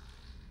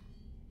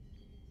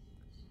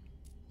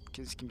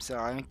 Qu'est-ce qui me sert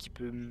à rien qui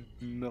peut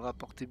me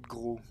rapporter de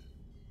gros?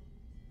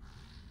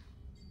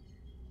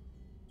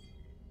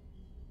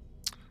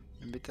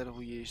 Le métal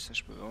rouillé, ça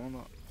je peux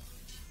vendre.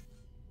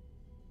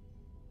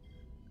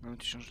 Non,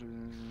 tu changes de...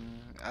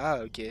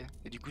 Ah, ok.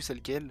 Et du coup, c'est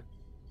lequel?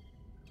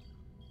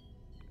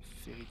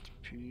 Ferrite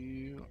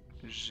pur,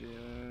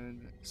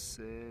 géode,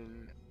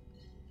 sel,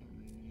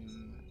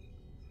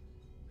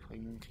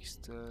 fragment de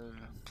cristal,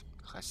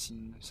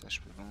 racine, ça je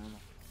peux vendre.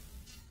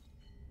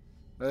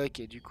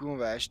 Ok, du coup, on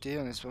va acheter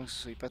en espérant que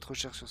ce soit pas trop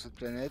cher sur cette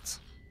planète.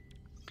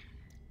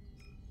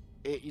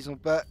 Et ils ont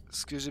pas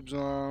ce que j'ai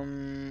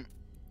besoin.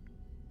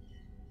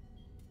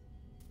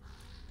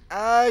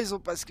 Ah, ils ont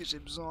pas ce que j'ai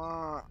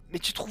besoin. Mais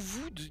tu trouves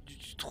où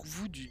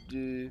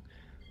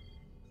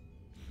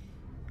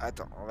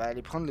Attends, on va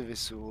aller prendre le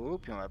vaisseau,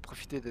 puis on va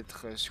profiter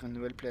d'être sur une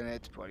nouvelle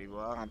planète pour aller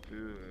voir un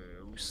peu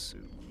où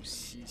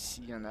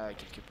s'il y en a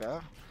quelque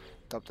part.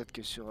 Attends, peut-être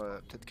que sur...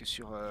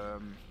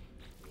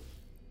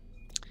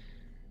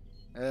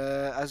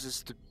 ah, c'est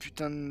cette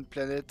putain de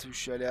planète où je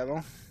suis allé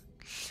avant.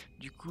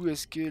 Du coup,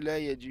 est-ce que là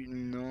il y a du...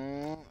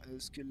 Non.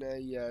 Est-ce que là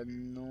il y a...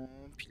 Non.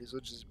 Puis les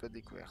autres, je les ai pas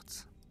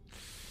découvertes.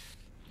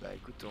 Bah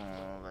écoute,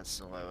 on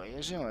va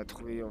voyager, on va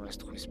se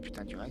trouver ce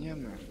putain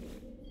d'uranium.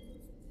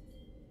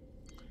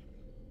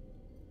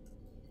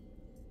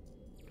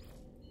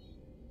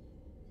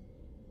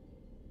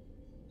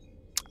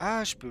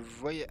 Ah, je peux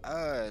voyager.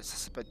 Ah,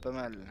 ça peut être pas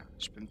mal.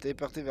 Je peux me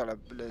téléporter vers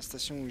la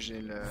station où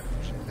j'ai la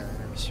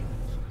mission.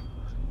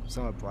 Comme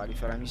ça, on va pouvoir aller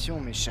faire la mission,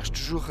 mais je cherche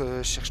toujours,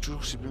 je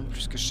sais même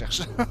plus ce que je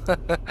cherche.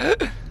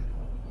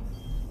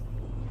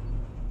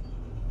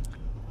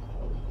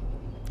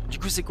 Du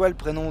coup, c'est quoi le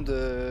prénom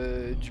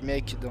du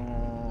mec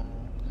dans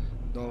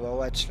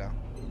Overwatch là?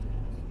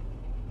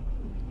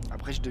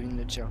 Après, je devine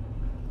le tien.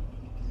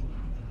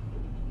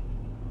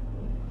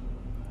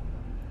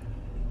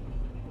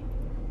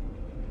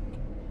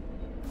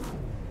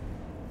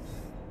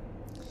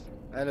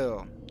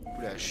 Alors,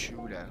 oula, je suis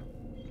où là?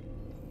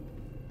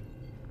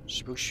 Je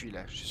sais pas où je suis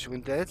là. Je suis sur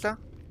une planète là?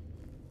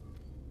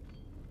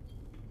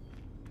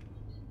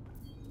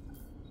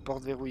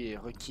 Porte verrouillée,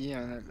 requis,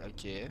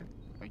 ok.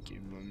 Ok,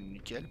 bon,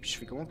 nickel. Puis je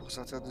fais comment pour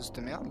sortir de cette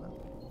merde là?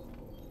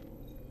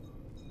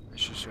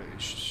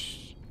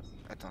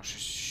 Attends, je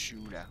suis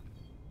où là?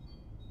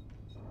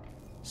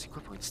 C'est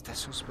quoi pour une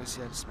station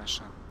spatiale ce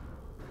machin?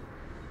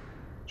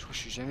 Je crois que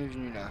je suis jamais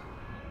venu là.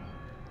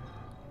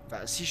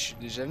 Enfin, si, je suis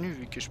déjà venu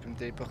vu que je peux me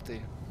téléporter.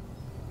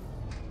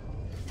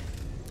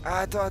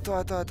 Ah, attends,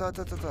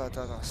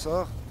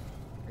 sors.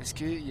 Est-ce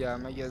qu'il y a un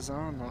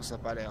magasin? Non, ça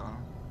n'a pas l'air. Hein.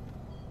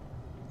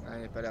 Ah, il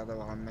n'y a pas l'air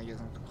d'avoir un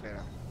magasin tout près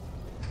là.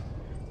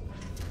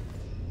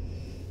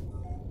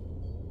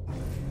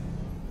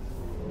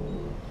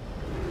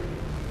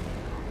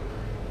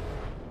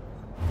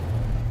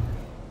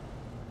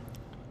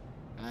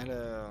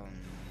 Alors,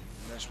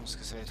 là je pense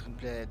que ça va être une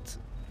planète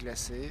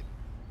glacée.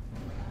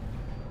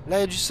 Là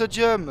il y a du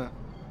sodium.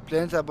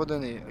 Planète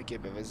abandonnée. Ok,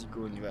 bah vas-y,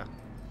 go, on y va.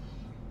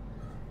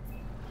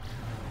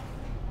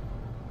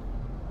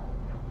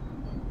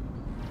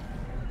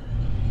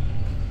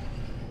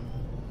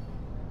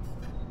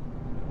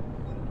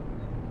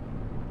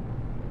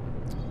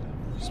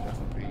 J'espère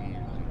qu'on peut y vivre.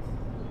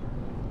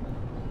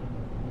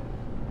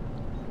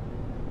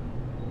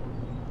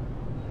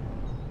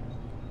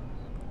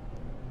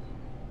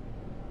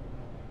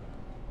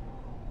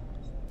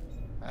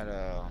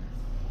 Alors,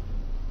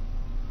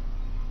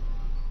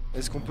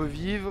 est-ce qu'on peut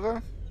vivre?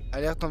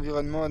 Alerte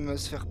environnement,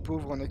 atmosphère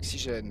pauvre en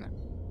oxygène.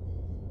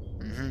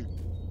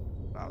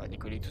 Bah, on va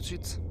décoller tout de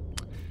suite.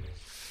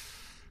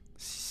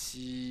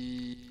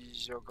 Si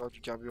j'ai encore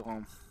du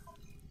carburant.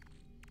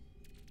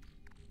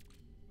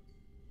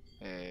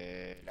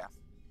 Et là.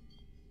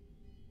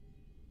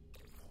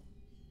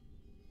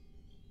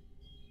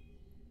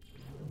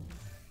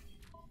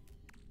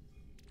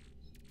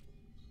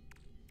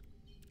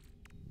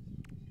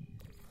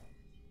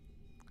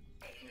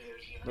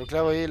 Donc là,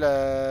 vous voyez,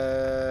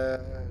 le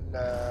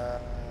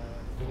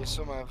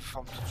vaisseau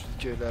m'informe tout de suite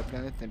que la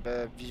planète n'est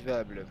pas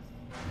vivable.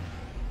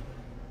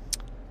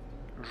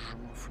 Je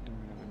m'en fous de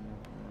mon abonnement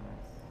pour le moment.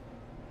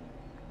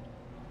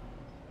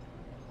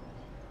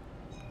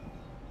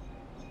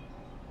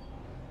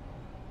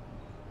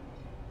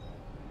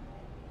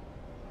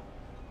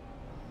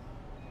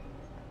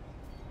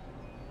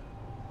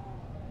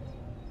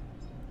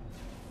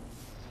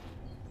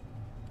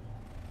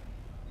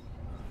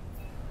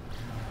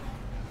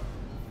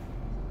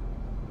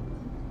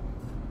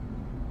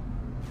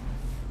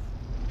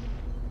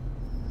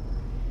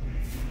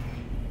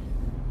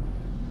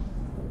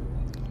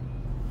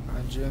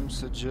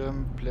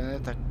 Sodium,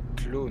 planète à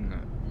clone.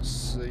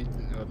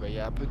 Il y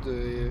a un peu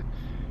de...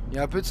 Il y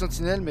a un peu de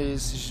sentinelle, mais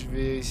si je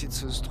vais essayer de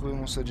se trouver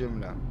mon sodium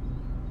là.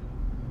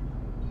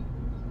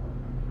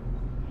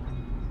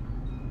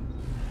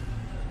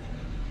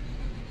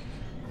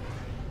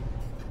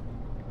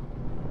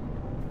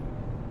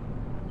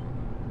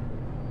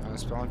 En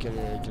espérant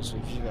qu'elle soit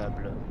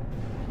vivable.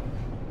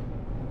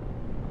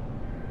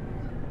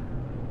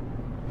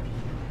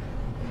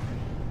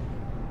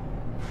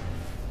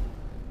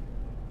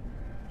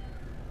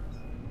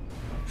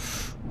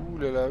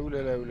 Oulala.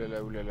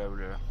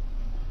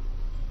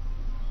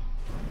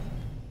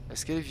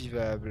 Est-ce qu'elle est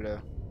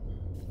vivable?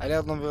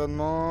 Alerte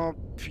d'environnement,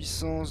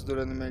 puissance de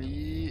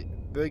l'anomalie,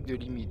 bug de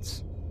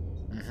limite.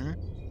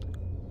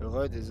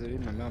 Heureux, désolé,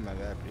 ma mère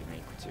m'avait appelé, mais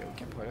écoute, y a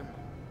aucun problème.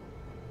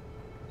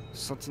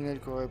 Sentinelle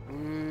qu'aurait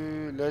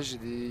pu... Là,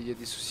 il y a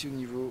des soucis au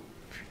niveau...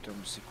 Putain,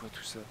 mais c'est quoi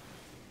tout ça?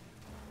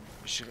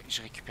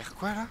 Je récupère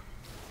quoi, là?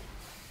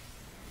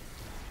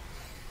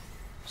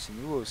 C'est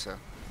nouveau, ça.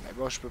 Mais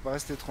bon, je peux pas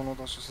rester trop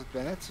longtemps sur cette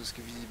planète, parce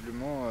que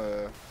visiblement,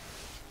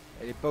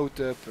 elle est pas au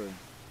top.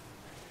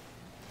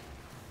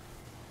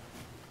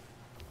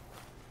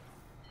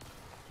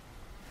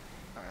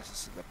 Ah, ça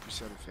c'est de la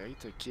poussière de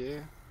ferrite, ok.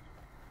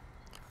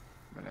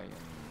 Voilà,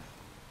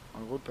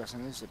 en gros, le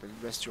personnage s'appelle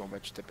Bastion. Bah,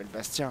 tu t'appelles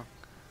Bastien.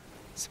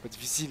 C'est pas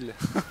difficile.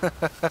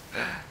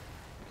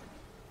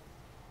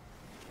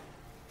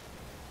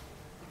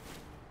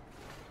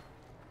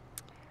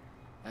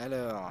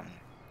 Alors,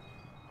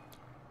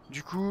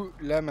 du coup,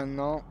 là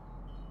maintenant,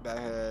 bah,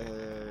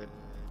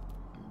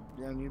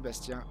 bienvenue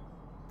Bastien.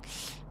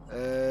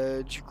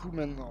 Du coup,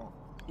 maintenant,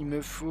 il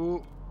me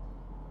faut...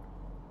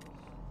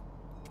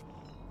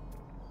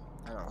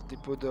 Alors,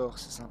 dépôt d'or,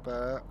 c'est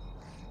sympa.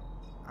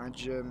 Un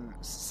gem,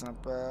 c'est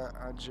sympa.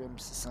 Un gem,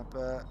 c'est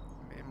sympa.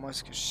 Mais moi,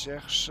 ce que je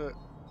cherche,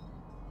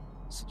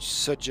 c'est du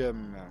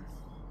sodium.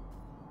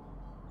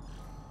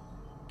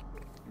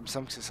 Il me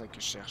semble que c'est ça que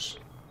je cherche.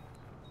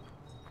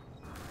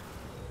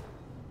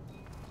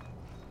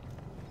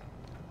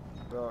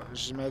 Bon,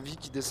 j'ai ma vie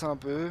qui descend un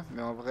peu,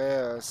 mais en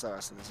vrai, ça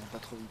descend pas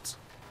trop vite.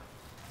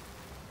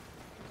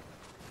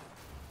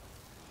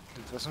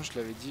 De toute façon, je te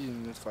l'avais dit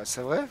une autre fois.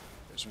 C'est vrai?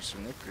 Je me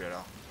souvenais plus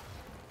alors.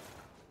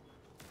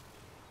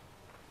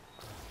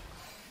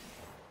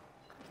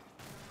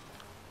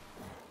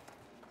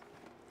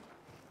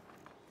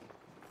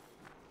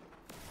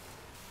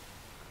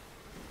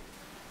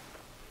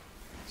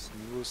 C'est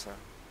nouveau ça.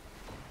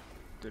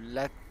 De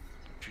la...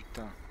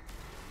 Putain.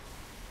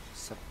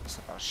 Ça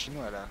parle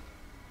chinois là.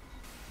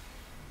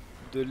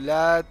 De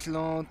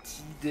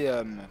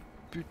l'Atlantidéum.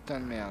 Putain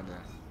de merde.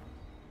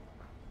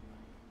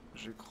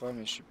 Je crois,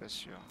 mais je suis pas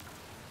sûr.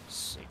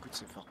 Écoute,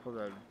 c'est fort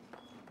probable.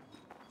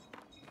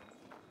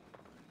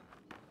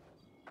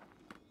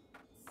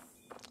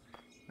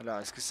 Alors,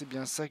 est-ce que c'est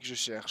bien ça que je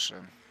cherche?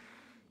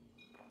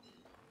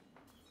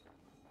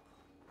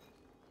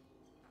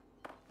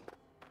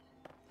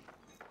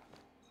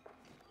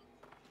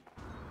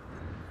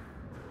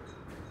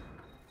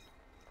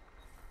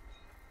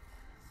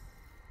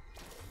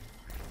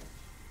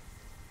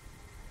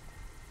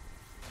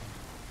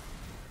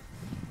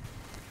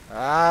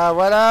 Ah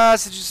voilà,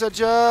 c'est du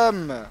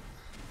sodium.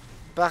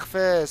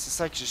 Parfait, c'est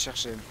ça que j'ai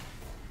cherché.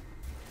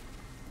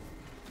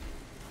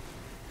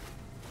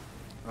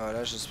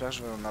 Voilà, j'espère que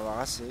je vais en avoir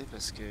assez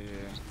parce que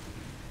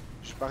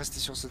je vais pas rester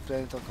sur cette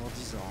planète encore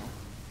 10 ans.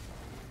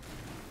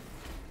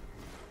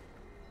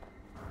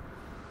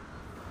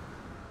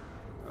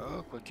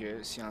 Oh,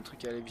 quoique, s'il y a un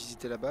truc à aller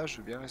visiter là-bas, je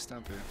veux bien rester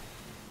un peu.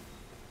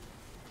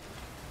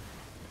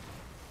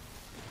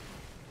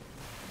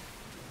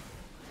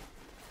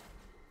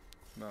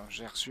 Bon,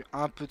 j'ai reçu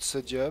un peu de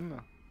sodium.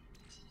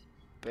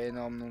 Pas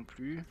énorme non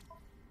plus.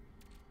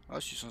 Oh,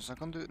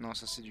 652. Non,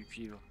 ça c'est du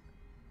cuivre.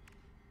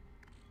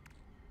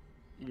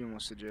 Il est où mon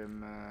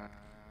sodium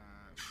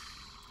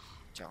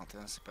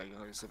 41, c'est pas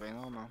grave, c'est pas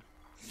énorme. Hein.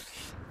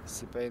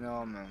 C'est pas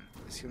énorme.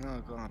 Est-ce qu'il y en a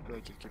encore un peu à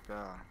quelque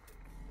part?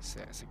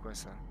 C'est quoi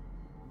ça?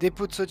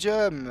 Dépôt de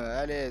sodium.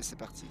 Allez, c'est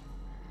parti.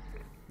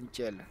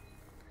 Nickel.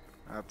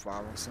 On va pouvoir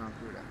avancer un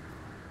peu là.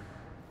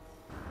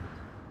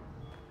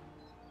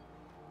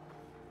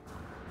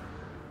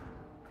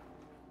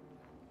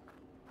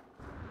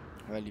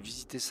 On va aller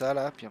visiter ça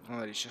là, puis après on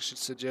va aller chercher le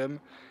sodium.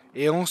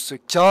 Et on se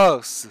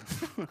casse.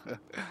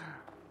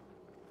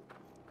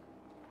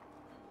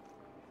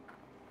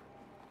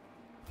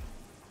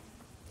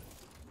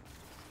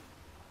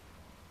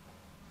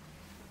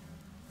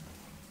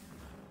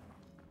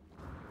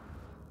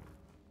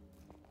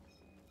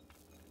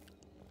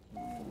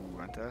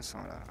 Ouh,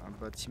 intéressant là. Un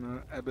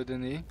bâtiment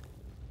abandonné.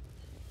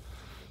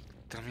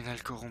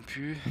 Terminal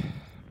corrompu.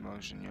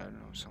 Bon, génial,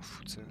 on s'en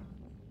fout de ça.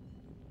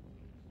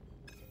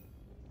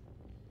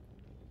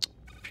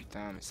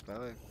 Putain, mais c'est pas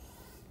vrai.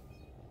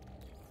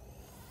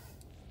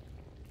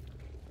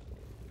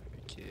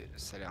 Ok,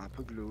 ça a l'air un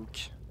peu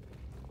glauque.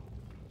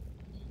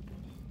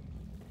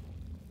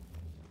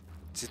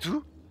 C'est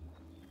tout?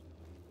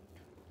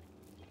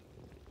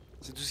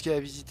 C'est tout ce qu'il y a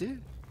à visiter?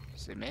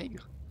 C'est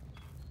maigre.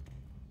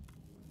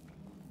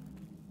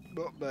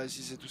 Bon, bah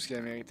si c'est tout ce qu'il y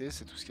a à mériter,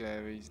 c'est tout ce qu'il y a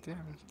à visiter.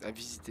 Hein. À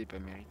visiter, pas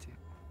mériter.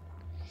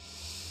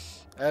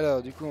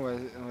 Alors, du coup, on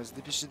va se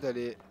dépêcher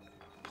d'aller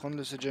prendre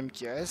le sodium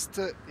qui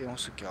reste et on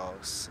se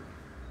casse.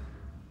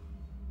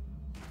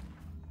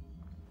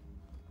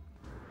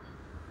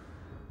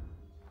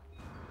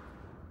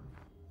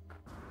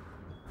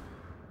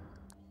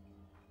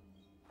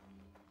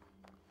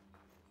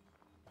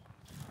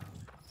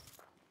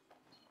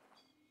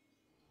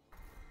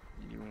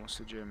 Il est où mon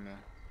sodium?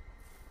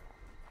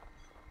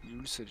 Il est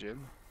où le sodium?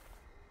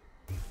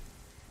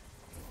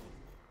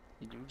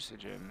 Il est où le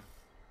sodium?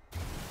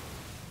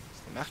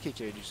 C'était marqué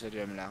qu'il y avait du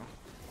sodium là.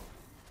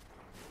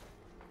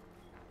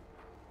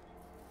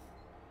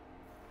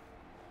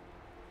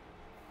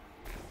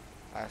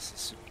 Ah, c'est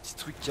ce petit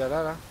truc qu'il y a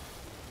là, là.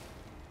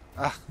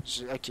 Ah,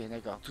 ok,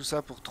 d'accord. Tout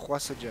ça pour 3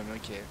 sodium,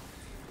 ok.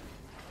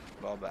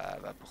 Bon, bah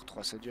pour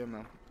 3 sodium.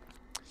 Hein.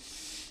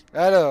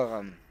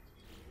 Alors...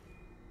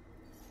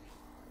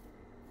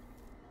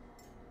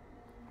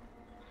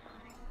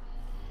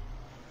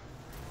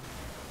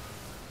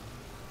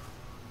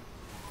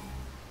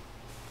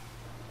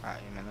 Ah,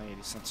 et maintenant il y a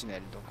les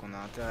sentinelles, donc on a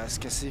intérêt à se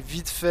casser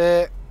vite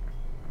fait.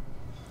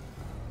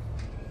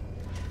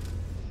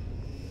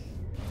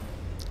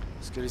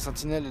 Parce que les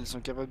sentinelles, elles sont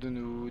capables de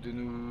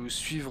nous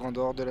suivre en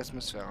dehors de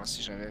l'atmosphère, hein,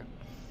 si jamais.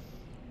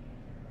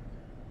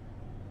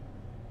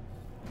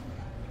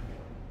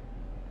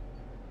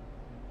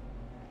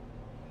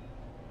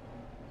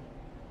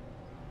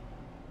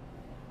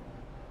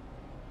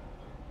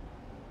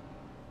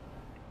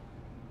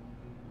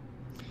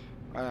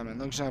 Voilà,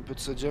 maintenant que j'ai un peu de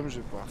sodium, je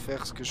vais pouvoir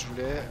faire ce que je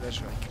voulais. Là,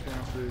 je vais récupérer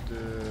un peu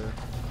de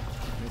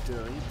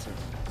météorites.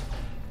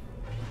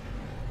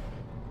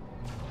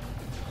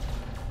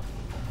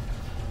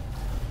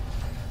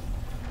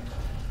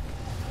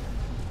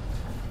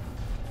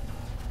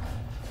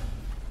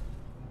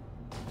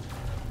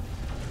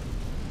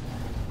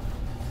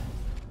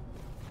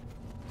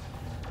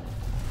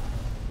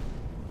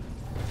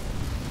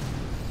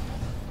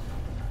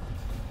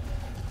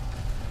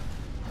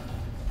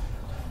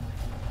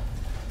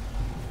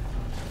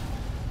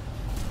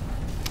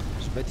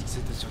 J'ai pas dit que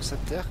c'était sur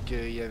cette terre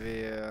qu'il y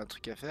avait un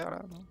truc à faire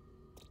là, non?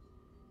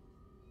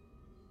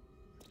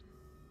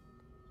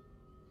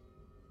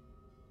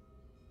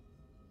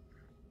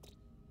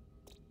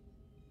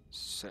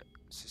 C'est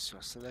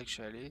sur ça là que je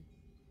suis allé.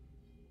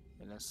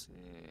 Et là c'est...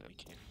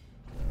 ok.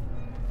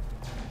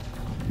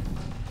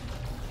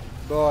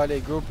 Bon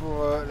allez, go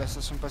pour la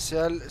station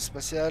spatiale.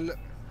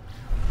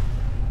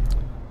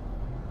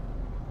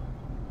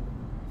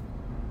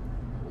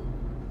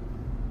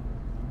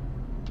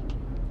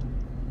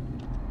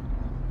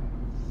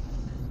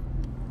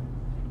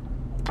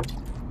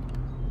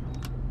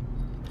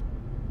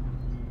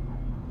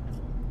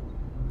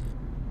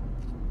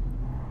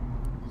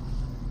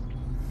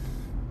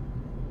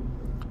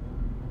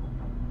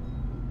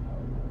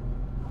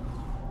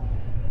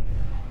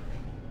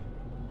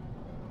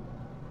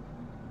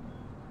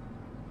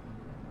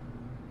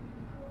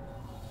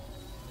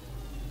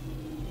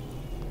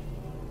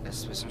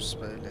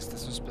 La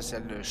station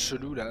spatiale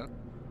chelou là.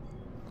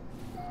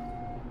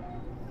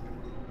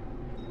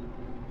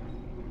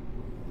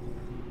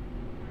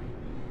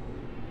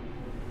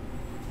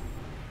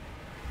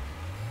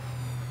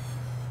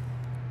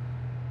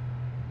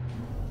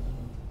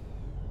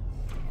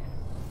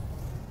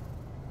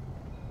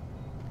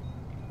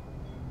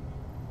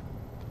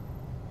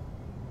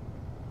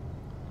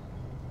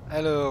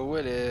 Alors, où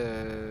elle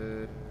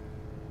est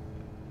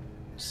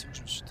C'est où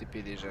je me suis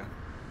TP déjà?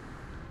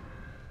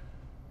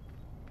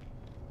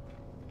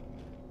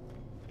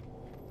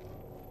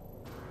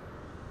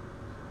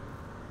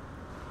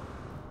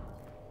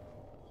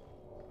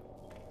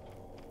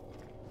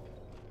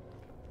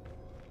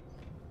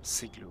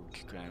 C'est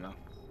glauque quand même. Hein.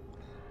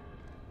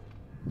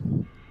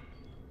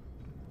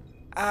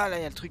 Ah là,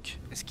 il y a le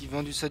truc. Est-ce qu'il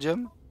vend du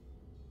sodium?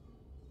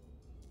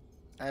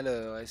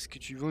 Alors, est-ce que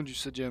tu vends du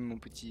sodium, mon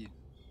petit?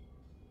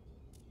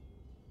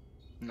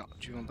 Non,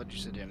 tu vends pas du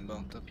sodium.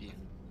 Bon, tant pis.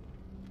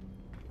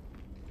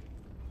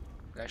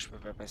 Là, je peux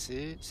pas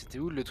passer. C'était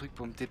où le truc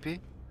pour me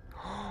TP?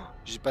 Oh,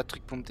 j'ai pas de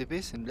truc pour me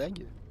TP, c'est une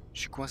blague?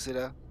 Je suis coincé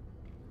là.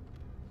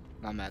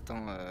 Non mais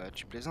attends,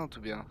 tu plaisantes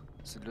ou bien?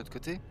 C'est de l'autre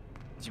côté?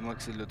 Dis-moi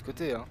que c'est de l'autre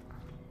côté, hein.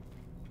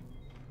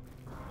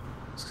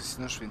 Parce que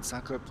sinon je fais une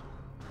syncope.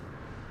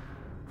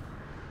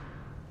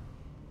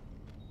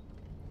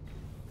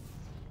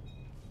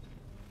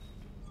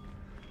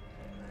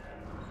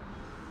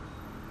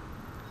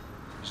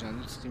 J'ai un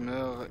autre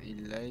streamer,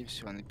 il live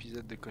sur un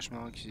épisode de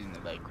Cauchemar en cuisine.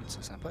 Bah écoute,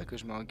 c'est sympa,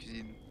 Cauchemar en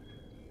cuisine.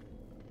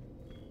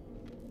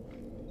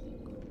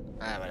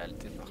 Ah voilà, le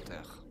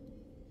téléporteur.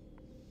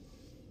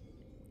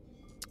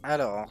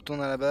 Alors, on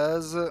retourne à la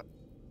base.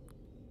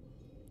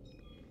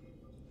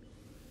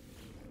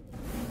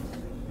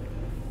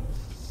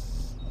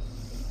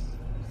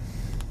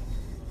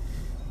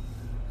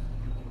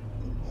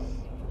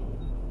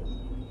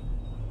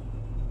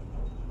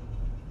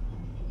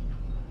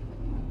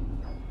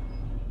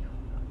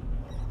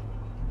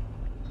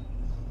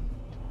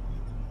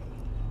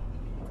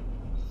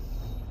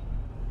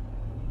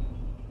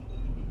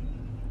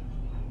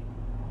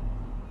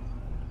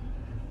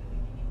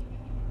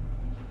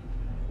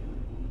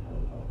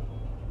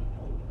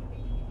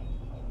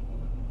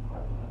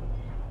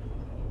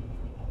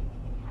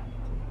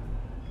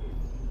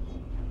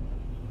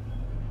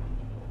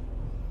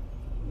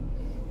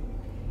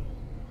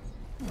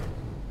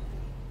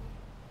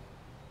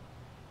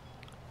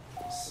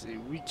 C'est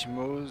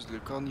Wickmose, le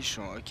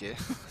cornichon, ok.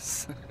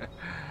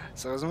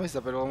 Sérieusement, il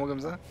s'appelle vraiment comme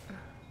ça?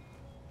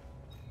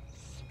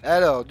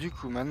 Alors, du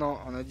coup, maintenant,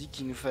 on a dit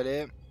qu'il nous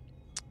fallait...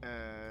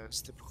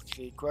 c'était pour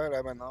créer quoi,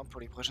 là, maintenant, pour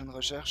les prochaines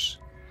recherches?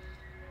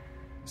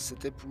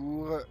 C'était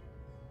pour...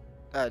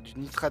 Ah, du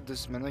nitrate de...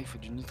 Maintenant, il faut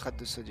du nitrate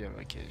de sodium.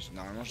 Ok,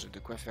 normalement, j'ai de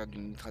quoi faire du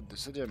nitrate de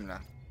sodium,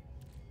 là.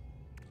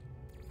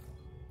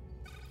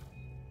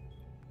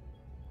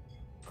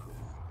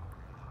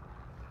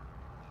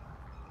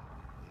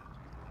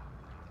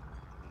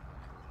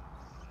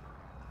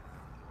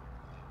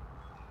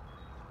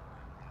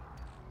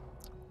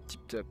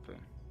 Tip top.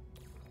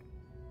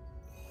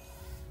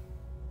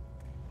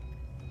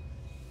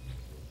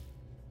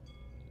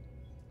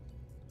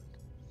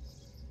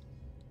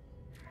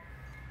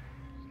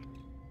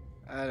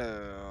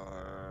 Alors...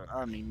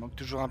 Ah, mais il manque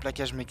toujours un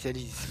plaquage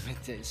métallique.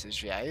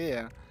 Je vais y arriver,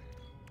 hein.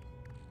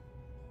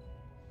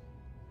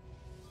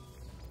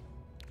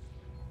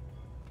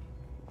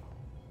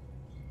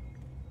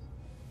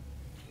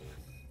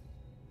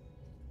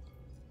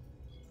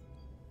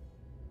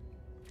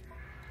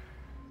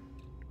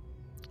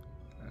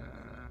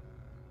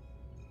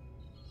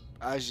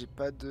 Ah, j'ai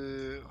pas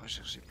de...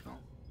 Rechercher plan.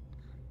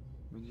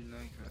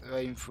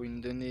 Ouais, il me faut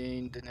une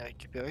donnée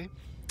récupérée.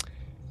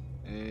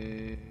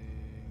 Il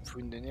me faut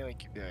une donnée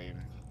récupérée.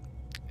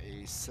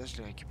 Et ça, je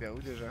les récupère où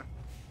déjà?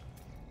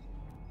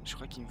 Je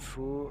crois qu'il me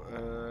faut...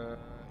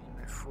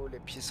 il me faut les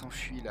pièces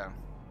enfuies là.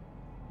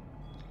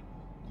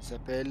 Il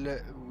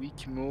s'appelle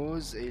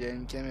Wickmose et il a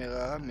une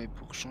caméra, mais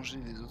pour changer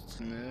les autres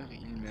streamers,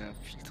 il met un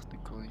filtre de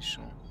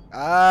cornichon.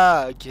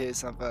 Ah, ok,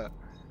 sympa.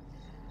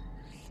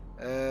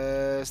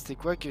 C'était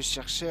quoi que je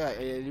cherchais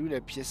Elle est où la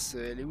pièce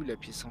Elle est où la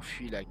pièce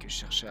enfuie là que je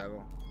cherchais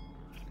avant?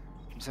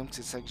 Il me semble que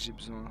c'est ça que j'ai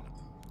besoin.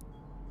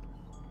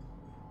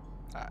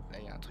 Ah, là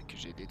il y a un truc que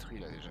j'ai détruit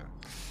là déjà.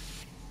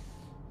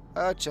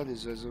 Ah tiens,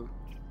 des oiseaux.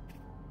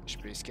 Je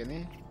peux les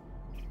scanner?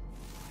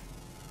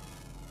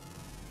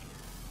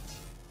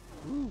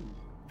 Ouh,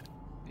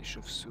 des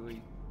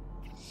chauves-souris.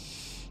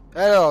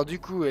 Alors, du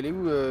coup, elle est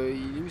où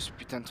il est où ce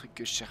putain de truc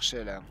que je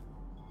cherchais là?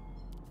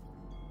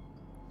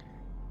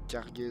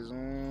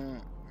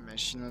 Cargaison,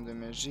 machine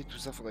endommagée, tout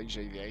ça faudrait que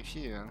j'aille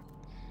vérifier hein,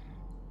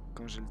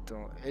 quand j'ai le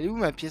temps. Elle est où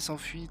ma pièce en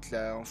fuite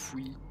là,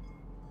 enfouie?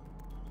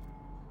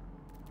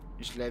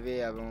 Je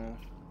l'avais avant.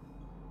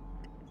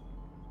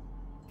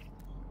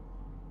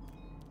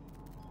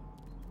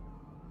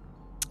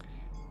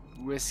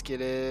 Où est-ce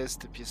qu'elle est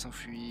cette pièce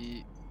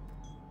enfouie?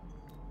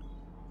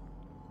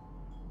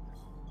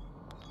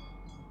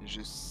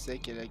 Je sais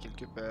qu'elle est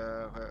quelque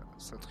part.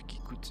 C'est un truc qui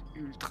coûte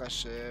ultra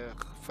cher.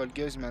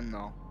 Folgueuse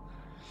maintenant.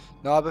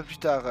 Non, un peu plus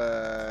tard.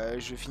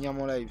 Je vais finir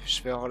mon live.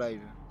 Je fais hors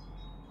live.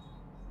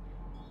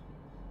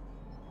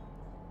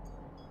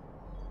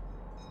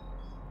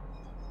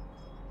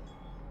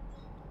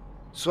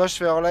 Soit je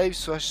fais hors live,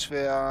 soit je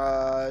fais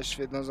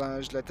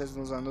je la teste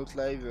dans un autre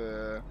live.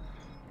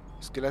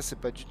 Parce que là, c'est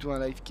pas du tout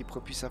un live qui est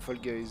propice à Fall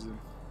Guys.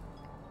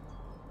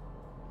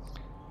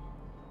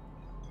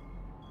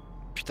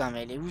 putain,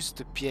 mais elle est où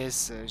cette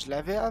pièce? Je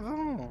l'avais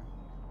avant.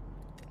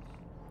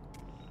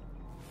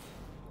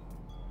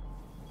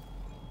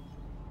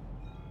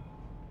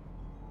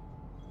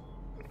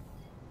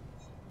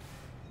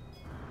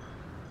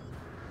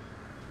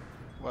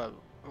 Ouais.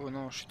 Oh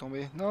non, je suis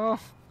tombé. Non!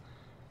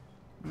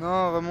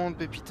 Non, remonte,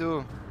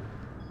 Pépito.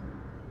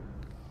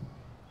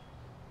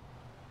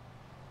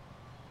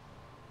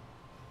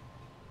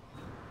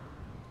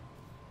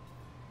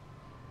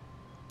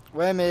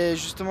 Ouais, mais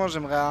justement,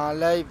 j'aimerais un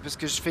live parce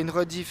que je fais une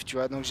rediff, tu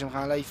vois. Donc j'aimerais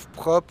un live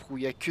propre où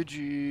il y a que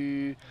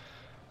du.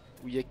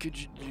 Où il y a que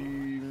du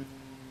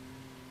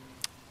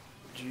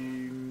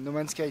No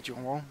Man's Sky, tu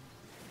comprends?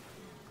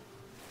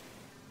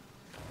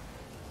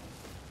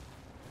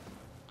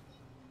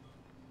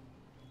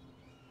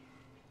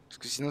 Parce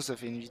que sinon, ça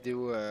fait une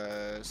vidéo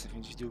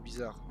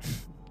bizarre.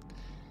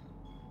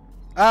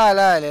 Ah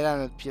là, elle est là,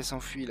 notre pièce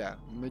enfuie là.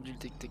 Module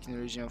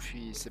technologie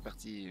enfui, c'est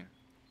parti.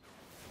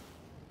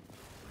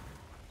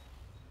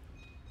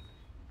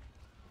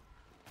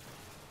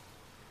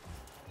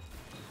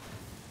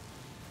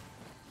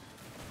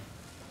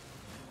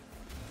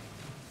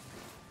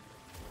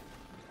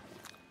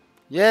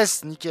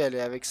 Yes, nickel. Et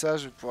avec ça,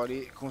 je vais pouvoir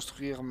aller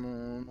construire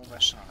mon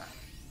machin là.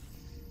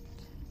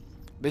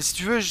 Mais si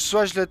tu veux,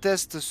 soit je le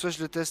teste,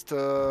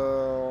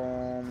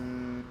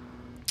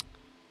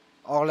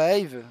 hors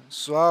live,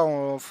 soit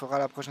on fera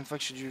la prochaine fois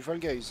que je suis du Fall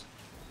Guys.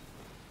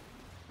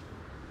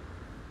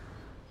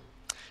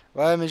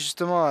 Ouais, mais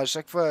justement, à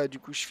chaque fois, du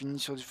coup, je finis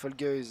sur du Fall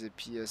Guys et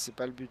puis c'est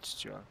pas le but,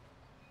 tu vois.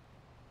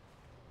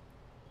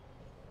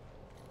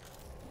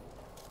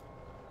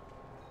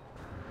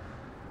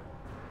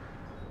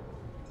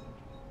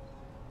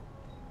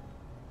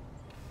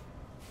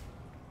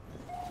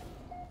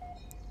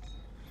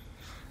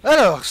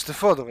 Alors, cette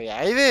fois, on devrait y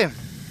arriver.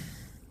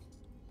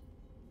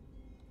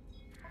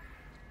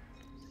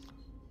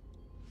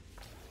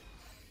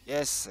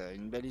 Yes,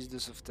 une balise de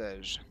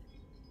sauvetage.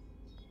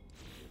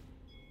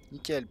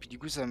 Nickel. Puis du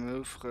coup, ça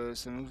m'offre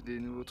des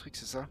nouveaux trucs,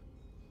 c'est ça?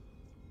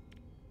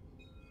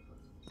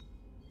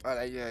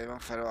 Voilà, il va en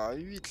falloir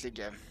 8, les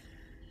gars.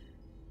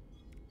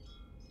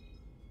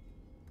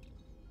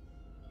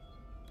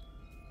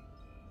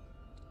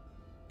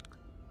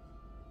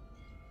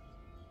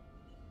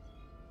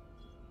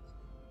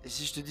 Et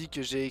si je te dis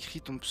que j'ai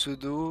écrit ton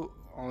pseudo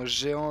en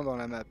géant dans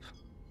la map?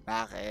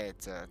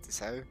 Arrête, t'es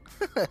sérieux?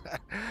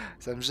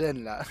 Ça me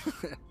gêne là.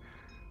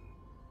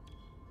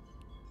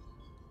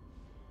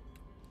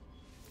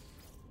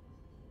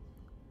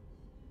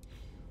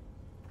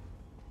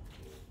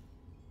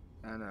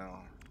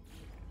 Alors.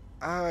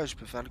 Ah, je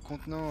peux faire le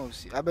contenant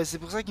aussi. Ah bah c'est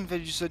pour ça qu'il me fait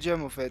du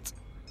sodium au fait.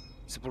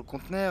 C'est pour le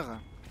conteneur.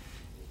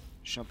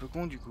 Je suis un peu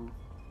con du coup.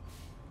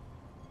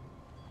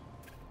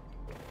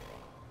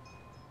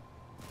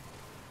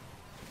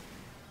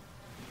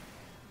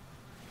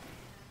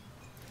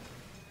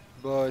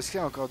 Bon, est-ce qu'il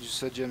y a encore du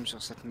sodium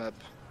sur cette map?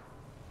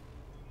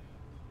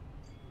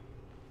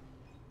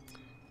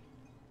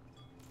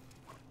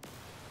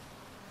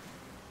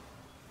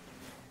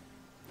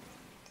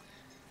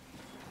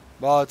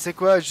 Bon, tu sais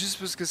quoi, juste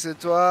parce que c'est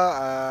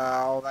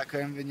toi, on va quand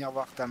même venir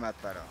voir ta map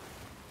alors.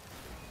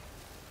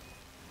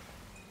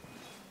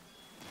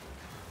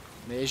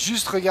 Mais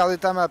juste regarder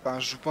ta map, hein.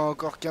 Je joue pas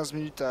encore 15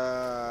 minutes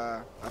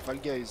à Fall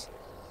Guys.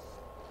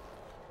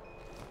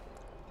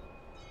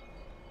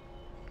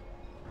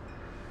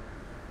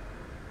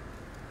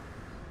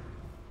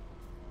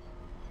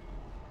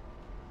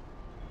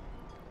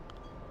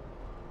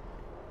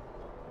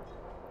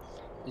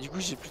 Et du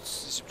coup, j'ai plus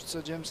de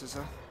sodium, c'est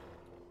ça?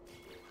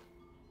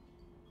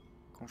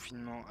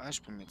 Confinement. Ah, je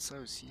peux mettre ça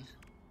aussi.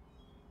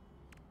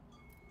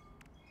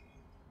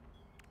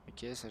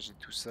 Ok, ça, j'ai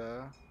tout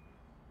ça.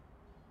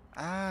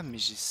 Ah, mais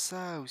j'ai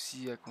ça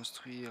aussi à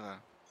construire.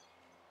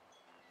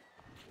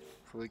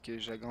 Faudrait que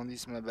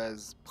j'agrandisse ma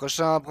base.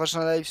 Prochain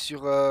live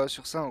sur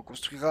ça, on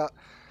construira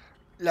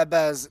la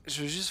base.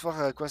 Je veux juste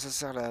voir à quoi ça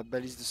sert la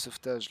balise de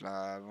sauvetage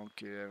là avant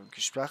que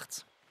je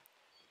parte.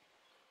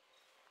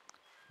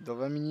 Dans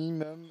 20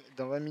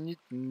 minutes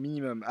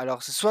minimum.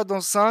 Alors c'est soit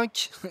dans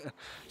 5,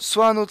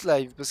 soit un autre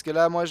live. Parce que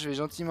là, moi, je vais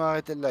gentiment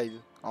arrêter le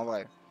live. En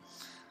vrai.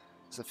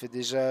 Ça fait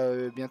déjà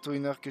bientôt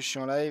 1 heure que je suis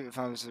en live.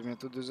 Enfin, ça fait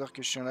bientôt 2 heures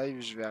que je suis en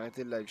live. Je vais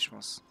arrêter le live, je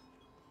pense.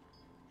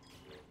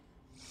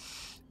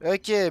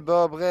 Ok,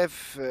 bon,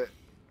 bref.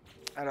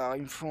 Alors,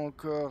 il me faut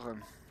encore...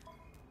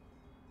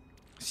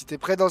 Si t'es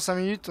prêt dans 5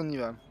 minutes, on y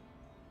va.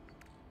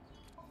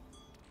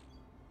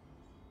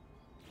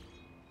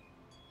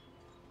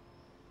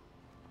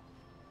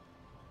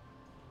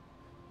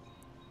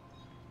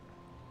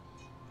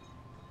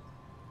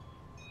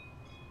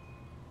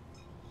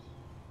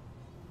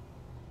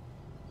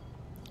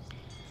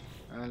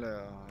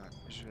 Alors,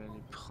 je vais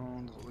aller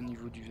prendre au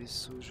niveau du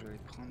vaisseau, je vais aller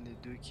prendre les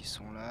deux qui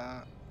sont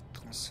là.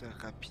 Transfert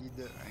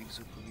rapide,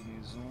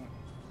 exocombinaison.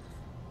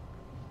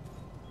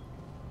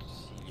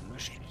 Il est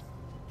moche lui.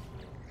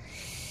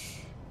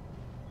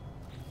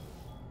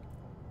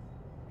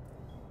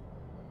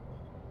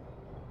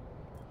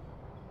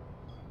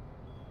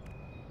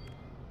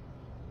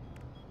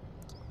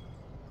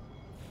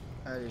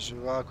 Allez, je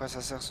vais voir à quoi ça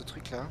sert ce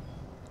truc là.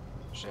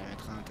 Je vais la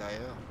mettre à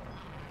l'intérieur.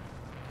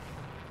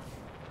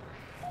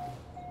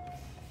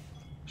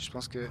 Je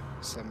pense que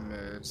ça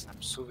me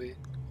sauvait.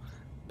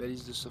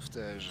 Balise de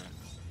sauvetage.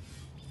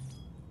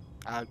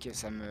 Ah ok,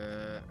 ça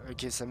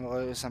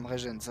me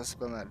régène, ça c'est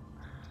pas mal.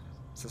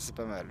 Ça c'est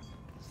pas mal.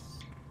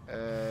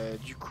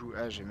 Du coup,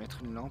 je vais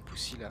mettre une lampe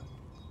aussi là.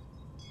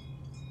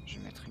 Je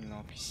vais mettre une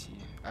lampe ici.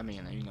 Ah mais il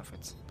y en a une en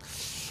fait.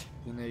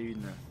 Il y en a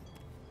une.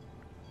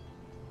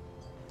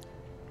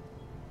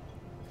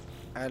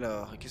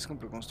 Alors, qu'est-ce qu'on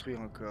peut construire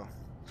encore?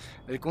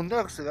 Le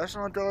conteneur, c'est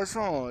vachement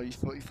intéressant. Il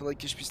faudrait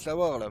que je puisse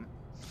l'avoir là.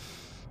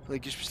 Il faudrait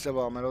que je puisse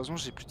l'avoir. Malheureusement,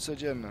 j'ai plus de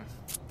sodium.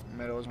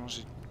 Malheureusement,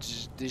 j'ai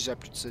déjà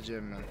plus de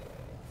sodium.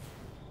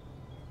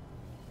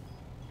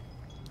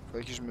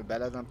 Faudrait que je me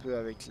balade un peu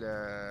avec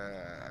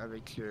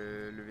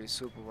le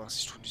vaisseau pour voir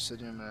si je trouve du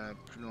sodium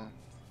plus loin.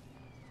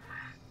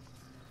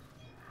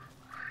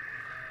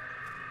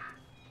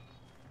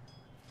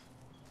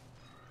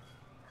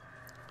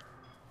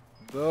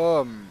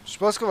 Bon, je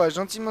pense qu'on va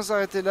gentiment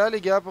s'arrêter là,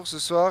 les gars, pour ce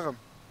soir.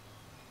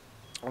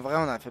 En vrai,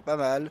 on a fait pas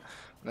mal.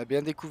 On a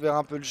bien découvert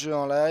un peu le jeu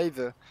en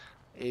live.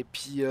 Et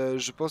puis,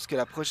 je pense que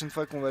la prochaine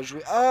fois qu'on va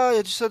jouer... Ah, il y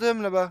a du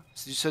sodium là-bas.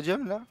 C'est du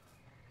sodium, là?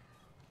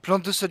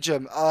 Plante de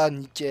sodium. Ah,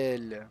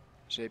 nickel.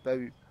 J'avais pas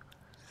vu.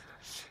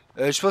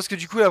 Je pense que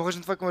du coup, la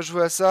prochaine fois qu'on va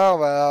jouer à ça, on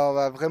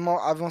va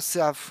vraiment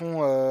avancer à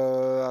fond.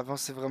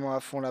 Avancer vraiment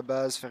à fond la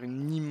base. Faire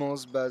une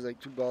immense base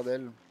avec tout le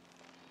bordel.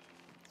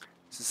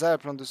 C'est ça la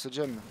plante de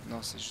sodium?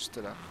 Non, c'est juste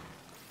là.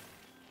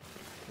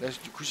 Là,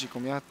 du coup, j'ai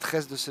combien?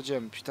 13 de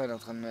sodium. Putain, elle est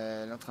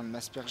en train de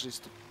m'asperger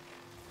cette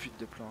pute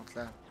de plante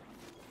là.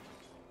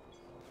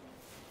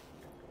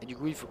 Et du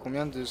coup, il faut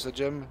combien de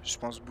sodium? Je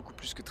pense beaucoup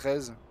plus que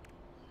 13.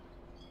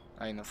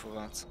 Ah, il en faut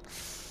 20.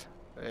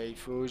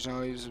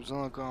 J'ai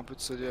besoin encore un peu de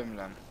sodium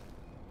là.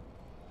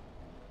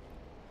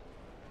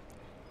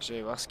 Je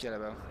vais voir ce qu'il y a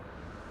là-bas.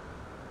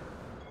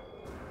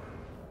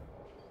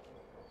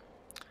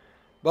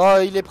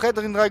 Bon, il est prêt,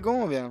 Dream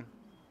Dragon, ou bien?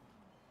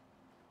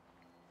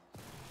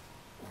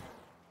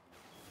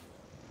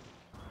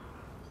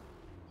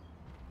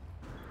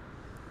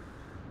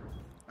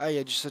 Ah, il y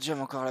a du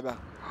sodium encore là-bas.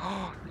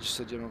 Oh, il y a du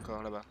sodium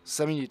encore là-bas.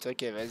 5 minutes,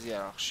 ok, vas-y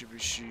alors.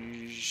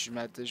 Je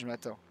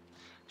m'attends.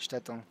 Je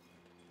t'attends.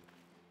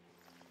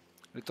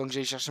 Le temps que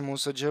j'aille chercher mon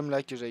sodium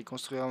là, que j'aille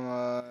construire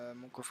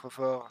mon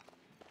coffre-fort.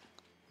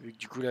 Vu que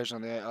du coup là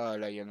j'en ai... Ah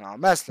là, il y en a en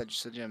masse là du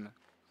sodium.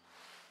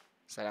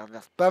 Ça a l'air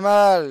d'être pas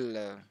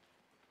mal.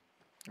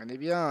 On est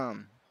bien.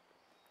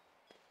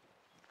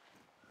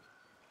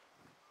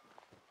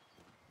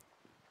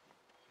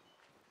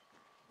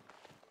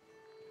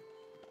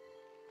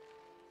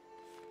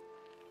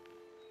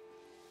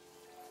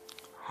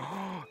 Oh,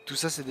 tout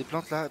ça c'est des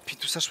plantes là. Puis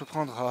tout ça je peux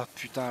prendre. Oh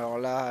putain, alors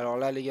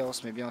là les gars on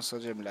se met bien en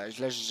sodium là.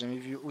 Là j'ai jamais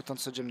vu autant de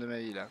sodium de ma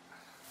vie là.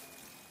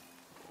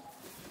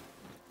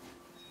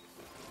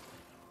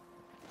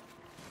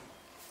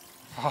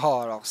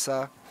 Oh alors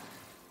ça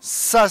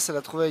c'est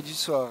la trouvaille du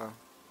soir.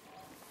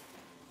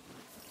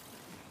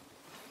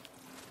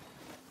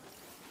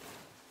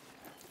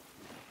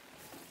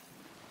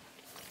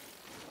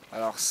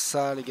 Alors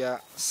ça les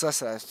gars, ça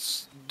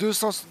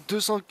 200,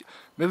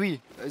 mais oui,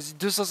 vas-y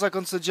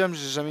 250 sodium,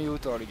 j'ai jamais eu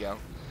autant les gars.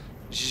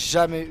 J'ai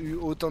jamais eu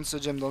autant de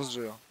sodium dans ce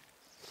jeu.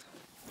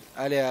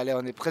 Allez, allez,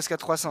 on est presque à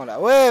 300 là.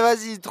 Ouais,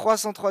 vas-y,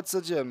 303 de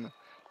sodium.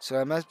 Sur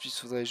la map, puis il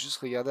faudrait juste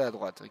regarder à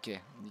droite. Ok,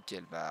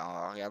 nickel. Bah,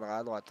 on regardera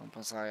à droite, on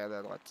pensera à regarder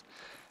à droite.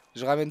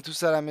 Je ramène tout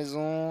ça à la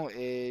maison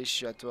et je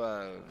suis à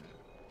toi,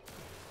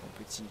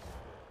 mon petit.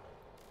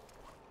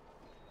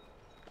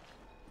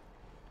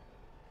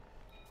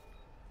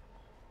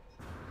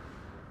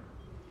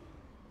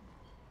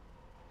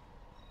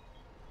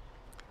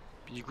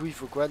 Puis du coup, il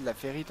faut quoi? De la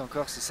ferrite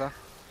encore, c'est ça?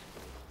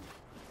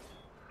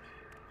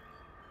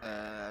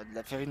 De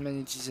la ferrite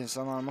magnétisée.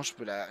 Ça, normalement, je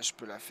peux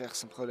la faire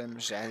sans problème.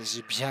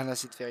 J'ai bien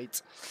assez de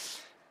ferrite.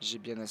 J'ai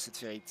bien assez de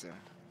ferrite.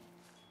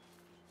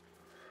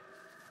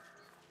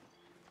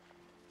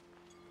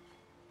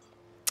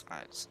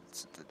 Ah,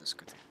 c'était de ce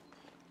côté.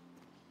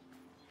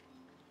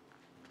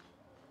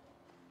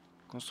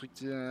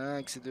 Constructeur,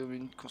 accéder au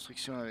menu de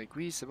construction avec.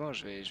 Oui, c'est bon,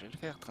 je vais le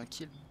faire,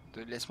 tranquille.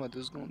 Laisse-moi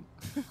 2 secondes.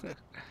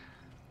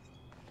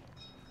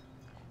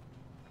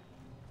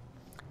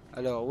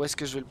 Alors, où est-ce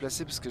que je vais le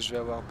placer? Parce que je vais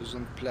avoir besoin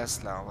de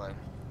place là, en vrai.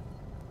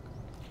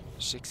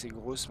 Je sais que c'est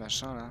gros ce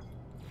machin là.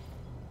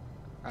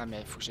 Ah,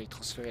 mais il faut que j'aille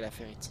transférer la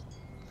ferrite.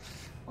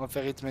 En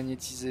ferrite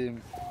magnétisée.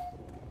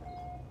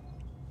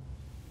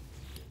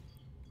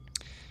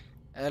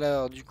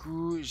 Alors, du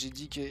coup, j'ai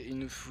dit qu'il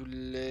nous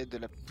fallait de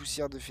la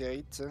poussière de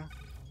ferrite.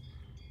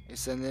 Et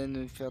ça allait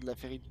nous faire de la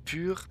ferrite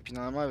pure. Puis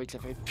normalement, avec la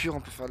ferrite pure,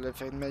 on peut faire de la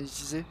ferrite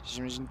magnétisée.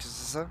 J'imagine que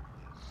c'est ça.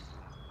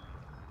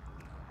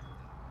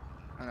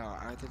 Alors,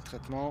 arrêtez le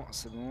traitement,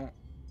 c'est bon.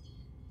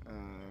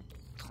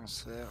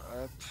 Transfert,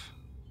 hop.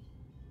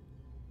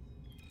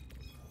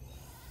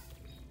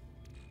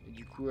 Et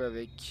du coup,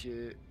 avec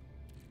de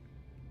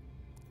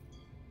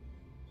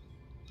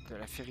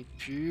la ferrite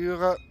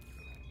pure,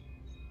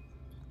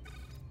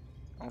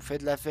 on fait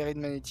de la ferrite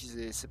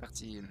magnétisée. C'est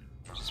parti.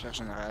 J'espère que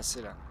j'en aurai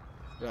assez là.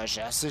 Là,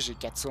 j'ai assez, j'ai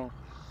 400.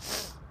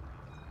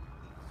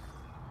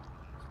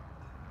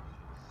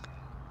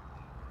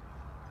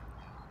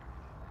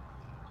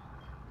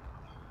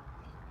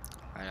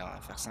 Allez, on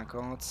va faire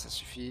 50, ça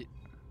suffit.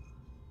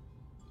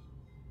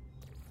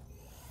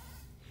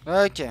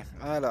 Ok,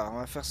 alors, on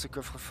va faire ce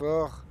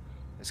coffre-fort.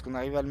 Est-ce qu'on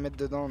arrive à le mettre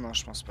dedans? Non,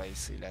 je pense pas.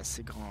 Il est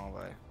assez grand, en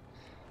vrai.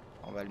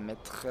 On va le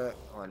mettre à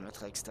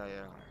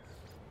l'extérieur.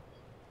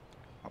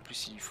 En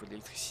plus, il faut de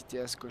l'électricité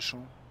à ce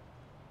cochon.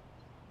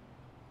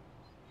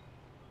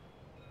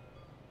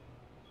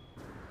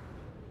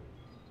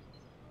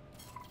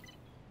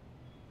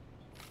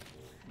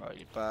 Bon,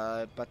 il est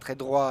pas très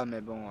droit,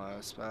 mais bon,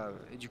 c'est pas...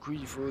 Et du coup,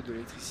 il faut de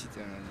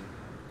l'électricité, on a dit.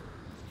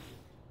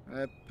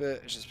 Hop,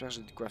 j'espère que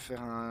j'ai de quoi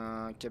faire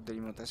un câble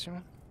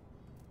d'alimentation.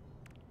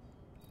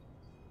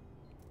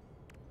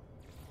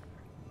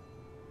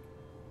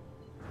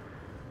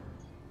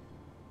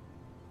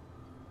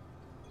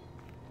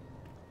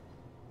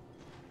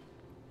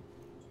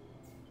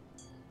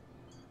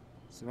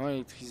 C'est bon,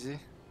 électrisé.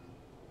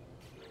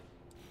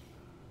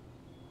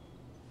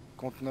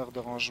 Conteneur de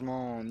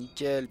rangement,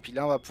 nickel. Puis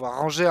là, on va pouvoir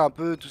ranger un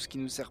peu tout ce qui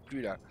nous sert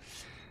plus, là.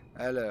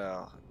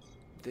 Alors,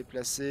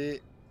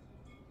 déplacer.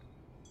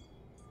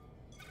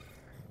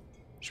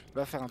 Je peux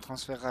pas faire un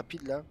transfert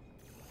rapide, là?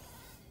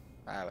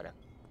 Ah, voilà.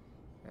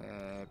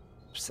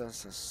 Ça...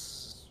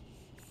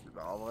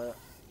 Bah, en vrai...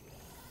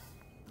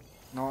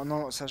 Non,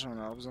 non, ça, j'en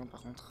ai besoin,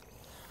 par contre.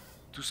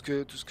 Tout ce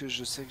que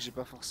je sais que j'ai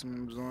pas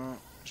forcément besoin,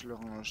 je le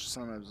range.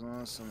 Ça, on a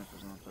besoin, ça, on a pas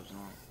besoin, pas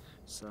besoin.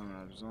 Ça,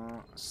 on a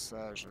besoin,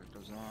 ça, j'en ai pas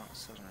besoin,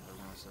 ça, j'en ai pas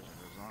besoin, ça, j'en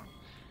ai besoin.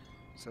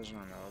 Ça, j'en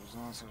ai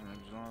besoin, ça, j'en ai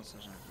besoin, ça,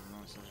 j'en ai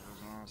besoin, ça, j'ai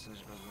besoin, ça,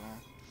 j'ai pas besoin.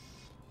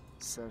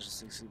 Ça, je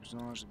sais que c'est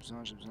besoin, j'ai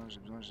besoin, j'ai besoin, j'ai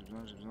besoin, j'ai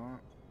besoin, j'ai besoin.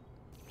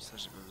 Ça,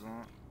 j'ai pas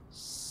besoin.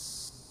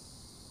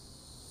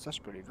 Ça,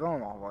 je peux les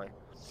vendre, en vrai.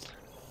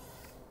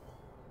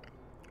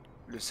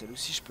 Le sel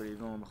aussi, je peux les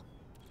vendre.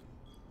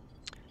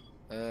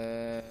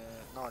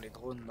 Non, les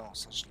drones, non,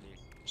 ça, je les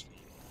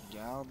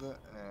garde.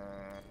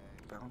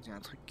 Par contre, il y a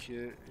un truc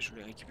que je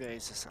voulais récupérer,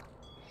 c'est ça.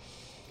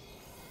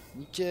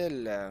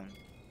 Nickel.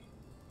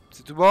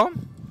 C'est tout bon?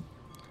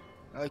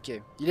 Ok.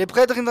 Il est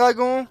prêt, Dream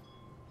Dragon?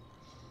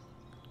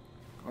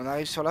 On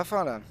arrive sur la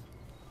fin, là.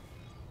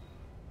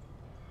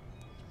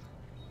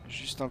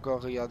 Juste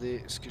encore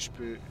regarder ce que je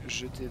peux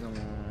jeter dans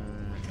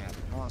mon... Merde.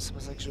 Non, c'est pas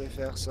ça que je vais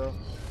faire, ça.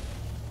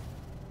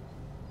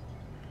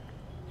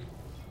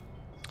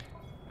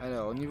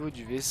 Alors, au niveau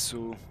du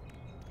vaisseau...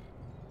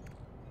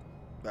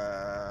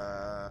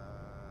 Bah...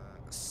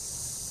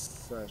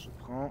 Ça, je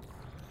prends.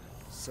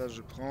 Ça,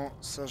 je prends.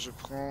 Ça, je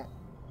prends.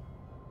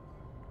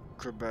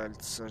 Cobalt,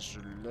 ça,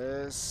 je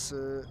laisse.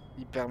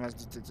 Hypermasse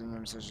de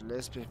titanium, ça, je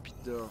laisse.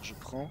 Pépite d'or, je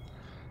prends.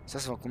 Ça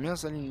vend combien,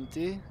 ça,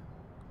 l'unité?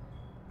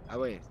 Ah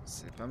ouais,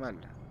 c'est pas mal.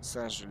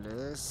 Ça, je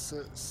laisse.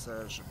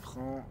 Ça, je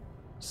prends.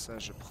 Ça,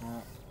 je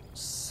prends.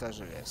 Ça,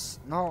 je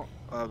laisse. Non.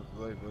 Ah,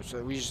 ouais, bah,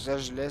 ça, oui, ça,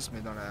 je laisse,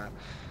 mais dans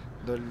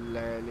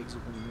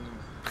l'exocombinaison.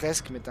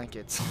 Presque, mais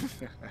t'inquiète.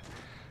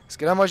 Parce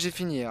que là, moi, j'ai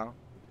fini, hein.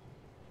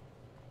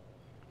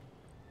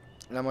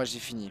 Là, moi, j'ai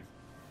fini.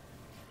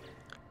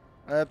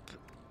 Hop.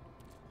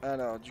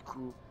 Alors, du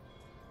coup,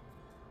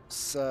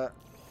 ça,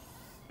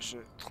 je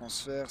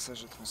transfère. Ça,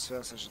 je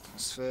transfère. Ça, je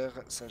transfère.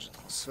 Ça, je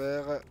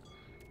transfère.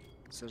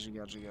 Ça, je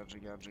garde, je garde, je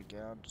garde, je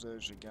garde.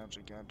 Je garde, je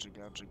garde, je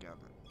garde, je garde.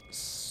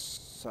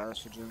 Ça,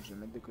 Sodium, je vais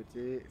mettre de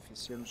côté.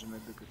 Fessium, je vais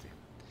mettre de côté.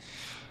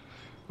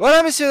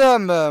 Voilà, messieurs,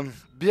 dames.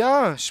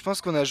 Bien, je pense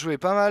qu'on a joué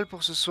pas mal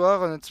pour ce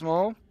soir,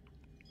 honnêtement.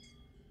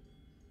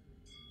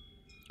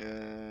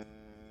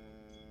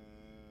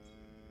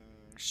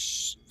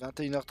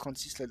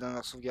 21h36, la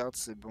dernière sauvegarde,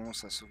 c'est bon,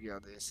 ça a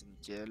sauvegardé, c'est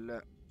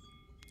nickel.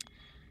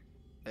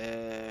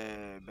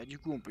 Bah du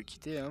coup, on peut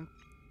quitter, hein.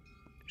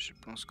 Je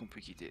pense qu'on peut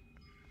quitter.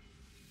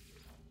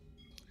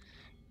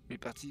 Il est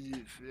parti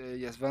il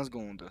y a 20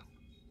 secondes.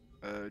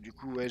 Du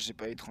coup, ouais, j'ai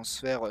pas eu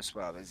transfert, c'est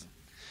pas grave, vas-y.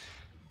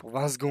 Pour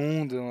 20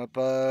 secondes,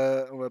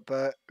 on va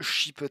pas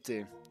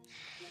chipoter.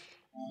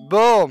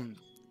 Bon,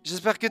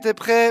 j'espère que t'es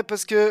prêt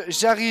parce que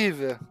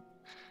j'arrive.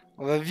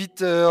 On va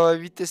vite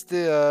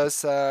tester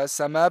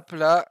sa map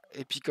là.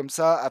 Et puis comme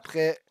ça,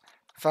 après,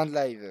 fin de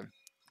live.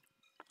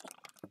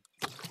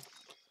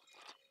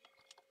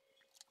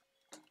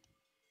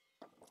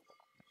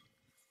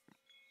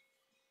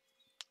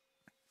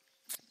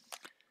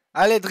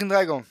 Allez, Dream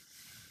Dragon.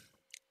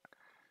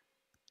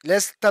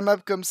 Laisse ta map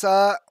comme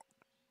ça.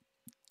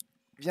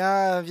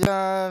 Viens,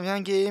 viens, viens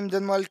game.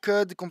 Donne-moi le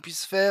code qu'on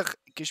puisse faire.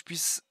 Que je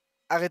puisse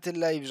arrêter le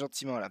live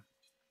gentiment là.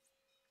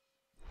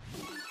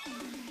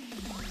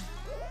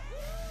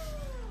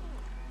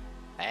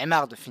 J'en ai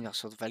marre de finir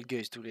sur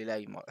Valgueuse tous les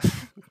lives, moi.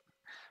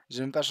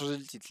 J'ai même pas changé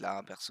le titre là,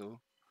 hein, perso.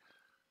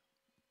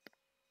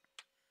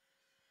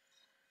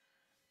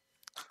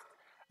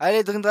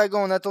 Allez, Dream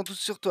Dragon, on attend tous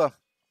sur toi.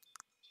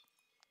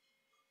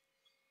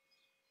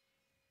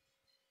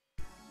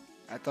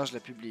 Attends, je la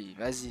publie.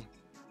 Vas-y.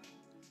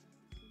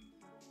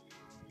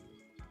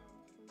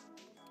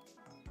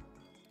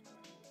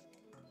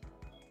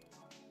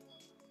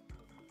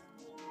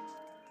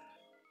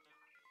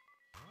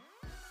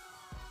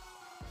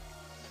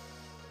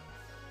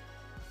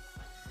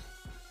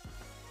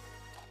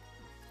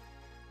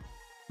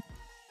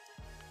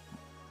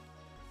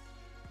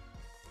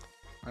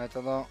 En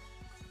attendant,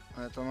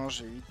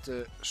 je vais vite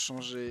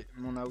changer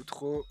mon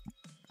outro.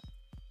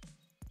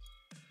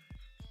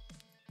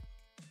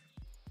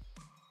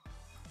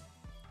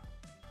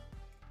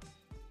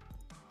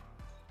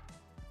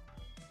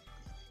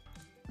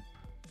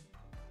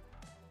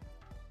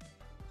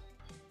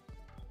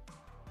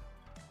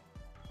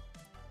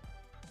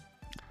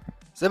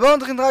 C'est bon,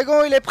 Dream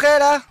Dragon, il est prêt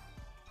là?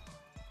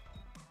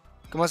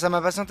 Comment ça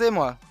m'a patienté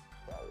moi?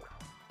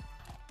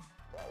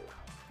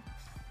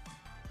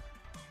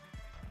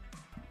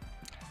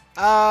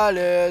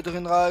 Allez,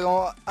 Dream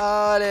Dragon,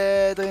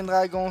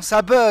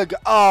 ça bug.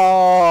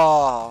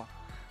 Oh,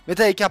 mais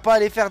t'avais qu'à pas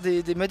aller faire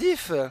des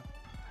modifs.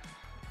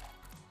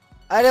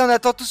 Allez, on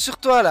attend tous sur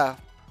toi là.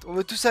 On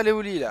veut tous aller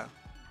au lit là.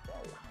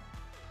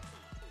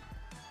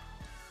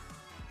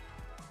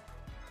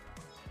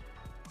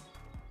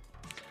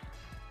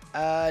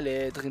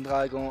 Allez, Dream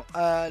Dragon,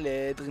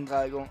 allez, Dream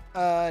Dragon,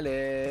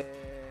 allez.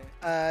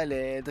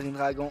 Allez, Dream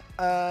Dragon,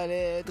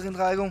 allez, Dream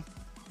Dragon.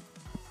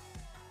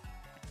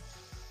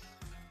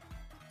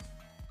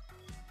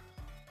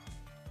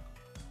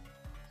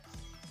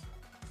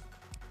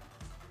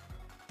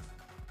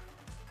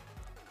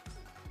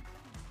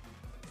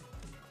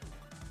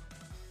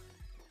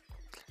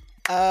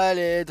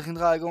 Allez, Dream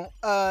Dragon,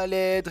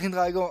 allez, Dream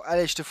Dragon.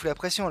 Allez, je te fous la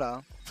pression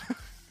là.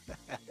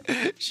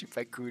 Je suis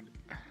pas cool.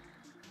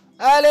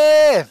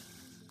 Allez!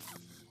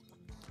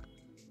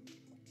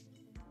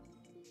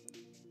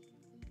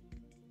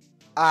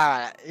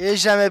 Ah, il est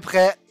jamais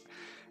prêt.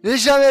 Il est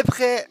jamais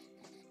prêt.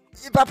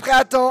 Il est pas prêt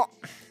à temps.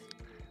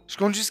 Je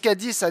compte jusqu'à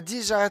 10. À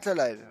 10, j'arrête le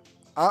live.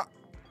 1,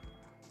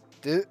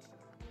 2,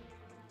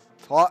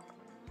 3,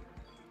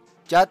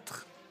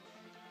 4,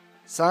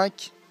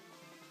 5,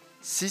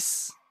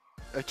 6.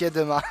 Ok,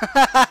 demain.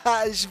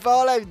 Je suis pas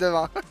en live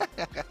demain.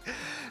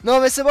 Non,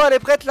 mais c'est bon, elle est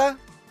prête là?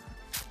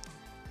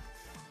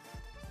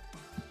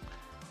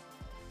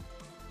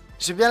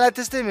 Je vais bien la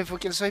tester, mais il faut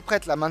qu'elle soit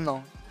prête là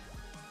maintenant.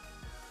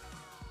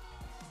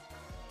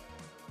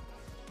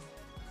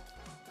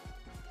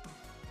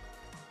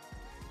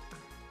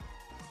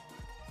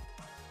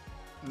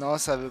 Non,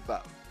 ça veut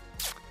pas.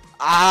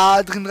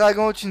 Ah, Dream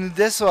Dragon, tu nous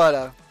déçois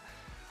là.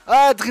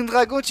 Ah, Dream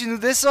Dragon, tu nous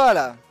déçois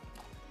là.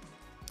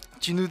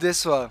 Tu nous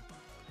déçois.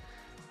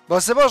 Bon,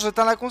 c'est bon,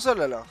 j'éteins la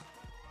console alors.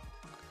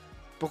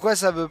 Pourquoi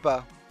ça veut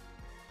pas?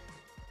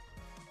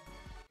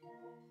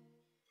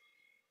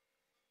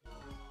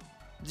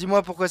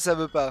 Dis-moi pourquoi ça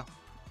veut pas.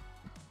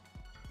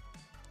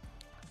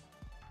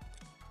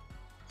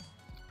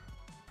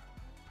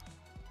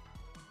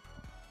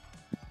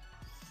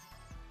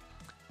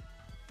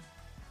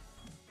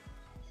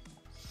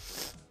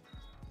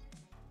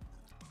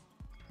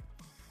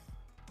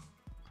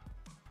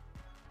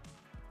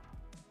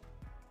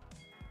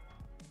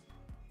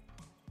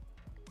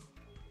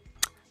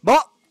 Bon,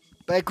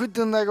 bah écoute,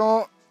 Dream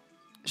Dragon,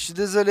 je suis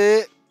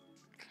désolé.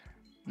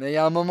 Mais il y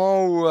a un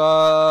moment où,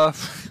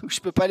 où je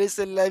peux pas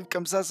laisser le live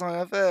comme ça sans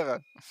rien faire.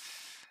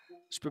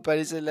 Je peux pas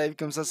laisser le live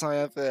comme ça sans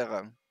rien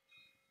faire.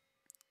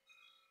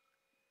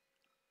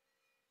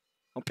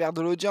 On perd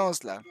de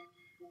l'audience là.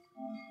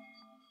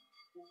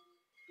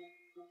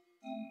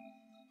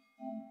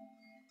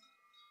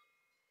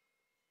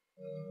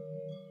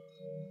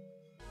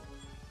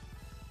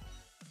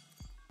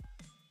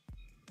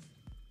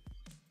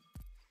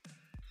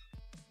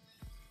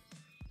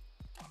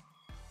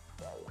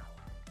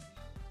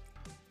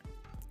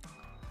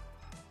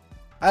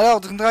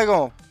 Alors, Dream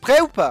Dragon, prêt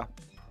ou pas?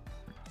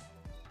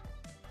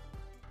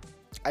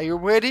 Are you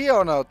ready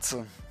or not?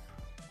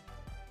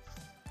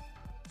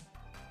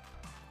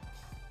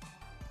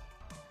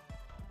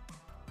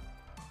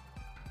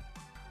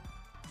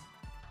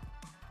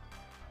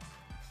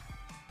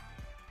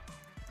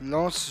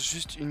 Lance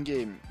juste une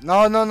game.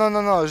 Non, non, non,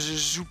 non, non, je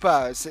joue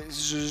pas.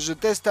 Je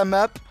teste ta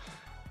map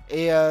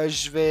et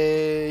je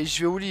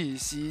vais au lit.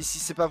 Si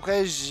c'est pas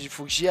prêt, il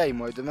faut que j'y aille,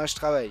 moi. Demain, je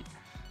travaille.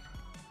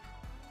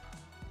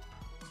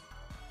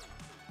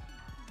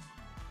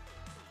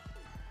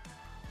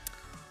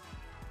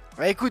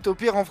 Ouais, écoute, au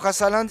pire, on fera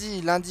ça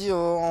lundi. Lundi,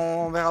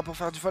 on verra pour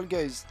faire du Fall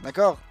Guys.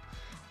 D'accord?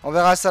 On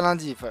verra ça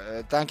lundi.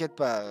 T'inquiète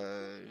pas.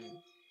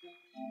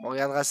 On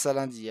regardera ça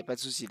lundi. Y a pas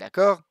de souci,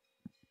 d'accord?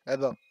 Ah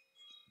bon.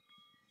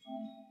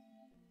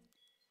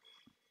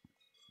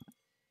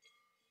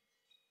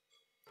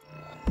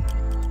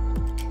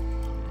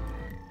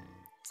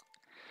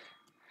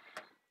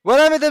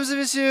 Voilà, mesdames et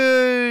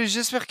messieurs,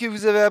 j'espère que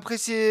vous avez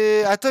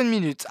apprécié. Attends une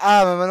minute.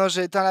 Ah, bah maintenant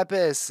j'ai éteint la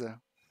PS.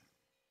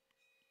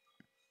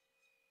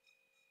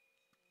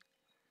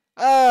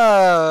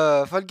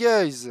 Ah, Fall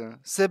Guys,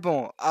 c'est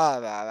bon. Ah,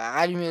 bah,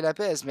 rallumer la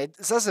PS. Mais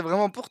ça, c'est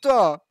vraiment pour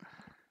toi, hein.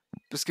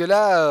 Parce que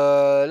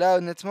là, là,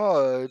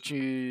 honnêtement,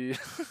 tu.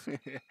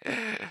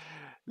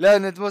 Là,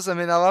 honnêtement, ça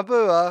m'énerve un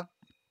peu, hein.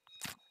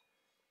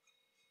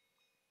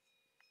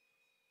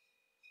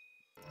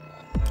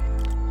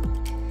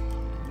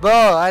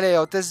 Bon, allez,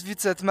 on teste vite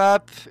cette map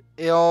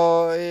et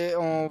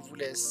on vous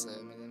laisse,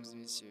 mesdames et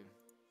messieurs.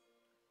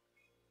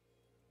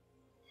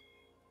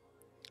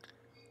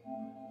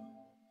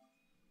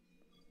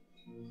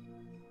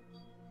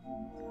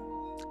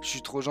 Je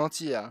suis trop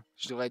gentil, hein.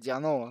 Je devrais dire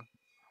non. Hein.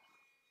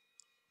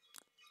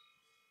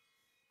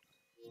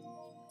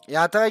 Il y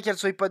a intérêt qu'elle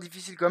soit pas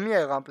difficile comme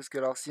hier, hein, parce que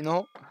alors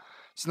sinon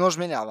je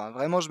m'énerve, hein.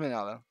 Vraiment je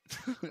m'énerve. Hein.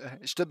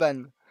 Je te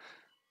banne.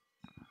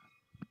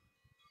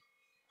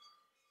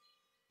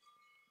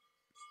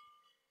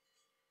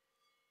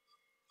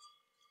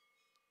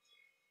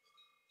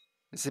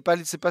 C'est pas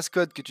ce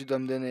code que tu dois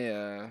me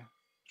donner,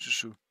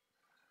 chouchou.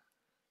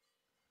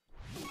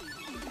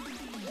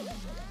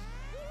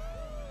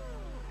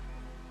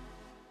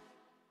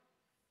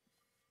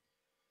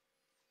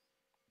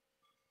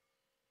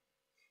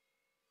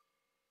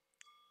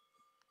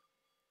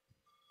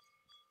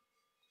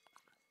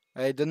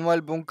 Allez, donne-moi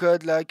le bon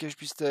code là, que je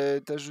puisse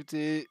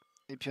t'ajouter.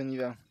 Et puis on y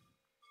va.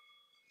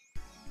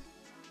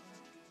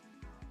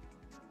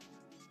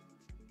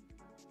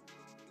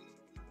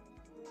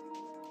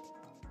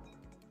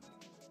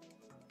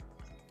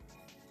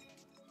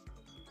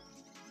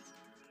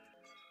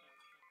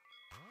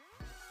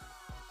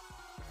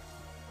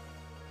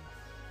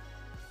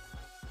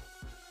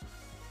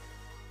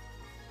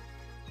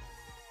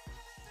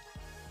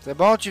 C'est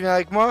bon, tu viens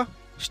avec moi?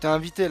 Je t'ai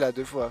invité là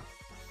 2 fois.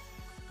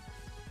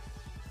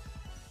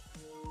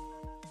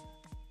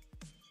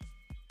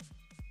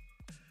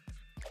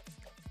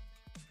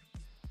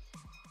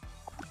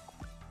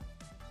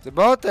 C'est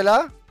bon, t'es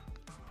là?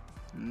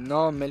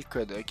 Non, mets le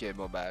code. Ok,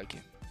 bon bah ok.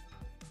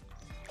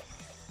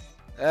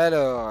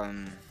 Alors...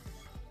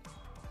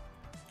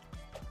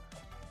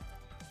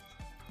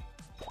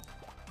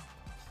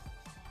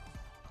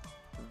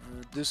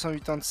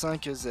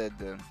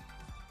 285Z.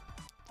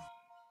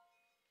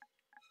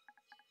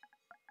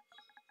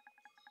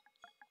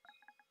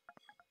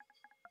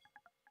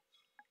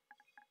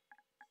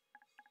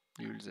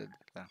 Le Z,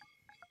 là.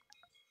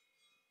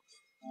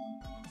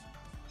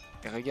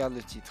 Et regarde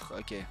le titre,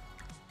 ok.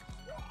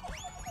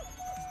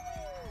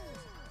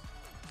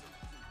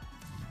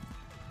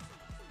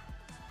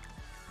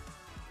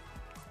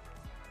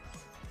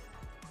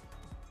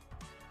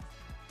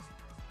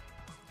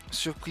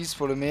 Surprise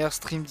pour le meilleur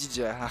stream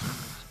DIDYA.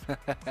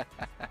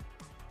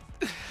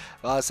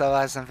 Oh, ça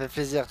va, ça me fait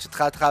plaisir, tu te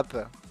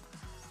rattrapes.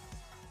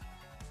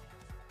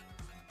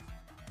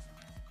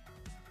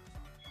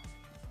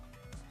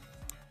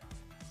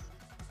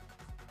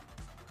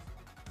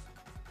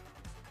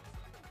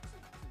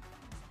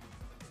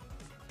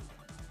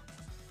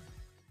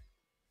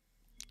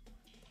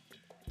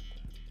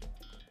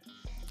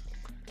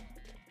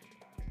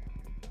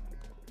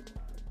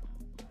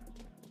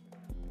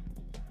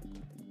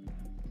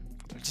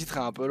 Le titre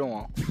est un peu long.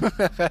 Hein.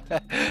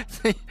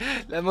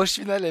 La manche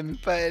finale,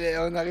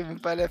 on n'arrive même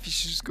pas à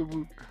l'afficher jusqu'au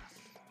bout.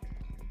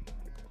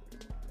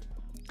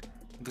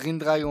 Dream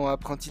Dragon,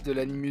 apprenti de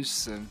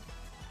l'animus.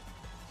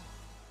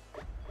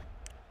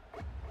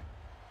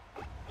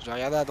 Je vais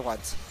regarder à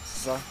droite,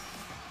 c'est ça?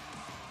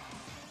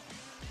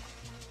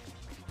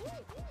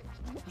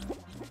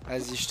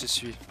 Vas-y, je te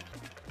suis.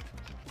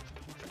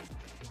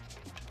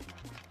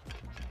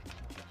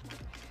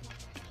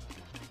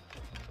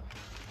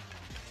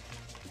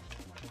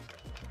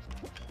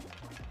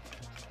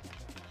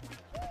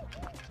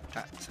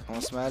 Ah, ça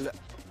commence mal.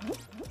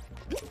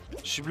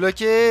 Je suis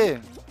bloqué!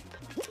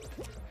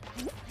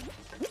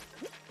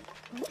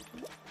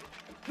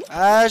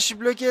 Ah, je suis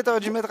bloqué, t'aurais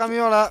dû mettre un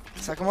mur là.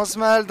 Ça commence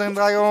mal, Dream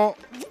Dragon.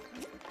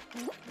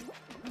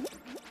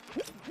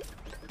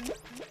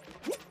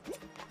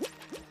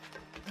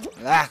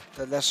 Ah,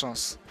 t'as de la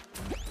chance.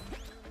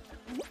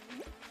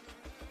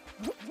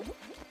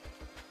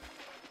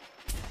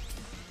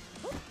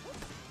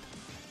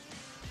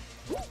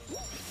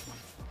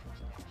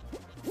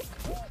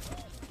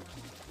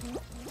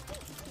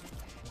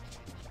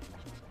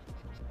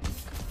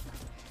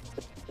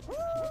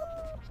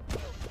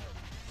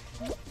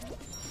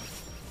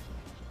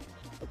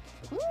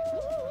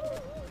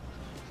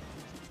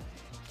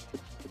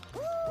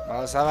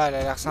 Bon, ça va, elle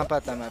a l'air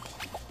sympa ta map.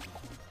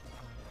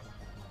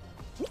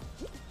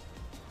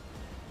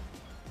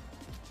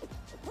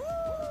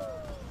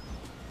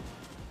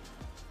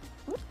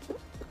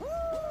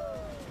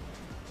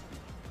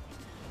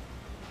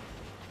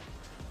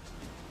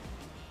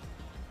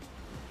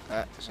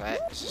 Ouais,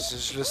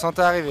 je le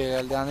sentais arriver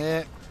là, le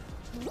dernier.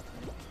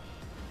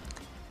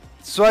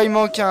 Soit il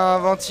manque un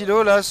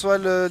ventilo là, soit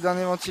le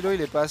dernier ventilo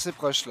il est pas assez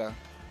proche là.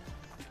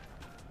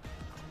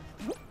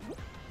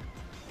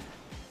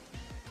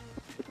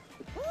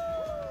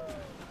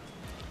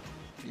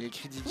 Il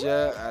écrit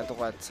DIDYA à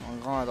droite, en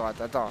grand à droite.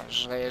 Attends,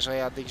 je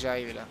regarde dès que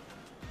j'arrive là.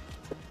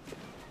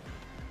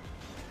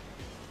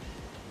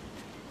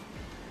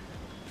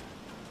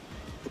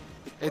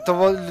 Et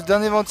le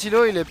dernier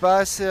ventilo il est pas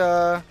assez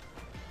à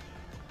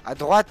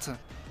droite.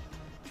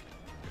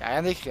 Y a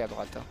rien écrit à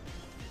droite. Hein.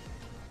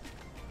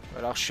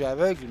 Alors je suis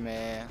aveugle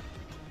mais...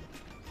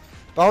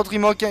 Par contre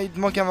il te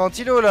manque un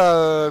ventilo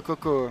là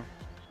Coco.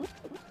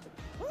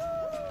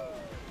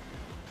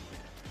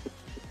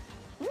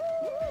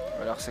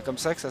 Alors c'est comme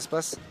ça que ça se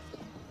passe.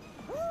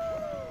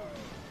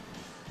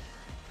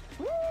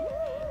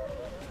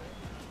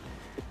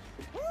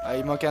 Ah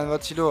il manque un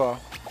ventilo hein.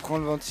 Prends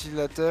le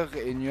ventilateur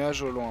et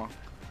nuage au loin.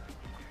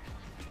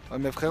 Ouais,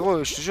 mais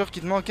frérot, je te jure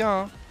qu'il te manque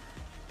un, hein.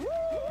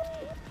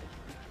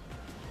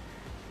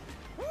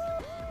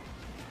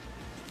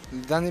 Le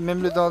dernier,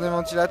 même le dernier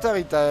ventilateur,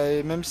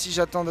 même si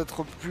j'attends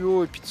d'être plus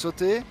haut et puis de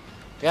sauter.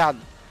 Regarde.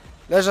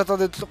 Là, j'attends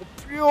d'être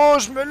plus haut,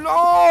 je me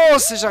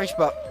lance et j'arrive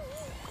pas.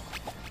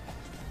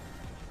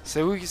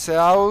 C'est où? C'est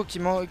là-haut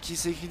qui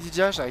s'écrit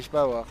DIDYA? J'arrive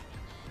pas à voir.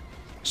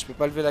 Je peux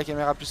pas lever la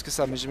caméra plus que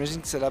ça, mais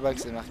j'imagine que c'est là-bas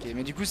que c'est marqué.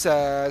 Mais du coup,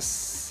 ça...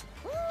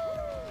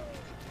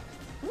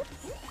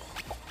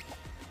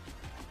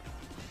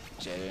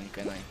 J'ai une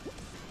connerie.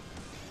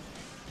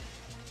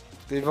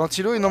 Tes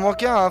ventilos, il en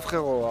manque un, hein,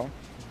 frérot. Hein.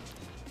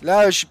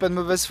 Là, je suis pas de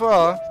mauvaise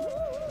foi. Hein.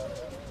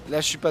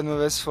 Là, je suis pas de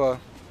mauvaise foi.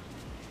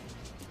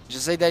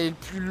 J'essaye d'aller le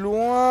plus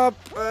loin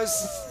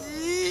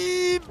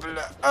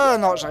possible. Ah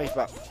non, j'arrive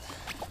pas.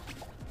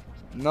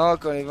 Non,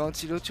 quand les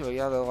ventilos, tu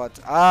regardes à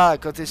droite. Ah,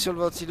 quand t'es sur le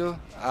ventilo.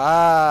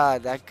 Ah,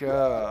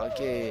 d'accord,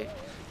 ok. Mais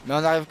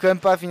on n'arrive quand même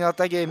pas à finir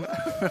ta game.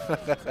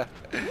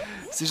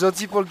 C'est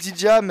gentil pour le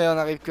DIDYA, mais on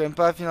n'arrive quand même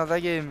pas à finir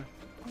ta game.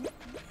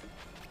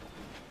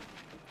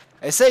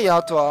 Essaye,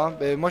 hein, toi. Hein.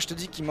 Mais moi, je te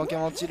dis qu'il manque un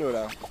ventilo,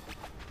 là.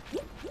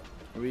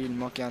 Oui, il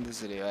manque un,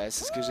 désolé. Ouais,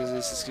 c'est ce que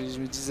je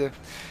me disais.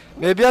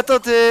 Mais bien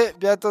tenté,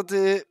 bien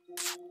tenté.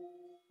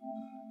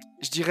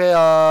 Je dirais,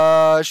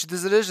 je suis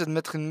désolé, je vais te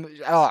mettre une...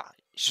 Alors,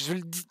 je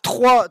le dis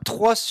 3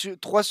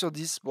 sur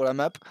 10 pour la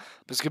map.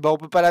 Parce que bah on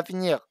peut pas la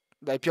finir.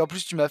 Bah, et puis en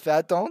plus tu m'as fait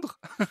attendre.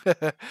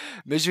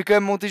 Mais je vais quand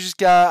même monter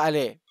jusqu'à,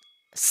 allez,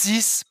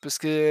 6. Parce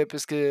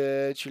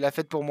que tu l'as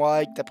faite pour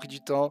moi et que t'as pris du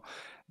temps.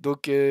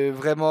 Donc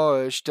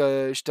vraiment, je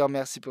te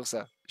remercie pour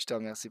ça. Je te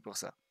remercie pour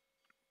ça.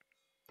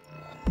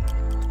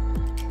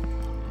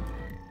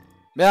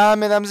 Bien,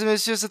 mesdames et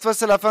messieurs, cette fois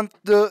c'est la fin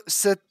de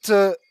cette...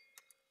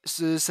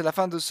 c'est la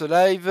fin de ce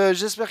live.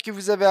 J'espère que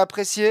vous avez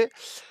apprécié.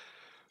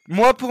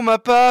 Moi, pour ma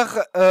part,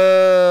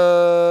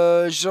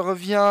 je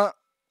reviens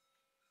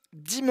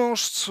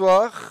dimanche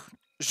soir.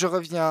 Je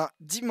reviens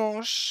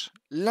dimanche,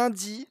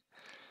 lundi.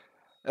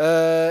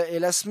 Et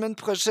la semaine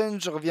prochaine,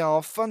 je reviens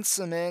en fin de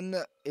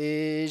semaine.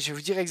 Et je vais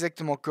vous dire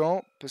exactement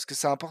quand. Parce que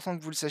c'est important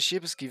que vous le sachiez.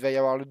 Parce qu'il va y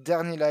avoir le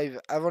dernier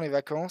live avant les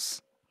vacances.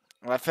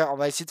 On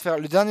va essayer de faire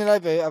le dernier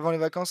live avant les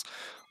vacances.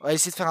 On va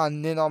essayer de faire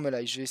un énorme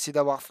live. Je vais essayer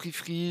d'avoir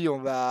free. On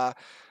va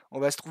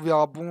se trouver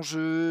un bon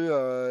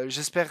jeu.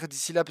 J'espère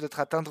d'ici là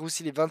peut-être atteindre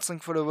aussi les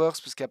 25 followers.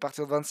 Parce qu'à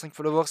partir de 25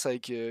 followers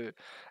avec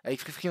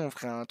free, on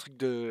ferait un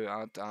truc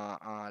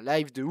un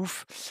live de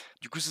ouf.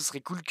 Du coup, ce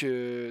serait cool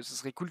que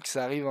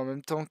ça arrive en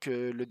même temps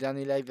que le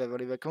dernier live avant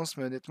les vacances.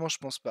 Mais honnêtement, je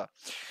pense pas.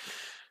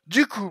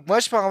 Du coup, moi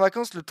je pars en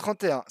vacances le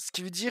 31. Ce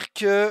qui veut dire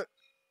que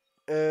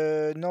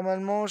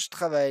normalement, je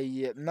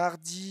travaille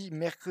mardi,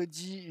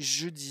 mercredi,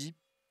 jeudi.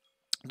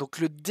 Donc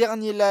le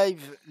dernier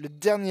live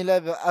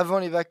avant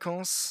les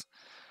vacances,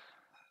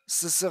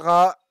 ce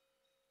sera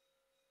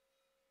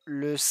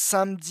le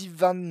samedi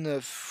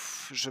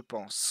 29, je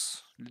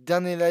pense. Le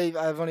dernier live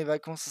avant les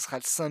vacances, ce sera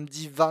le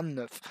samedi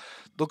 29.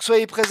 Donc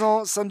soyez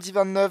présents, samedi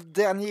 29,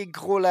 dernier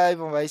gros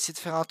live. On va essayer de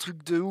faire un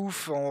truc de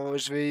ouf.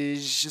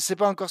 Je sais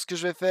pas encore ce que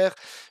je vais faire.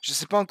 Je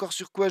sais pas encore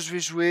sur quoi je vais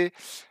jouer.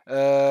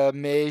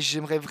 Mais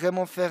j'aimerais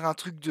vraiment faire un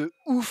truc de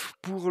ouf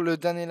pour le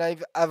dernier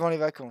live avant les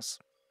vacances.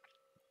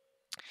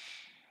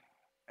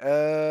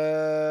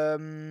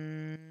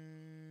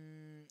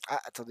 Ah,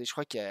 attendez, je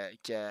crois qu'il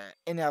y a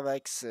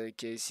Enervax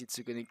qui a essayé de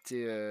se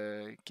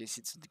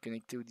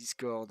connecter, au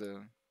Discord.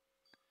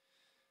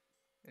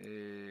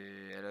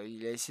 Alors,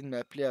 il a essayé de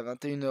m'appeler à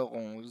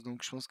 21h11,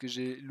 donc je pense que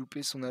j'ai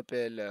loupé son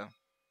appel.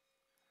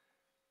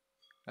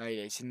 Ah, il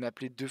a essayé de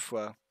m'appeler 2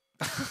 fois.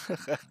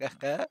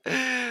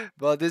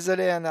 Bon,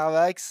 désolé,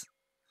 Enervax.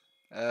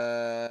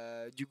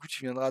 Du coup,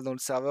 tu viendras dans le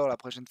serveur la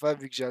prochaine fois,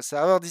 vu que j'ai un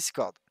serveur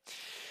Discord.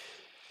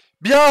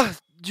 Bien,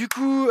 du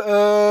coup,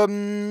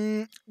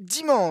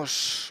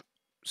 dimanche,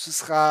 ce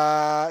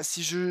sera...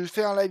 Si je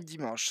fais un live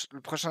dimanche,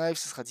 le prochain live,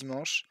 ce sera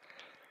dimanche.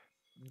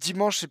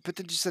 Dimanche, c'est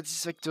peut-être du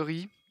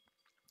Satisfactory.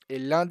 Et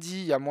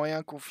lundi, il y a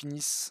moyen qu'on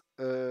finisse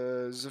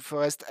The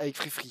Forest avec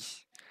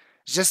Free.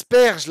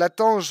 J'espère, je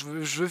l'attends, je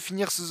veux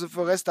finir ce The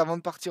Forest avant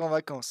de partir en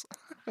vacances.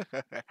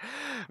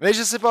 Mais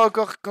je sais pas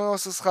encore quand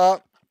ce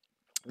sera.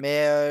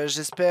 Mais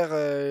j'espère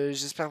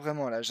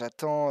vraiment, là,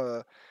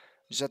 j'attends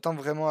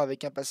vraiment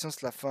avec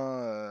impatience la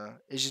fin.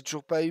 Et j'ai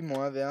toujours pas eu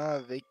mon 1v1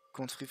 avec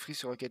contre Free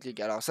sur Rocket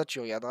League. Alors ça, tu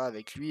regarderas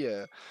avec lui.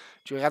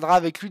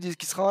 Dès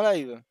qu'il sera en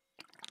live.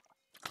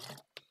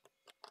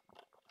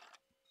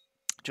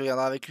 Tu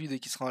regarderas avec lui dès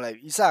qu'il sera en live.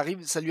 Ça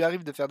lui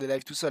arrive de faire des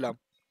lives tout seul. Hein.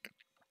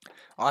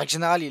 En règle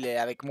générale, il est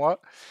avec moi.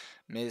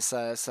 Mais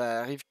ça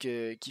arrive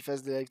qu'il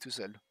fasse des lives tout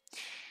seul.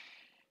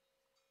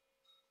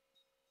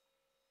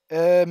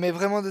 Mais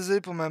vraiment désolé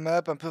pour ma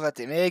map, un peu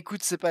ratée. Mais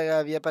écoute, c'est pas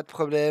grave, y a pas de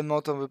problème,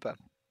 on t'en veux pas.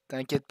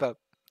 T'inquiète pas.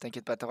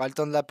 T'inquiète pas, t'auras le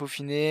temps de la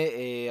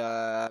peaufiner.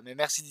 Mais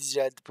merci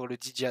DIDYA pour le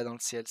DIDYA dans le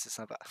ciel, c'est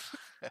sympa.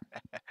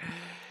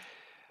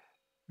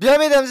 Bien,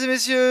 mesdames et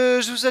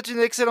messieurs, je vous souhaite une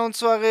excellente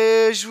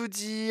soirée. Je vous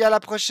dis à la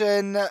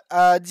prochaine,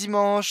 à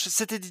dimanche.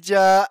 C'était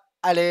DIDYA.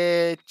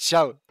 Allez,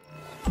 ciao.